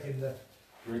it, straight in the...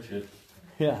 Richard.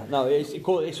 Yeah, no, it's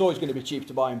always going to be cheap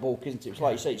to buy in bulk, isn't it? It's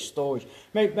like you say, it's storage.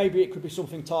 Maybe it could be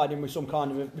something tied in with some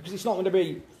kind of... because it's not going to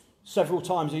be several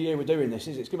times a year we're doing this,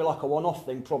 is it? It's going to be like a one-off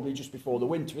thing, probably just before the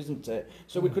winter, isn't it?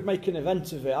 So we could make an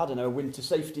event of it, I don't know, a winter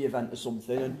safety event or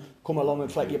something, and come along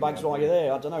and collect your bags while you're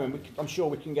there, I don't know, and I'm sure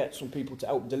we can get some people to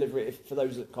help deliver it for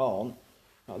those that can't.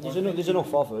 There's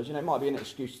enough of us, you know, it might be an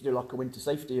excuse to do like a winter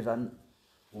safety event.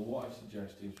 Well, what I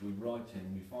suggest is we write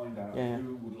in, we find out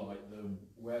who would like them,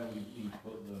 where we need to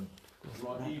put them,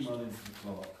 write email into the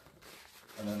clerk,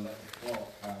 and then let the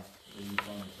clerk have the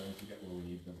final say to get where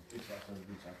we need them, if that's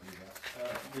everybody's happy with that.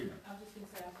 Rena. I was just going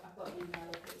to say, I've got an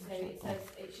email of it. So it says,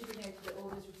 it should be noted that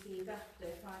orders received after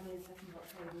Friday the 2nd of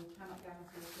October cannot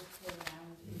guarantee a swift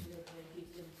turnaround in delivery due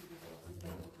to limited resources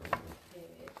available for this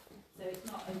period. So it's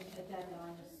not a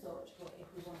deadline as such, but if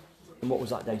we wanted to do it. And what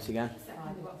was that date again?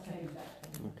 2nd of October.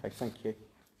 Okay, thank you.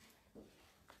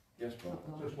 Yes, Bob.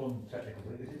 Just one technical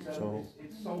thing. Is it,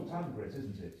 it's salt and grit,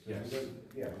 isn't it? So Yes.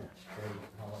 Yeah. So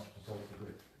how much for salt for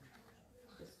grit?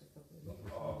 Sorry, what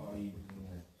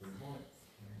was it?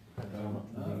 I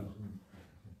didn't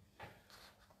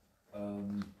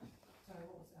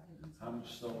How much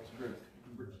salt to brick?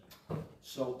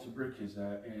 Salt to brick is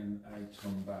there in a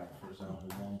ton bag, for example,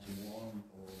 1 to 1,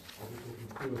 or... Are we talking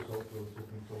pure salt or are we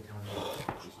talking salt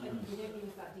and grit? We don't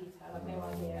use that detail, I've no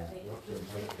idea. I think it's just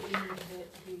that you need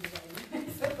to do the game.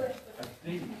 I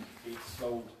think it's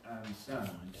salt and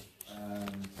sand,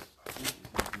 and I think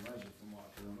it's actually measured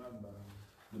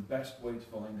best way to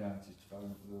find out is to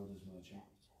phone up the builder's merchant.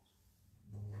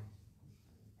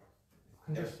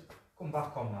 And just come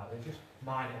back on that, they just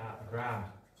mine it out of the ground.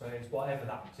 So it's whatever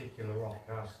that particular rock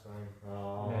has. So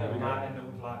you might end up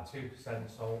with like 2%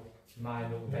 salt, you might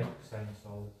end up with 8%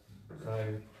 salt.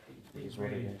 So it's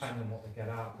really depending on what they get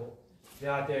out. But the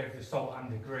idea of the salt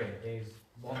and the grit is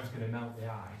one's going to melt the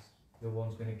ice, the other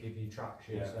one's going to give you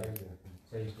traction,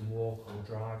 so you can walk or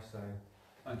drive. So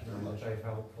thank you very much. Very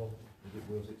helpful. Is it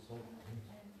worth it salt?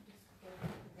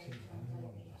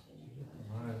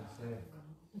 Right, that's it.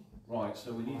 Right,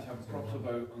 so we need to have a proper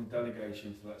vote on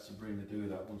delegation to let Sabrina do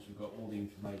that once we've got all the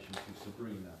information to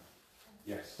Sabrina.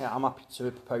 Yes. Yeah, I'm happy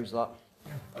to propose that.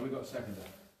 Have we got a seconder?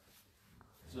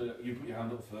 So you put your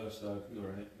hand up first, so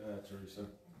you're in it, Teresa.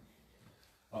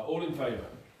 All in favour?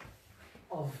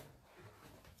 Of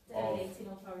delegating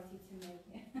authority to me.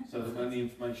 So that when the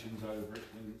information's over,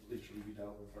 it can literally be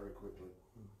dealt with very quickly.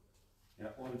 Yeah,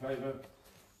 all in favour?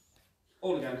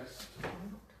 All against?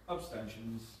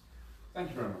 Abstentions? Thank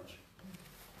you very much.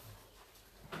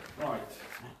 Right.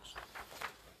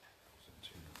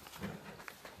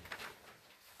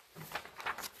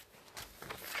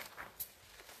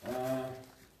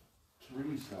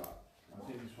 Teresa, I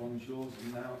think this one's yours,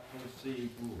 and now policy.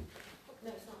 No,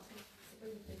 it's not.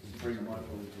 Sabrina, my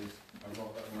apologies. I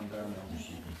wrote that one down now.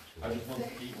 I just want to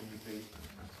keep on your feet.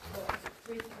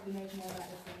 Teresa probably knows more about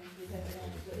this than we do,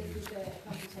 but this is a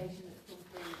consultation that's come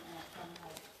through from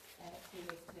her to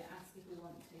us to ask if we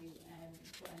want to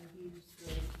put any views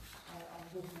through on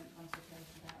government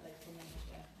consultation about local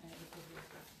nature recovery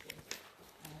strategy.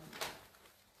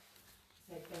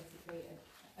 So it's basically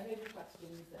a load of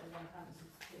questions that are on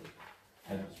answers to.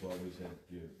 Hence why we said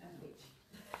you. And which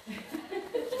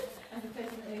and the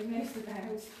person that knows most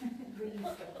about green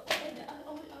stuff.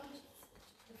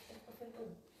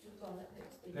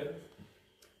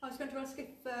 I was going to ask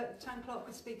if Town Clerk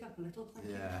could speak up a little. Thank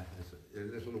you. Yeah,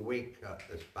 there's a little weak at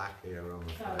this back here, I'm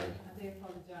Sorry, afraid. I do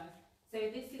apologise. So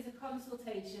this is a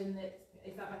consultation that,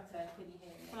 is that better? Can you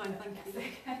hear me? Fine, thank you.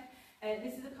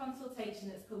 This is a consultation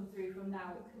that's come through from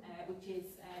NALC, which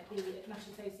is the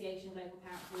National Association of Local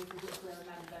Councils, of which we're a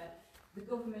member. The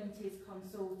government is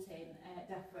consulting,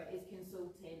 DEFRA is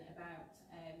consulting about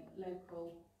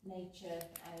local nature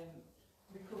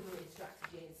recovery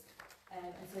strategies.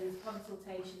 And so there's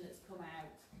consultation that's come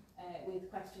out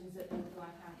with questions that they would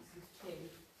like answers to.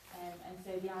 And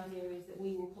so the idea is that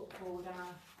we will put forward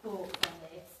our thoughts on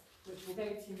this, which will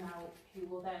go to NALC, who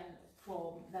will then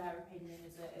form their opinion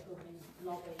as a governing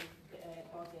lobby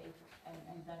body,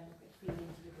 and then feed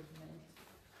into the government.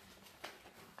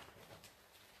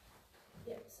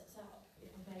 Yes,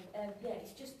 yeah,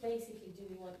 it's just basically, do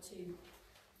we want to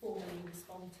formally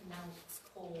respond to NALC's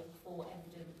call for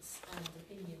evidence and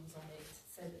opinions on it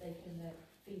so that they can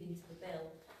feed into the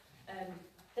bill.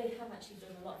 They have actually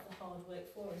done a lot of the hard work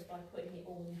for us by putting it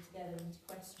all together into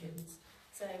questions.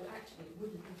 So actually it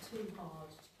wouldn't be too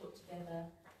hard to put together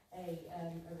a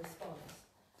response.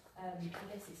 I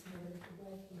guess it's more like a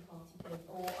working party thing,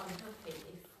 or I'm happy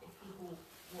if people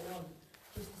want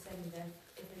just to send them,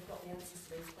 if they've got the answers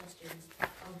to those questions,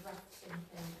 I'll draft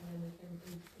something and then we can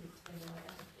put it together like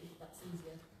that, if that's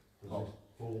easier. Does this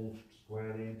fall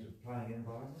squarely into planning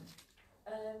environment?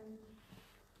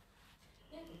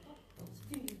 Yeah, we've got lots of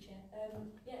food, Chair.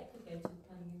 Yeah, it could go to the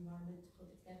planning environment to put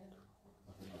it together.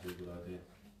 I think that'd be a good idea.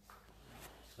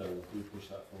 So if we push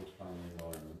that forward to planning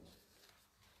environment,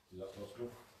 is that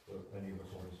possible? But any of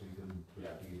us obviously can put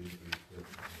Yeah. deal into it.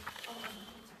 I'm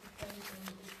happy to propose and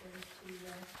this goes to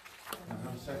Can I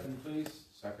have a second, please?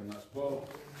 Second, that's Bob.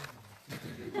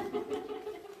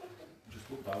 Just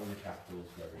put that in the capitals,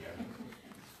 there we go.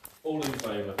 All in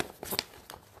favour?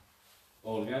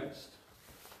 All against?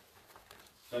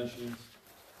 Abstentions?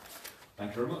 Thank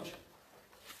you very much.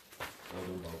 Well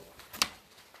done, Bob.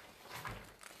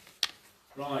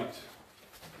 Right,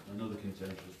 another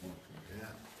contentious one.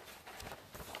 Yeah.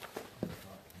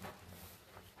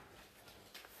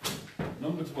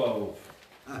 Number 12.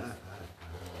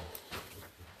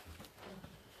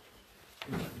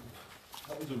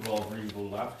 That was a rather evil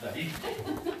laugh, Dave.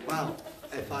 Well,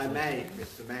 if I may,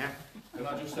 Mr. Mayor. Can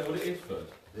I just say what it is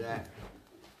first? Yeah.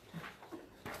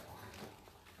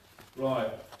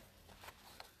 Right.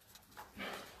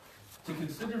 To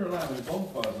consider allowing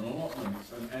bonfires and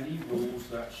allotments and any rules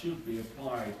that should be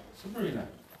applied. Sabrina.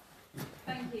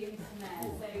 Thank you, Mr.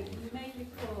 Mayor. So you may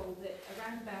recall that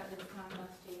around about this time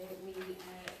last year, we,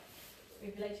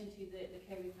 in relation to the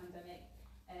COVID pandemic,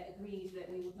 agreed that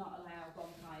we would not allow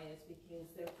bonfires because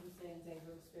there were concerns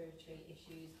over respiratory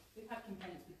issues. We've had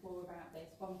complaints before about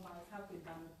this. Bonfires have been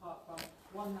banned apart from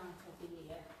one night of the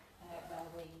year where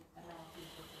we allow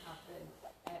people to have them.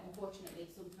 Unfortunately,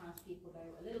 sometimes people go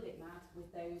a little bit mad with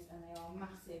those, and they are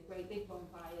massive, great big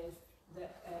bonfires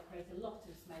that create a lot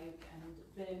of smoke and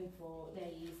burn for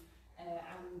days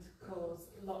and cause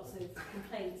lots of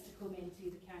complaints to come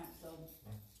into the council.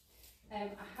 I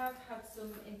have had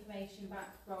some information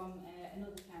back from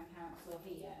another town council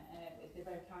here, they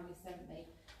very kindly sent me,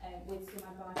 with some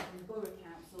advice from the Borough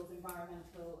Council's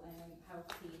environmental health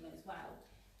team as well.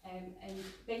 And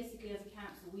basically as a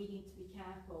council we need to be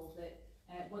careful that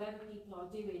whatever people are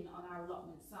doing on our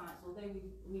allotment sites, although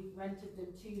we've rented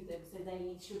them to them so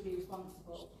they should be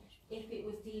responsible, if it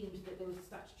was deemed that there was a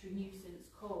statutory nuisance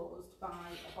caused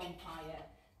by a bonfire,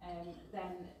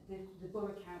 then the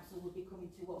Borough Council would be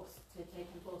coming to us to take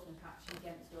enforcement action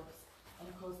against us. And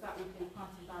of course that would be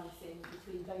quite embarrassing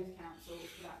between both councils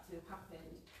for that to have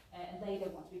happened. And they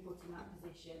don't want to be put in that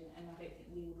position, and I don't think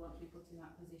we would want to be put in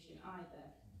that position either.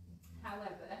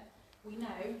 However, we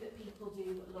know that people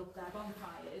do love their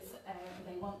bonfires,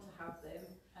 they want to have them,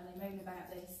 and they moan about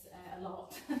this a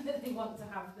lot, that they want to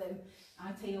have them.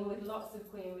 I deal with lots of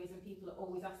queries and people are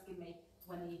always asking me,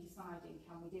 when are you deciding,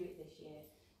 can we do it this year?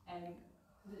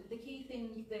 The key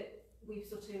thing that we've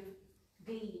sort of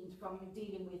gleaned from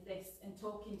dealing with this and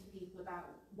talking to people about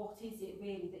what is it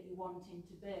really that you're wanting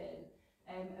to burn,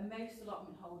 and most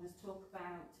allotment holders talk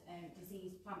about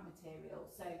diseased plant material.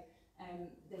 So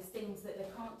there's things that they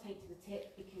can't take to the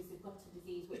tip because they've got a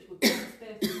disease which would be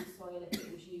dispersed in the soil if it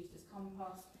was used as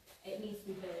compost. It needs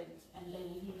to be burned, and they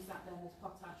will use that then as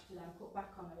potash to then put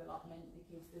back on their allotment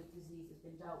because the disease has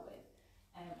been dealt with.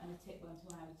 And the tip won't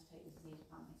allow you to take the diseased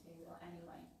plant material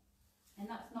anyway. And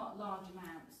that's not large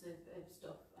amounts of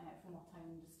stuff from what I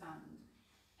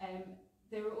understand.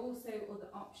 There are also other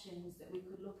options that we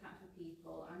could look at for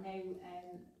people. I know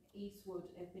Eastwood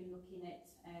have been looking at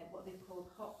what they've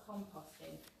called hot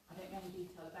composting. I don't know any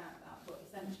detail about that, but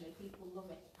essentially people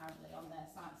love it apparently on their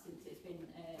site since it's been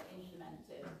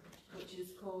implemented, which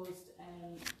has caused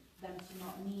them to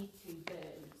not need to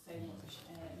burn so much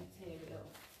material.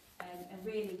 And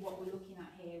really what we're looking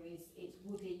at here is it's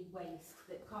woody waste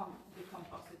that can't be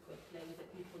composted quickly, that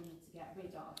people need to get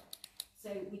rid of.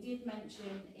 So we did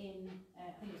mention in,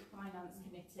 I think it was Finance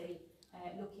Committee,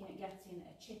 looking at getting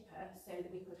a chipper so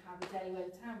that we could have a day where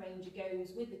the town ranger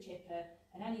goes with the chipper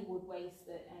and any wood waste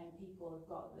that people have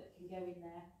got that can go in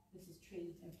there. This is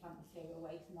tree and plant material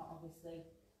waste, not obviously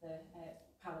the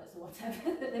pallets or whatever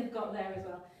that they've got there as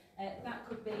well. That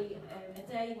could be a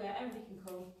day where everybody can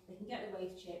come, they can get the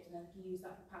waste chipped, and then they can use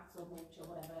that for pats or mulch or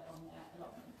whatever on their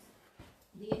allotments.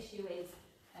 The issue is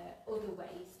other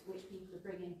waste which people are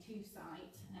bringing to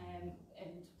site and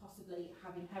possibly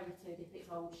have inherited if it's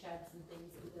old sheds and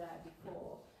things that were there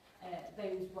before,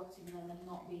 those rotting and then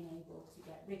not being able to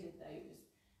get rid of those.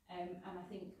 And I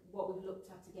think what we've looked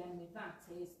at again with that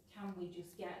is, can we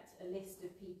just get a list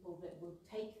of people that would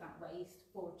take that waste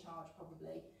for a charge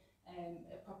probably,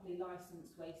 a properly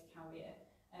licensed waste carrier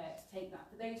to take that.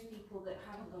 For those people that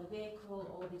haven't got a vehicle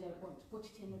or they don't want to put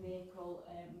it in the vehicle,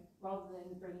 rather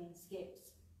than bringing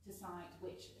skips to site,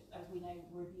 which as we know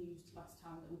were abused last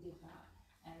time that we did that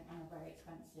and are very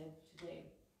expensive to do.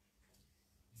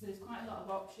 So there's quite a lot of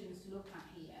options to look at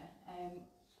here.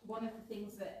 One of the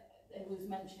things that was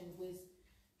mentioned was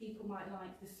people might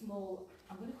like the small,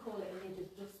 I'm going to call it a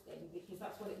lidded dustbin because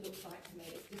that's what it looks like to me.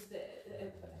 It's just a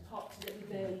pot that we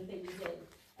burn things in,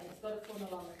 and it's got a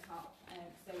funnel on the top,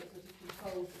 so it sort of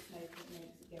controls the smoke and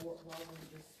makes it go up rather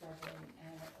than just spreading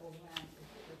all around if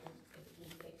it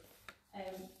wouldn't be.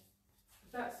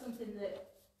 That's something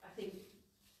that I think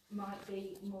might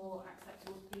be more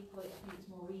acceptable to people. I think it's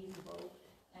more reasonable,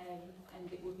 and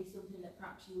it would be something that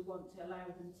perhaps you would want to allow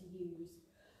them to use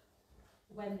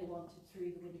when they wanted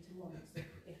through the winter months,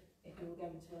 if we were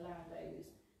going to allow those.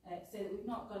 So that we've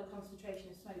not got a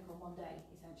concentration of smoke on one day,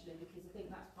 essentially, because I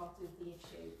think that's part of the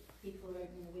issue. People are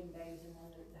opening the windows and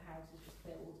then the house is just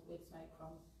filled with smoke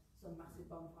from some massive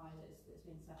bonfire that's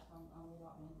been set on the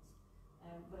allotments.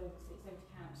 But obviously it's up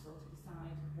to council to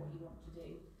decide what you want to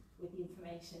do with the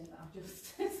information that I've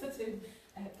just sort of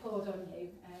poured on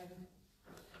you.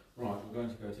 Right, we're going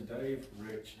to go to Dave,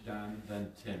 Rich, Dan,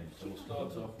 then Tim. So we'll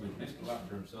start off with Mr.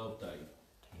 Laughter himself, Dave.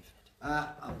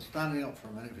 I'm standing up for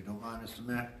a minute if you don't mind, Mr.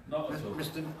 Mayor. Not at all.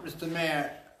 Mr.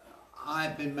 Mayor,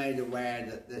 I've been made aware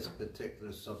that this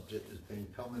particular subject has been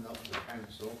coming up to the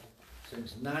council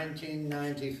since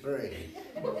 1993.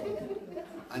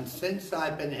 And since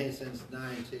I've been here since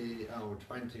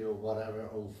 20 or whatever,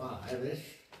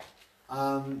 05-ish,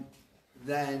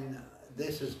 then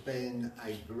this has been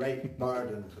a great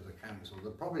burden for the council.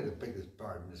 Probably the biggest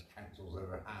burden this council's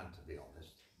ever had, to be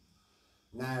honest.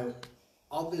 Now,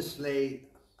 obviously,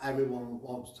 everyone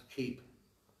wants to keep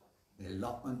the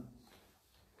allotment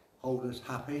holders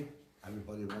happy.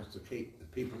 Everybody wants to keep the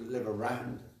people that live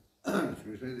around,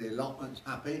 excuse me, the allotments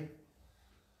happy.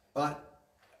 But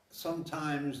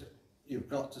sometimes you've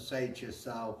got to say to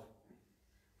yourself,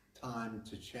 time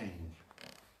to change.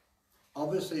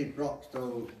 Obviously,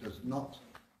 Broxtowe does not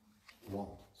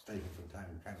want Stapleford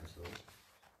Town Council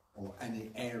or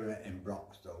any area in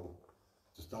Broxtowe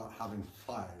to start having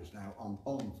fires now on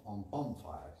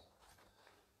bonfires.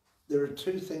 There are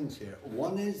two things here.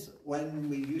 One is when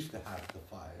we used to have the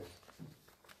fires,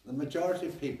 the majority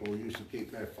of people used to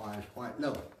keep their fires quite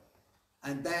low.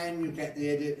 And then you get the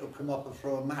idiot who'll come up and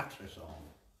throw a mattress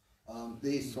on.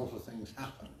 These sort of things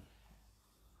happen.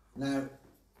 Now,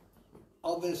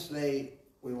 obviously,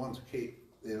 we want to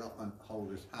keep the allotment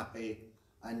holders happy.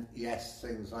 And yes,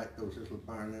 things like those little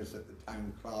burners that the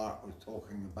town clerk was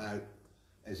talking about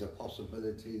is a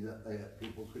possibility that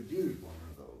people could use one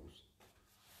of those.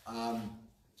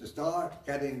 To start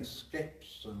getting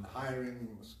skips and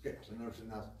hiring skips and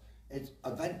everything else, it's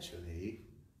eventually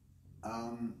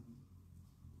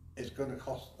it's going to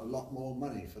cost a lot more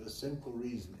money, for the simple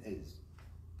reason is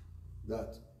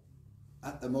that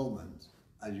at the moment,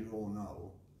 as you all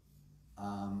know,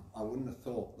 I wouldn't have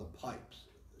thought the pipes,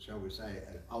 shall we say,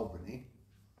 at Albany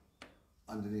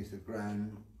underneath the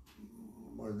ground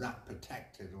were that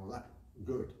protected or that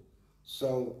good.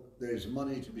 So there's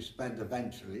money to be spent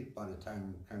eventually by the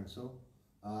town council.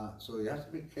 So you have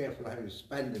to be careful how you're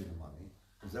spending the money,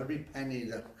 because every penny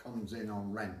that comes in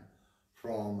on rent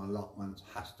from allotments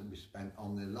has to be spent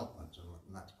on the allotments, and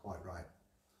that's quite right.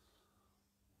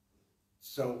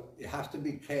 So you have to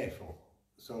be careful.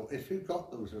 So if you've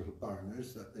got those little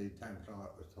burners that the town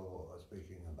clerk was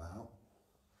speaking about,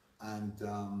 and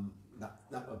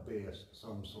that would be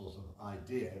some sort of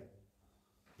idea,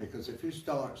 because if you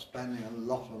start spending a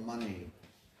lot of money,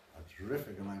 a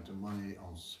terrific amount of money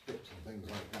on skips and things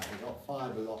like that, you've got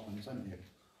 5 allotments, haven't you?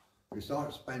 If you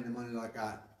start spending money like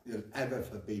that, you'll ever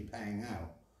be paying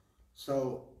out.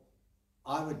 So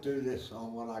I would do this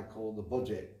on what I call the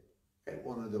budget. Get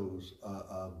one of those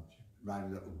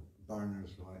round little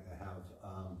burners like they have,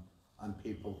 and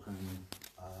people can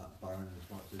burn as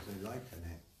much as they like in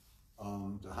it.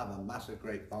 To have a massive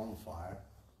great bonfire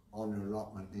on your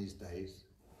allotment these days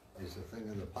is a thing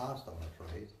of the past, I'm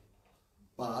afraid.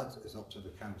 But it's up to the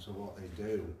council what they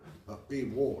do. But be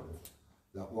warned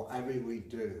that whatever we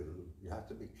do, you have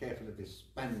to be careful of your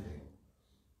spending,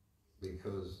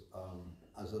 because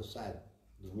as I've said,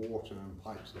 the water and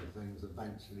pipes and things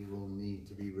eventually will need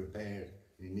to be repaired.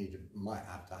 You might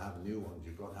have to have new ones.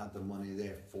 You've got to have the money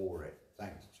there for it.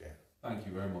 Thanks, Chair. Thank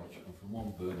you very much. And from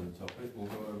one burning topic, we'll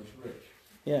go over to Rich.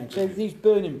 Yeah, so these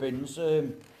burning bins,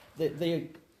 they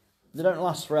don't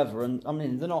last forever, and I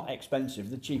mean, they're not expensive,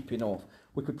 they're cheap enough.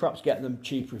 We could perhaps get them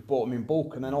cheaper if we bought them in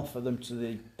bulk and then offer them to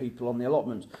the people on the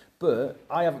allotments. But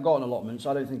I haven't got an allotment, so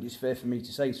I don't think it's fair for me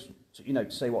to say,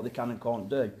 to say what they can and can't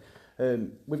do.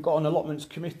 We've got an allotments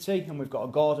committee and we've got a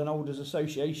garden holders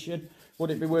association.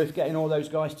 Would it be worth getting all those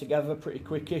guys together pretty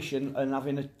quickish and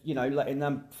having a, letting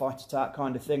them fight it out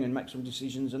kind of thing and make some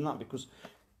decisions and that? Because,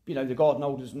 the garden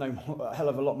holders know a hell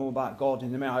of a lot more about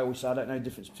gardening than me. I always say I don't know the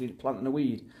difference between a plant and a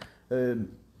weed. They're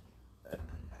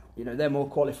more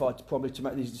qualified to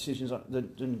make these decisions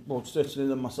than certainly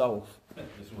than myself.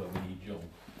 That's where we need John.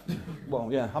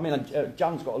 Well, yeah. I mean,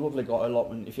 Jan's got a lovely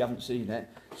allotment, if you haven't seen it.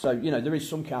 So, there is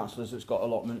some councillors that's got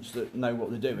allotments that know what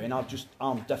they're doing.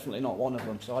 I'm definitely not one of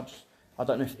them. So I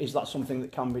don't know is that something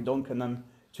that can be done? Can them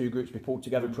two groups be pulled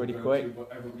together pretty quick? What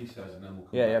everybody says, and then we'll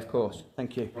come Yeah, back. yeah, of course.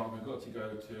 Thank you. Right, we've got to go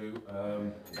to,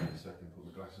 give me a second, put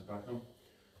my glasses back on.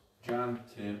 Dan,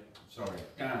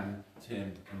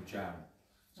 Tim and Jan.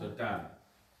 So Dan.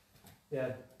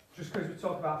 Yeah, just because we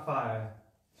talk about fire,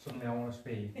 suddenly I want to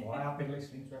speak. Well, I have been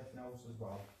listening to everything else as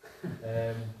well.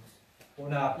 But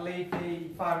no, I believe the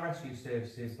fire and rescue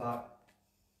services,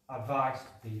 advice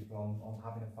to people on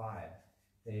having a fire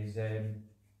is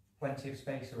plenty of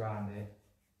space around it.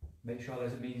 Make sure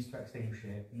there's a means to extinguish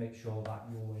it, and make sure that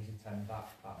you always attend that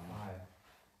fire.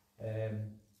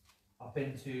 I've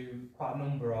been to quite a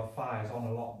number of fires on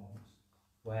allotments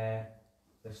where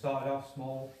they started off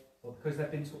small, but because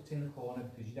they've been tucked in the corner,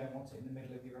 because you don't want it in the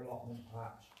middle of your allotment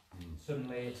patch,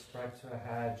 suddenly it's spread to a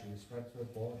hedge, it's spread to a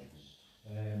bush,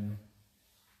 and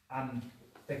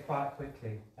they quite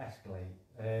quickly escalate.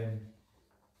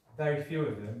 Very few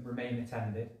of them remain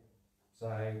attended,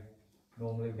 so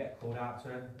normally we get called out to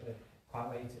them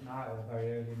quite late at night or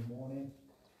very early in the morning.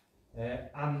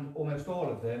 And almost all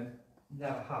of them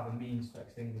never have a means to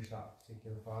extinguish that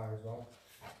particular fire as well.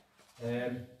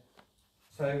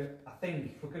 So I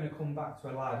think if we're going to come back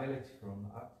to a liability front,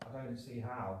 I don't see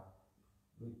how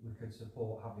we could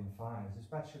support having fines,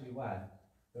 especially when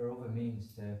there are other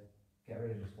means to get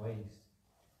rid of this waste.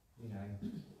 You know,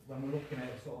 when we're looking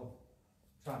at sort of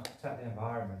trying to protect the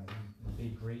environment and be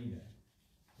greener,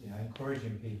 you know,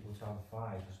 encouraging people to have a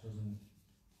fire just doesn't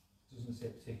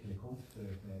sit particularly comfortably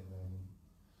with me at the moment.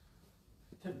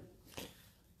 Tim?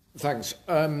 Thanks.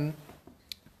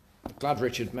 Glad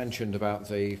Richard mentioned about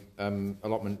the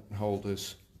allotment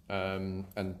holders, and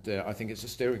I think it's a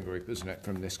steering group, isn't it,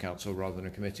 from this council rather than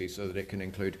a committee, so that it can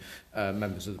include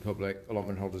members of the public,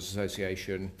 Allotment Holders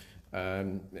Association,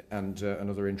 and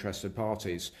other interested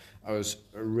parties. I was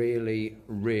really,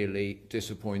 really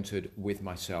disappointed with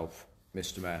myself,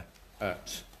 Mr. Mayor,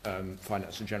 at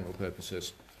Finance and General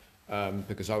Purposes,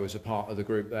 because I was a part of the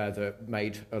group there that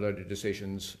made a load of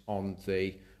decisions on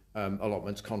the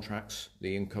allotments contracts,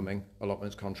 the incoming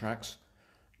allotments contracts,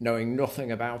 knowing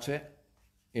nothing about it.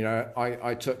 You know,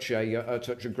 I touch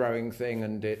a growing thing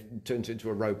and it turns into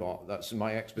a robot. That's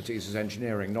my expertise is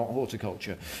engineering, not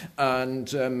horticulture. And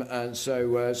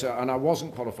so I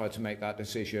wasn't qualified to make that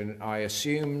decision. I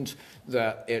assumed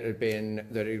that it had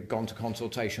gone to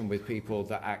consultation with people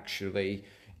that actually,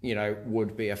 you know,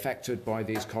 would be affected by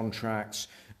these contracts.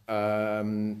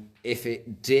 If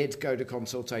it did go to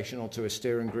consultation or to a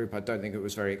steering group, I don't think it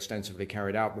was very extensively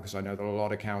carried out, because I know that a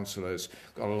lot of councillors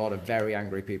got a lot of very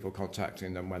angry people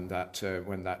contacting them when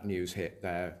that news hit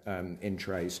their in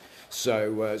trays.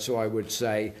 So I would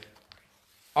say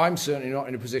I'm certainly not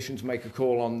in a position to make a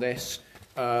call on this.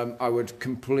 I would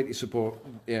completely support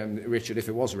Richard if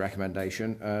it was a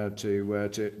recommendation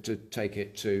to take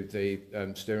it to the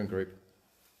steering group.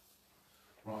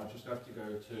 Right, I just have to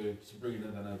go to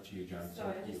Sabrina, then over to you, Jan.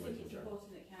 Sorry, I just think it's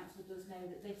important that council does know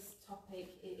that this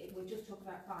topic, we're just talking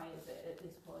about fires at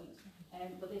this point,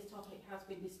 but this topic has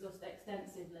been discussed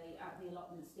extensively at the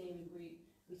allotment steering group.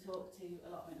 We talk to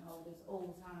allotment holders all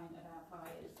the time about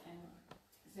fires,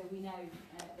 so we know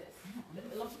that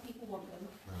a lot of people want them,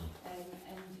 and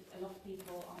a lot of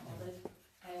people aren't bothered.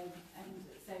 And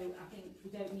so I think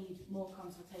we don't need more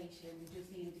consultation, we just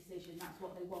need a decision. That's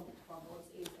what they want from us,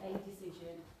 is a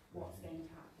decision, what's going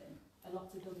to happen. A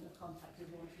lot of them have contacted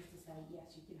want us to say,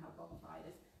 yes, you can have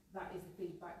bonfires. That is the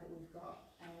feedback that we've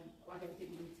got. I don't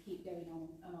think we need to keep going on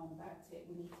and on about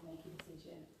it. We need to make a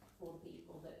decision for the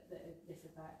people that this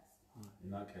affects.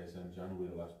 In that case, then Jan will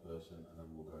be the last person, and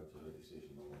then we'll go to the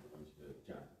decision on what we're going to do.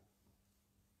 Jan?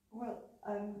 Well,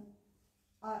 I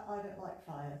don't like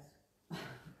fires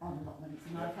on allotments,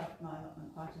 and I've had my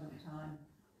allotment quite a long time,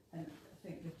 and I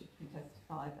think Richard can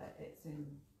testify that it's in...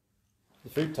 The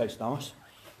food tastes nice.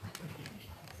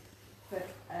 But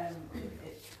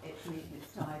it's neat and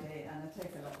it's tidy, and I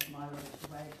take a lot of my rubbish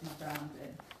away to my ground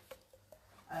bin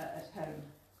at home.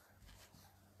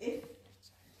 If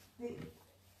we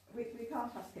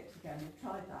can't have skips again, we've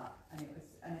tried that, and it was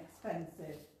an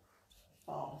expensive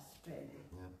farce, really.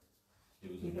 Yeah.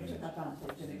 People took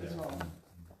advantage, and it was wrong.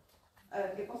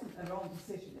 It wasn't a wrong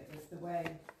decision, it was the way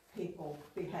people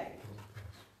behaved.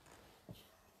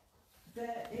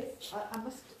 There is, I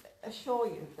must assure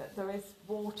you that there is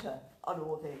water on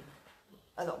all the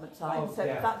allotment signs, so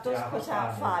that does put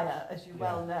out fire, as you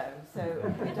well know, so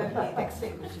we don't need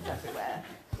extinguishers everywhere.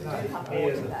 We do have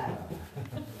water there.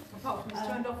 Apart from it's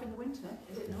turned off in the winter,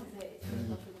 is it not?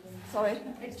 Sorry?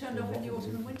 It's turned off in the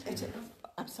autumn and winter.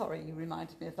 I'm sorry, you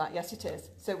reminded me of that. Yes, it is.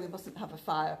 So we mustn't have a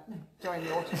fire during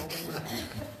the autumn or winter.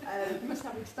 You must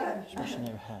have extinguishers. Especially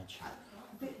near a hedge.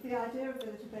 The idea of the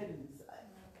little bins,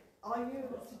 are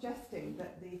you suggesting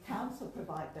that the council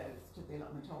provide those to the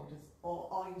allotment holders, or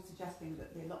are you suggesting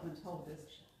that the allotment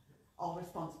holders are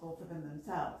responsible for them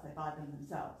themselves, they buy them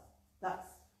themselves?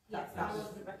 Yes, I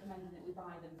wasn't recommending that we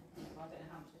buy them for people. I don't know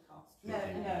how much they cost. No,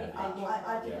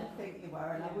 I didn't think you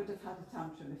were, and I would have had a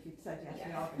tantrum if you'd said yes,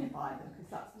 we are going to buy them, because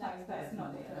that's taxpayers'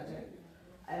 money, and I don't.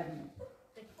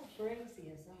 They're called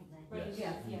braziers, aren't they?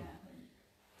 Yeah, yeah.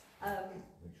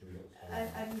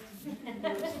 And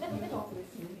you'd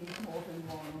obviously need more than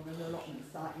one on an allotment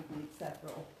site, you'd need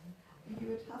several. You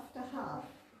would have to have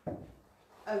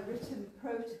a written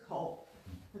protocol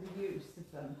for the use of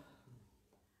them,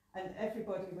 and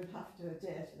everybody would have to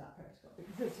adhere to that protocol,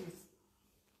 because as you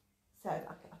said,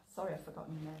 sorry I've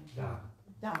forgotten your name.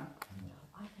 Dan.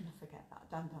 I can forget that.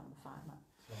 Dan down the fireman.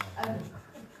 As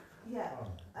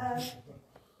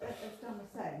Dan was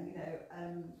saying,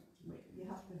 you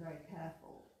have to be very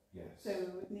careful. Yes. So we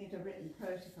would need a written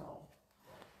protocol.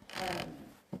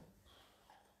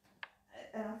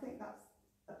 And I think that's,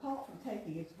 apart from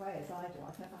taking it away as I do.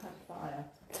 I've never had a fire.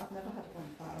 I've never had a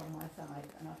bonfire on my side,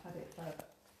 and I've had it for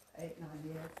 8, 9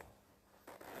 years.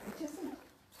 It isn't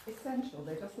essential.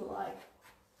 They just like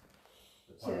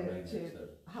to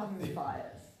have the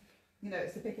fires. You know,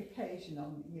 it's a big occasion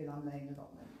on Ulan Lane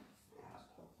allotment,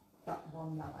 that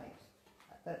one night.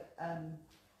 But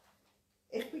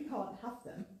if we can't have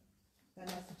them, then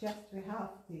I suggest we have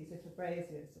these little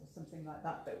braziers or something like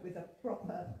that, but with a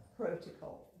proper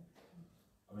protocol.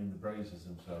 I mean, the braziers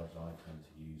themselves, I tend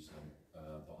to use them,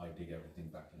 but I dig everything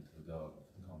back into the garden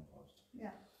for the compost.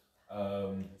 Yeah.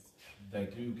 They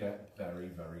do get very,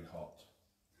 very hot,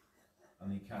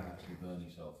 and you can actually burn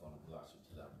yourself on it, but that's up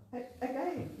to them.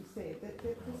 Again, you see,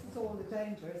 this is all the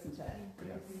danger, isn't it?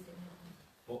 Yeah.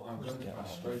 But I'm going to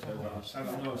pass straight over. I said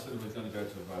we were going to go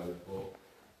to a vote, but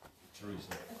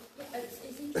Teresa. It's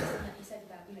interesting that you said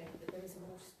about, you know, that there is a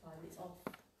water supply that's off,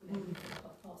 you know,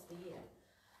 parts of the year.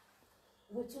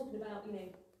 We're talking about, you know,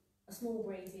 a small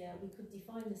brazier, we could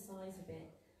define the size of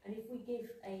it, and if we give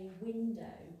a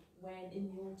window when in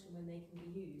the autumn when they can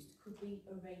be used, could we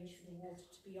arrange for the water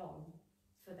to be on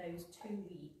for those 2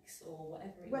 weeks or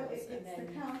whatever it Well, was? it's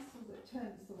the council that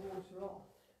turns the water off.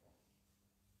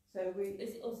 So we...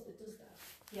 Is it us that does that?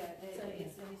 Yeah, it's a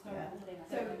historical thing. I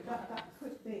So don't know that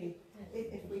could be,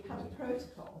 if we had a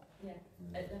protocol. Yeah.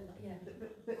 Yeah.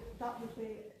 But that would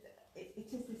be, it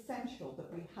is essential that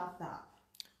we have that.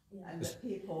 Yeah. And that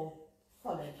people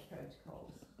follow the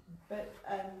protocols. But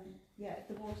yeah, if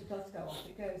the water does go off,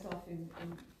 it goes off in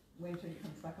winter and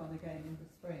comes back on again in the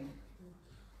spring.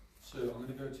 So I'm going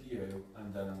to go to you,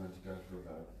 and then I'm going to go for a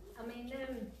vote. I mean,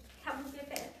 can we give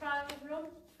it a trial run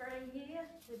for a year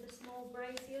with the small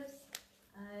braziers?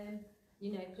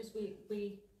 You know, because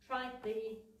we tried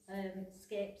the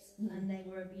skips and they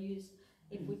were abused.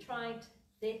 If we tried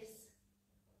this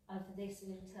over this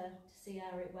winter to see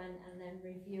how it went and then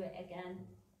review it again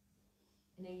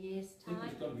in a year's I time.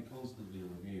 think it's got to be constantly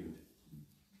reviewed.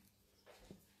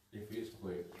 If it's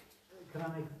quick. Can I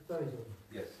make a proposal?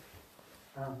 Yes.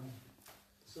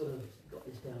 Sort of got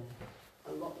this down.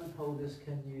 Allotment holders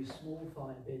can use small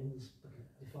fire bins,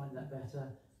 define that better,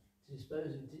 to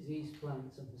dispose of diseased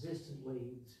plants and persistent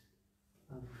weeds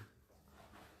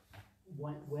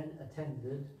when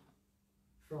attended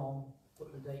from,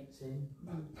 put the dates in,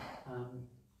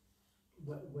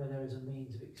 where there is a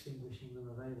means of extinguishing them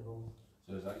available.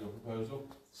 So is that your proposal?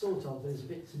 Sort of, there's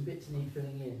some bits need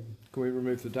filling in. Can we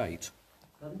remove the date?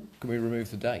 Pardon? Can we remove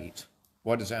the date?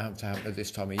 Why does it have to happen at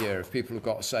this time of year? If people have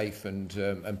got safe and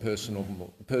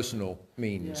personal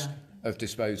means of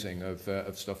disposing of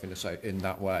stuff in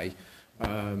that way,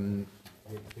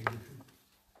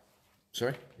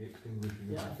 sorry.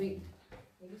 Yeah, I think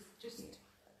It was just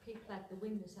people had the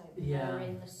windows open Yeah.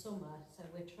 in the summer, so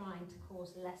we're trying to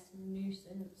cause less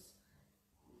nuisance.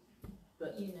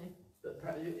 But you know. But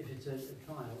perhaps if it's a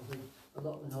trial, the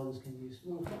allotment holders can use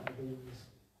small fire bins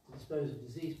to dispose of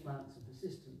diseased plants and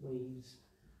persistent weeds,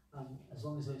 as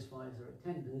long as those fires are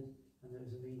attended and there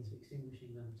is a means of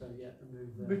extinguishing them. So yeah,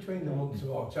 remove them. Between the months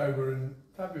of October and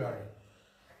February,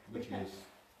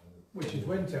 Which is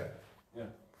winter. Yeah.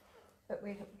 But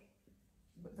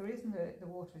the reason the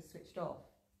water is switched off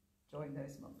during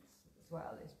those months as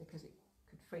well is because it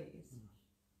could freeze.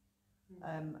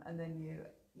 And then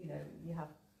you have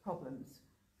problems.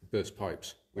 Burst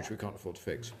pipes, which we can't afford to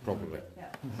fix, probably.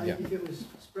 Yeah. And if it was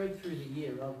spread through the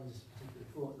year rather than just a particular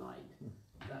fortnight,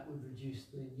 that would reduce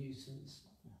the nuisance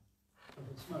of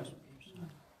the smoke.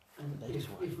 And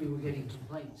if we were getting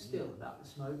complaints still about the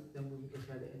smoke, then we would look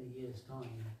at it in a year's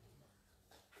time.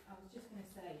 I was just going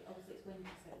to say, obviously it's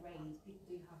winter, so it rains. People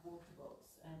do have water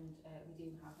butts, and we do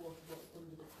have water butts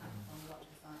under the tap on a lot of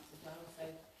the sites as well. So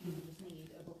people just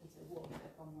need a bucket of water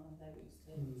from one of those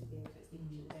to be able to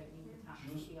extinguish it. They don't need the tap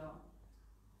to be on.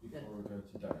 Before I go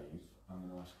to Dave, I'm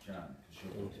going to ask Jan, because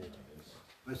she'll talk about this.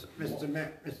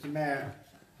 Mr. Mayor.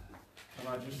 Can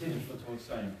I just finish what I was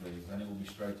saying, please? Then it will be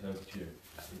straight over to you.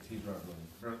 It is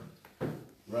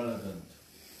relevant.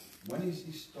 When is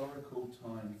historical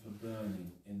time for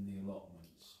burning in the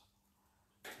allotments?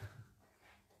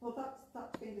 Well,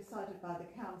 that's been decided by the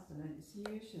council, and it's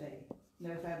usually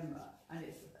November, and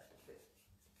it's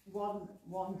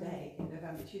one day in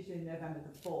November. It's usually November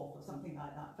the 4th or something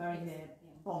like that, very near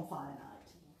bonfire night.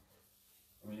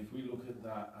 I mean, if we look at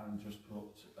that and just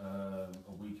put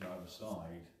a week either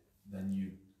side, then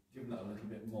you give that a little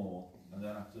bit more, and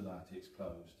then after that it's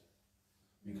closed.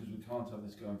 Because we can't have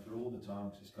this going through all the time,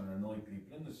 because it's going to annoy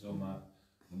people in the summer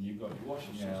when you've got your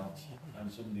washing out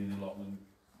and somebody in the allotment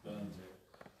burns it.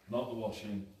 Not the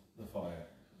washing, the fire.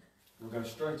 We'll go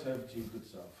straight over to you, good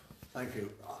self. Thank you.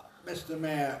 Mr.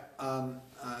 Mayor,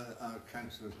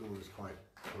 Councillor Gould is quite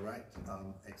correct.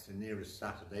 It's the nearest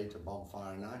Saturday to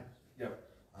bonfire night. Yep.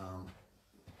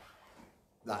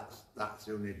 That's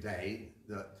the only day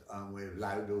that we've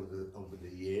allowed over the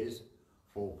years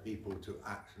for people to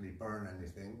actually burn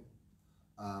anything.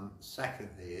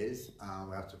 Secondly is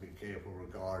we have to be careful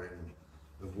regarding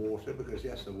the water, because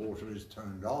yes, the water is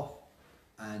turned off,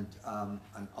 and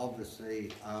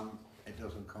obviously it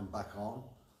doesn't come back on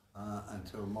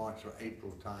until March or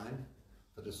April time.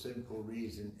 For the simple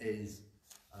reason is,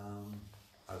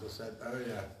 as I said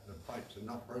earlier, the pipes are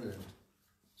not brilliant,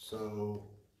 so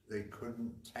they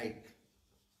couldn't take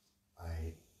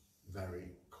a very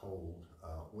cold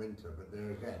winter. But there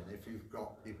again, if you've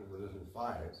got people with little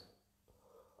fires,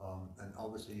 and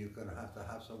obviously you're going to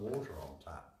have some water on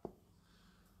tap.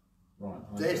 Right.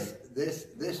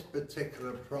 This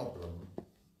particular problem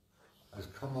has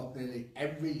come up nearly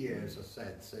every year, as I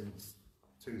said, since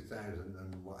 2000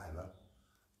 and whatever.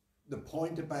 The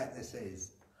point about this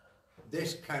is,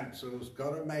 this council's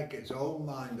got to make its own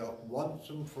mind up once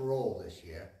and for all this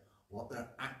year what they're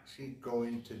actually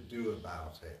going to do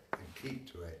about it and keep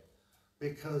to it.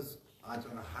 Because I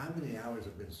don't know how many hours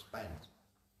have been spent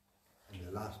in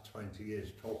the last 20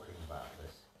 years talking about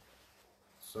this.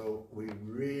 So we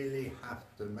really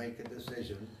have to make a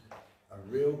decision, a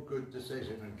real good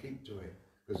decision, and keep to it.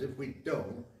 Because if we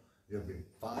don't, you'll be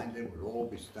finding we'll all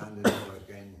be standing over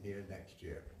again here next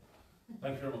year.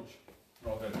 Thank you very much.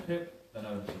 Right, I'll go to Pip, then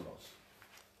over to Ross.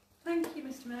 Thank you,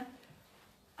 Mr. Mayor.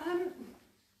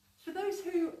 For those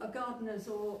who are gardeners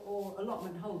or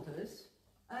allotment holders,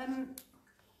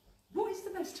 what is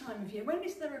the best time of year? When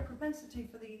is there a propensity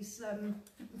for these,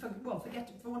 for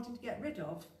wanting to get rid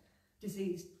of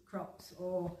diseased crops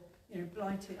or,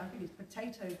 blighted? I think it's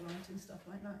potato blight and stuff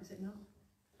like that. Is it not?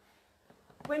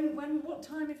 What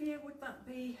time of year would that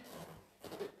be?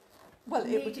 Well,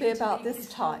 it would be about this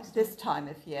time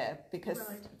of year, because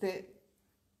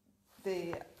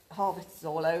the harvest is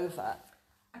all over.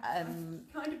 I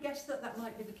kind of guessed that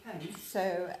might be the case.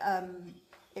 So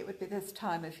it would be this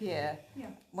time of year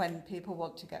when people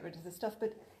want to get rid of the stuff.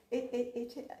 But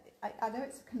I know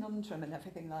it's a conundrum and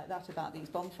everything like that about these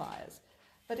bonfires,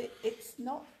 but it's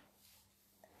not,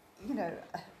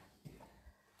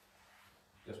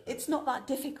 it's not that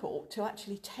difficult to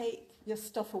actually take your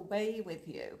stuff away with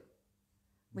you,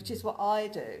 which is what I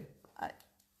do.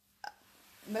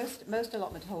 Most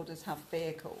allotment holders have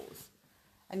vehicles,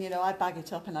 and I bag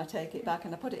it up and I take it back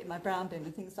and I put it in my brown bin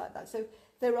and things like that. So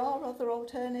there are other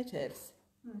alternatives,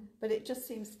 but it just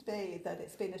seems to be that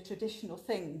it's been a traditional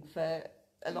thing for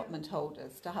allotment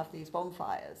holders to have these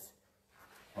bonfires.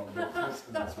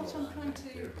 That's what I'm trying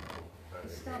to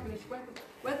establish,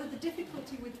 whether the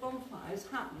difficulty with bonfires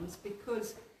happens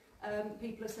because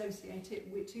people associate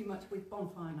it too much with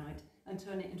bonfire night and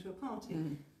turn it into a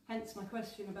party. Hence my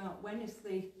question about when is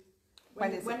the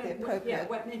appropriate?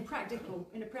 In practical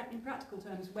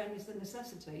terms, when is the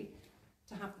necessity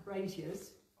to have the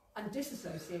braziers and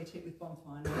disassociate it with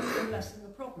bonfire night and lessen the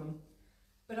problem?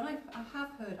 But I have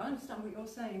heard, I understand what you're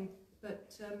saying,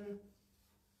 but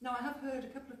no, I have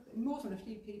heard more than a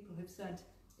few people have said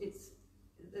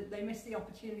that they miss the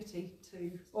opportunity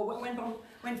to, or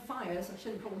when fires, I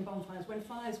shouldn't call them bonfires, when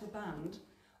fires were banned,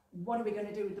 what are we going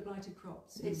to do with the blighted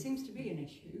crops? It seems to be an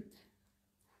issue,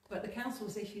 but the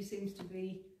council's issue seems to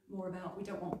be more about we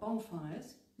don't want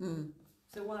bonfires.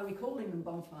 So why are we calling them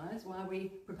bonfires? Why are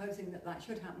we proposing that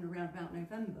should happen around about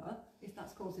November if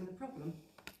that's causing the problem?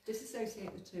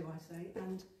 Disassociate the two, I say,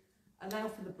 and allow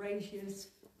for the braziers.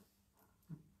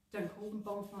 Don't call them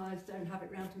bonfires, don't have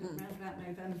it round about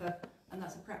November, and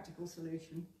that's a practical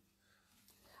solution.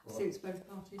 Suits both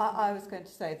parties. I was going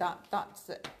to say that's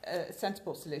a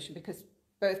sensible solution, because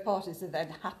both parties are then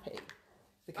happy.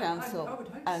 The council. I would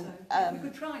hope so. We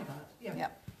could try that. Yeah.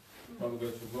 Right, we'll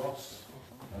go to Ross,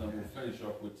 and then we'll finish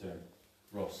off with Tim.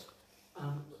 Ross.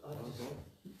 I'll just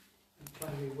try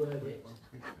and reword it.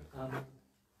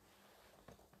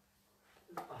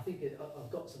 I think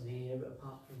I've got something here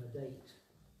apart from a date.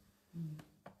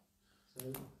 So.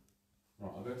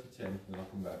 Right, I'll go to Tim, and then I'll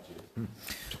come back to you.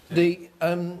 The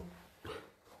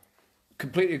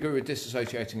completely agree with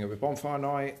disassociating it with bonfire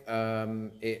night.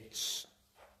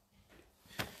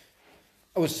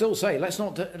 I would still say let's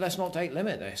not date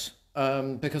limit this,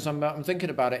 because I'm thinking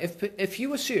about it. If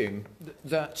you assume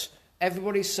that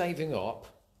everybody's saving up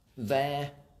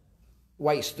their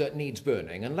waste that needs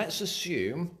burning, and let's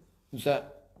assume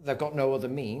that they've got no other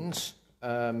means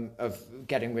of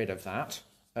getting rid of that,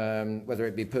 whether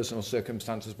it be personal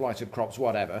circumstances, blighted crops,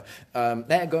 whatever,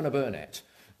 they're going to burn it.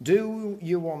 Do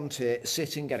you want it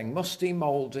sitting getting musty,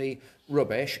 mouldy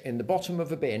rubbish in the bottom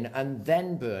of a bin and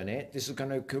then burn it? This is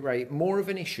going to create more of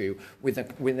an issue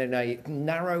within a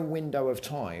narrow window of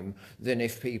time than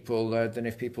if people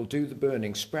do the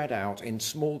burning spread out in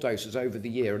small doses over the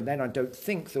year. And then I don't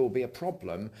think there will be a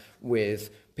problem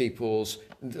with people's.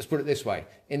 Let's put it this way: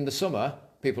 in the summer,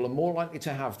 people are more likely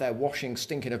to have their washing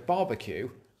stinking of barbecue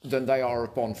than they are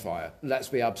of bonfire. Let's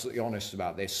be absolutely honest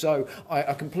about this. So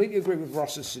I completely agree with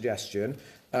Ross's suggestion.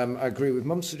 I agree with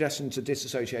Mum's suggestion to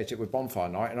disassociate it with bonfire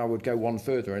night, and I would go one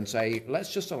further and say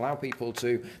let's just allow people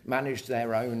to manage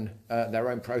their own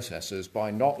processes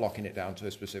by not locking it down to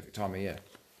a specific time of year.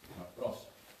 Ross.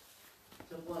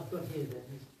 So what I've got here then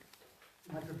is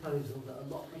my proposal that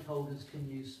allotment holders can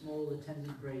use small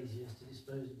attendant braziers to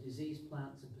dispose of diseased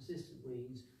plants and persistent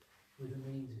weeds with a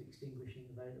means of extinguishing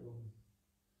available.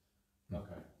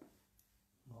 Okay.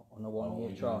 On a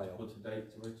one-year trial. Put a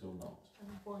date to it or not?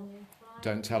 A 1 year trial.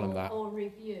 Don't tell them that. Or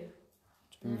review.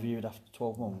 To be reviewed after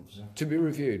 12 months. To be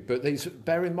reviewed, but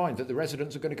bear in mind that the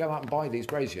residents are going to go out and buy these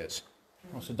braziers.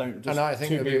 Also, don't just And I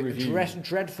think to be it would be reviewed.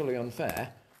 dreadfully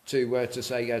unfair to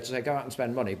say go out and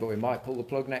spend money, but we might pull the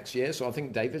plug next year. So I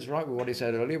think David's right with what he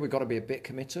said earlier. We've got to be a bit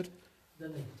committed.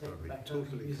 Then they can take them back home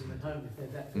and use them at home if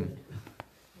they're that good.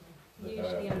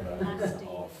 Usually only last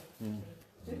year.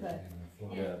 Do they?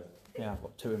 Yeah. Yeah, I've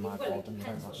got two in my Well, it garden. Don't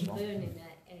depends what last you're long. burning it,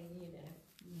 and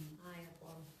I had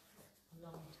one a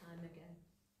long time ago.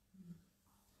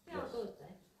 Yeah, Yes. good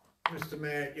then. Mr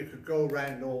Mayor, you could go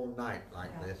round all night like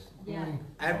this. Yeah.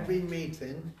 Every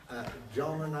meeting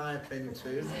John and I have been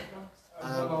to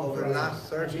over the last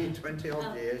 30, 20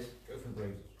 odd years, Go for the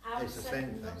breeze. I It's the would same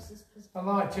second thing. Ross's pers- And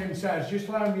like Tim says, just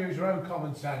let them use their own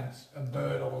common sense and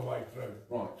burn all the way through.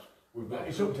 Right. We've got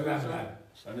It's up to them then.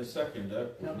 and a seconder.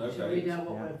 Now, No shall we read date. out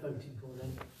what Yeah. we're voting for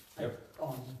then? Yep.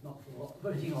 On, not for what,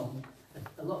 voting on.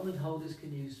 Allotment holders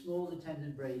can use small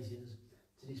attendant braziers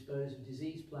to dispose of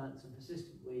diseased plants and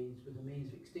persistent weeds with a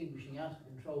means of extinguishing out of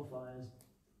control fires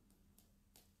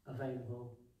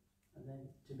available, and then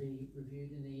to be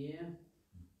reviewed in a year.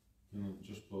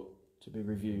 Just put To be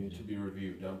reviewed. to be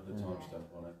reviewed. Don't put a Yeah.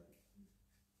 timestamp on it.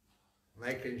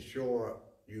 making sure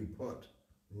you put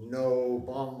no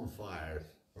bonfires,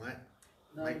 right?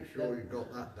 No, Make sure you've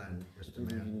got that down, Mr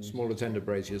Mayor. Smaller tender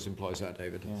braziers implies that,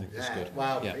 David. I think that's Yeah, good.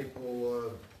 well, Yeah.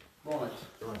 people Right.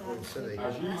 are going silly.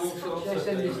 As you Shall also I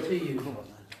send this said, to you?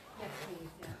 Yes, please,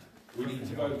 yeah. we need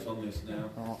to vote on this now.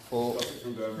 Right, four. Stop it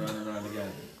from going round and round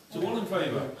again. So all in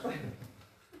favour?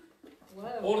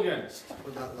 Whoa. All against?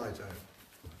 Put that light out.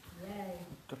 Yay.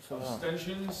 Good for that.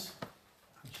 Abstentions?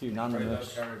 It's Pray those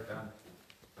unanimous. carried down.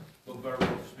 Look very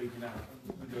well for speaking out.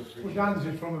 We do Well, appreciate Dan's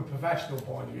is from a professional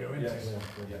point of view, isn't Yes. it?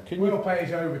 Yeah. Can We'll you, pay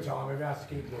his overtime if he has to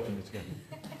keep doing it.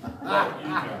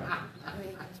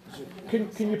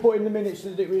 can you put in the minutes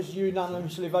that it was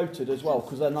unanimously voted as well?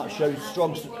 Because then that shows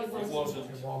strong. It wasn't.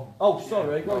 Oh,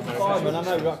 sorry, go for fireman. I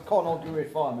know, I can't argue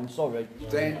with fireman. Sorry.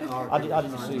 Then I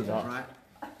didn't see that. Right?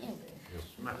 You'll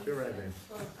smash your head in.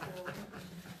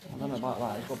 I don't know about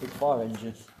that. It's got a big fire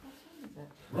engine.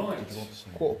 Right.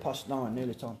 9:15,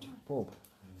 nearly time to pub.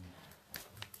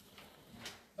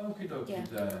 Okie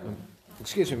dokie.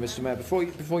 Excuse me, Mr. Mayor.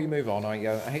 Before you move on,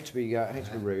 I hate to be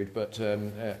rude, but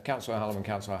Councillor Hallam and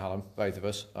Councillor Hallam, both of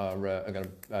us, are going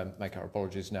to make our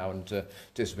apologies now and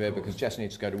disappear because Jess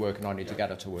needs to go to work and I need to get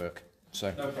her to work.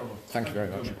 So, No problem. thank you very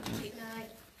much. Good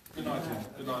night. Good night, Tim.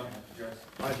 Good night, Jess.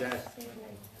 Bye, Jess.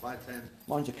 Bye, Tim.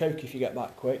 Mine's a Coke if you get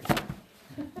back quick.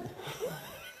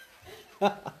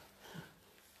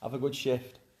 Have a good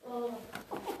shift. Oh,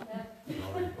 yeah.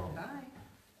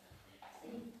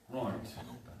 Right. That's that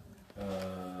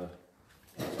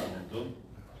one done.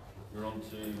 We're on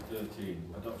to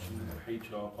 13, adoption of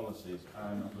HR policies,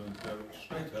 and I'm going to go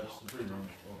straight up to Sabrina on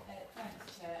the floor.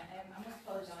 Thanks, Chair. I must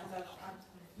apologise, I've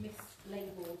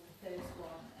mislabelled the first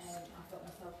one. I've got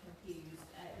myself confused.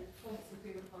 The performance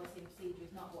improvement policy and procedure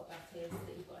is not what that is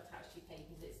that you've got attached to your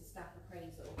papers. It's a staff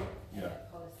appraisal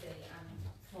policy and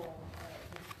form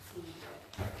procedure.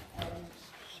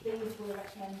 These were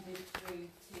recommended through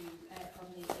to from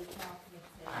the HR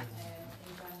committee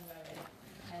in January.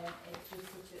 It's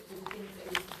just such a, the things that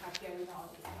we used to have going on,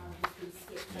 it's kind of just been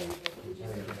skipped over, but we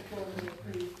just need to formally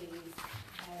approve these.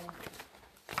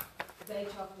 The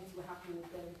HR committee were happy with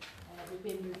them. They've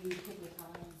been reviewed a couple of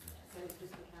times, so it's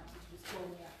just the council to just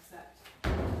formally accept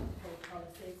those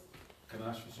policies. Can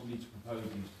I ask for somebody to propose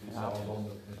these, please?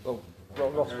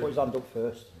 Ross, put his hand up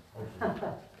first.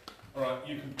 All right,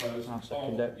 you can propose. I'll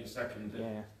second it. You second it.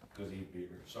 Yeah. Because he'd be,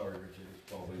 sorry, Richard, it's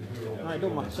probably... No, it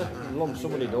don't matter, as long as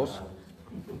somebody does.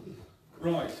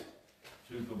 Right.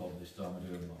 Two come on this time, I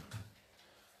do them all.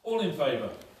 All in favour?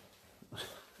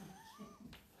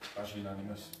 That's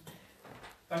unanimous.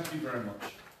 Thank you very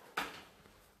much.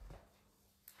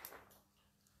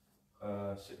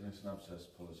 Sickness and abscess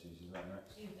policies, is that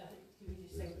next? You, we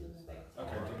just say them as they-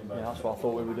 Okay, done about Yeah, that's what I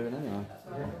thought we were doing anyway.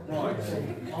 Right,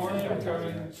 I am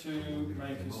going to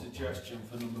make a suggestion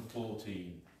for number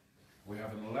 14. We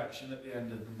have an election at the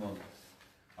end of the month.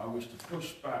 I wish to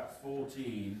push back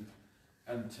 14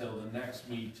 until the next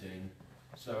meeting,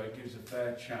 so it gives a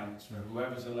fair chance for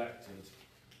whoever's elected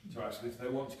to actually, if they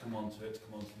want to come onto it, to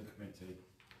come onto the committee.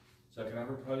 So can I have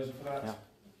a proposal for that? Yeah.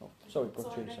 Oh, sorry, good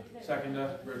Teresa.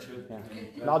 Seconder, Richard.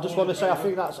 Yeah. No, I just want to say, I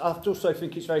also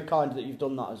think it's very kind that you've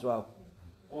done that as well.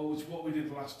 Well, it's what we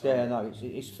did last time. Yeah, no,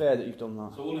 it's fair that you've done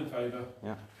that. So all in favour?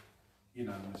 Yeah.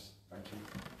 Unanimous. Thank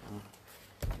you.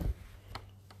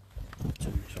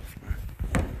 Turn this off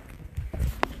now.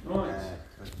 Right.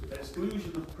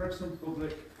 Exclusion of press and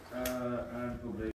public and public.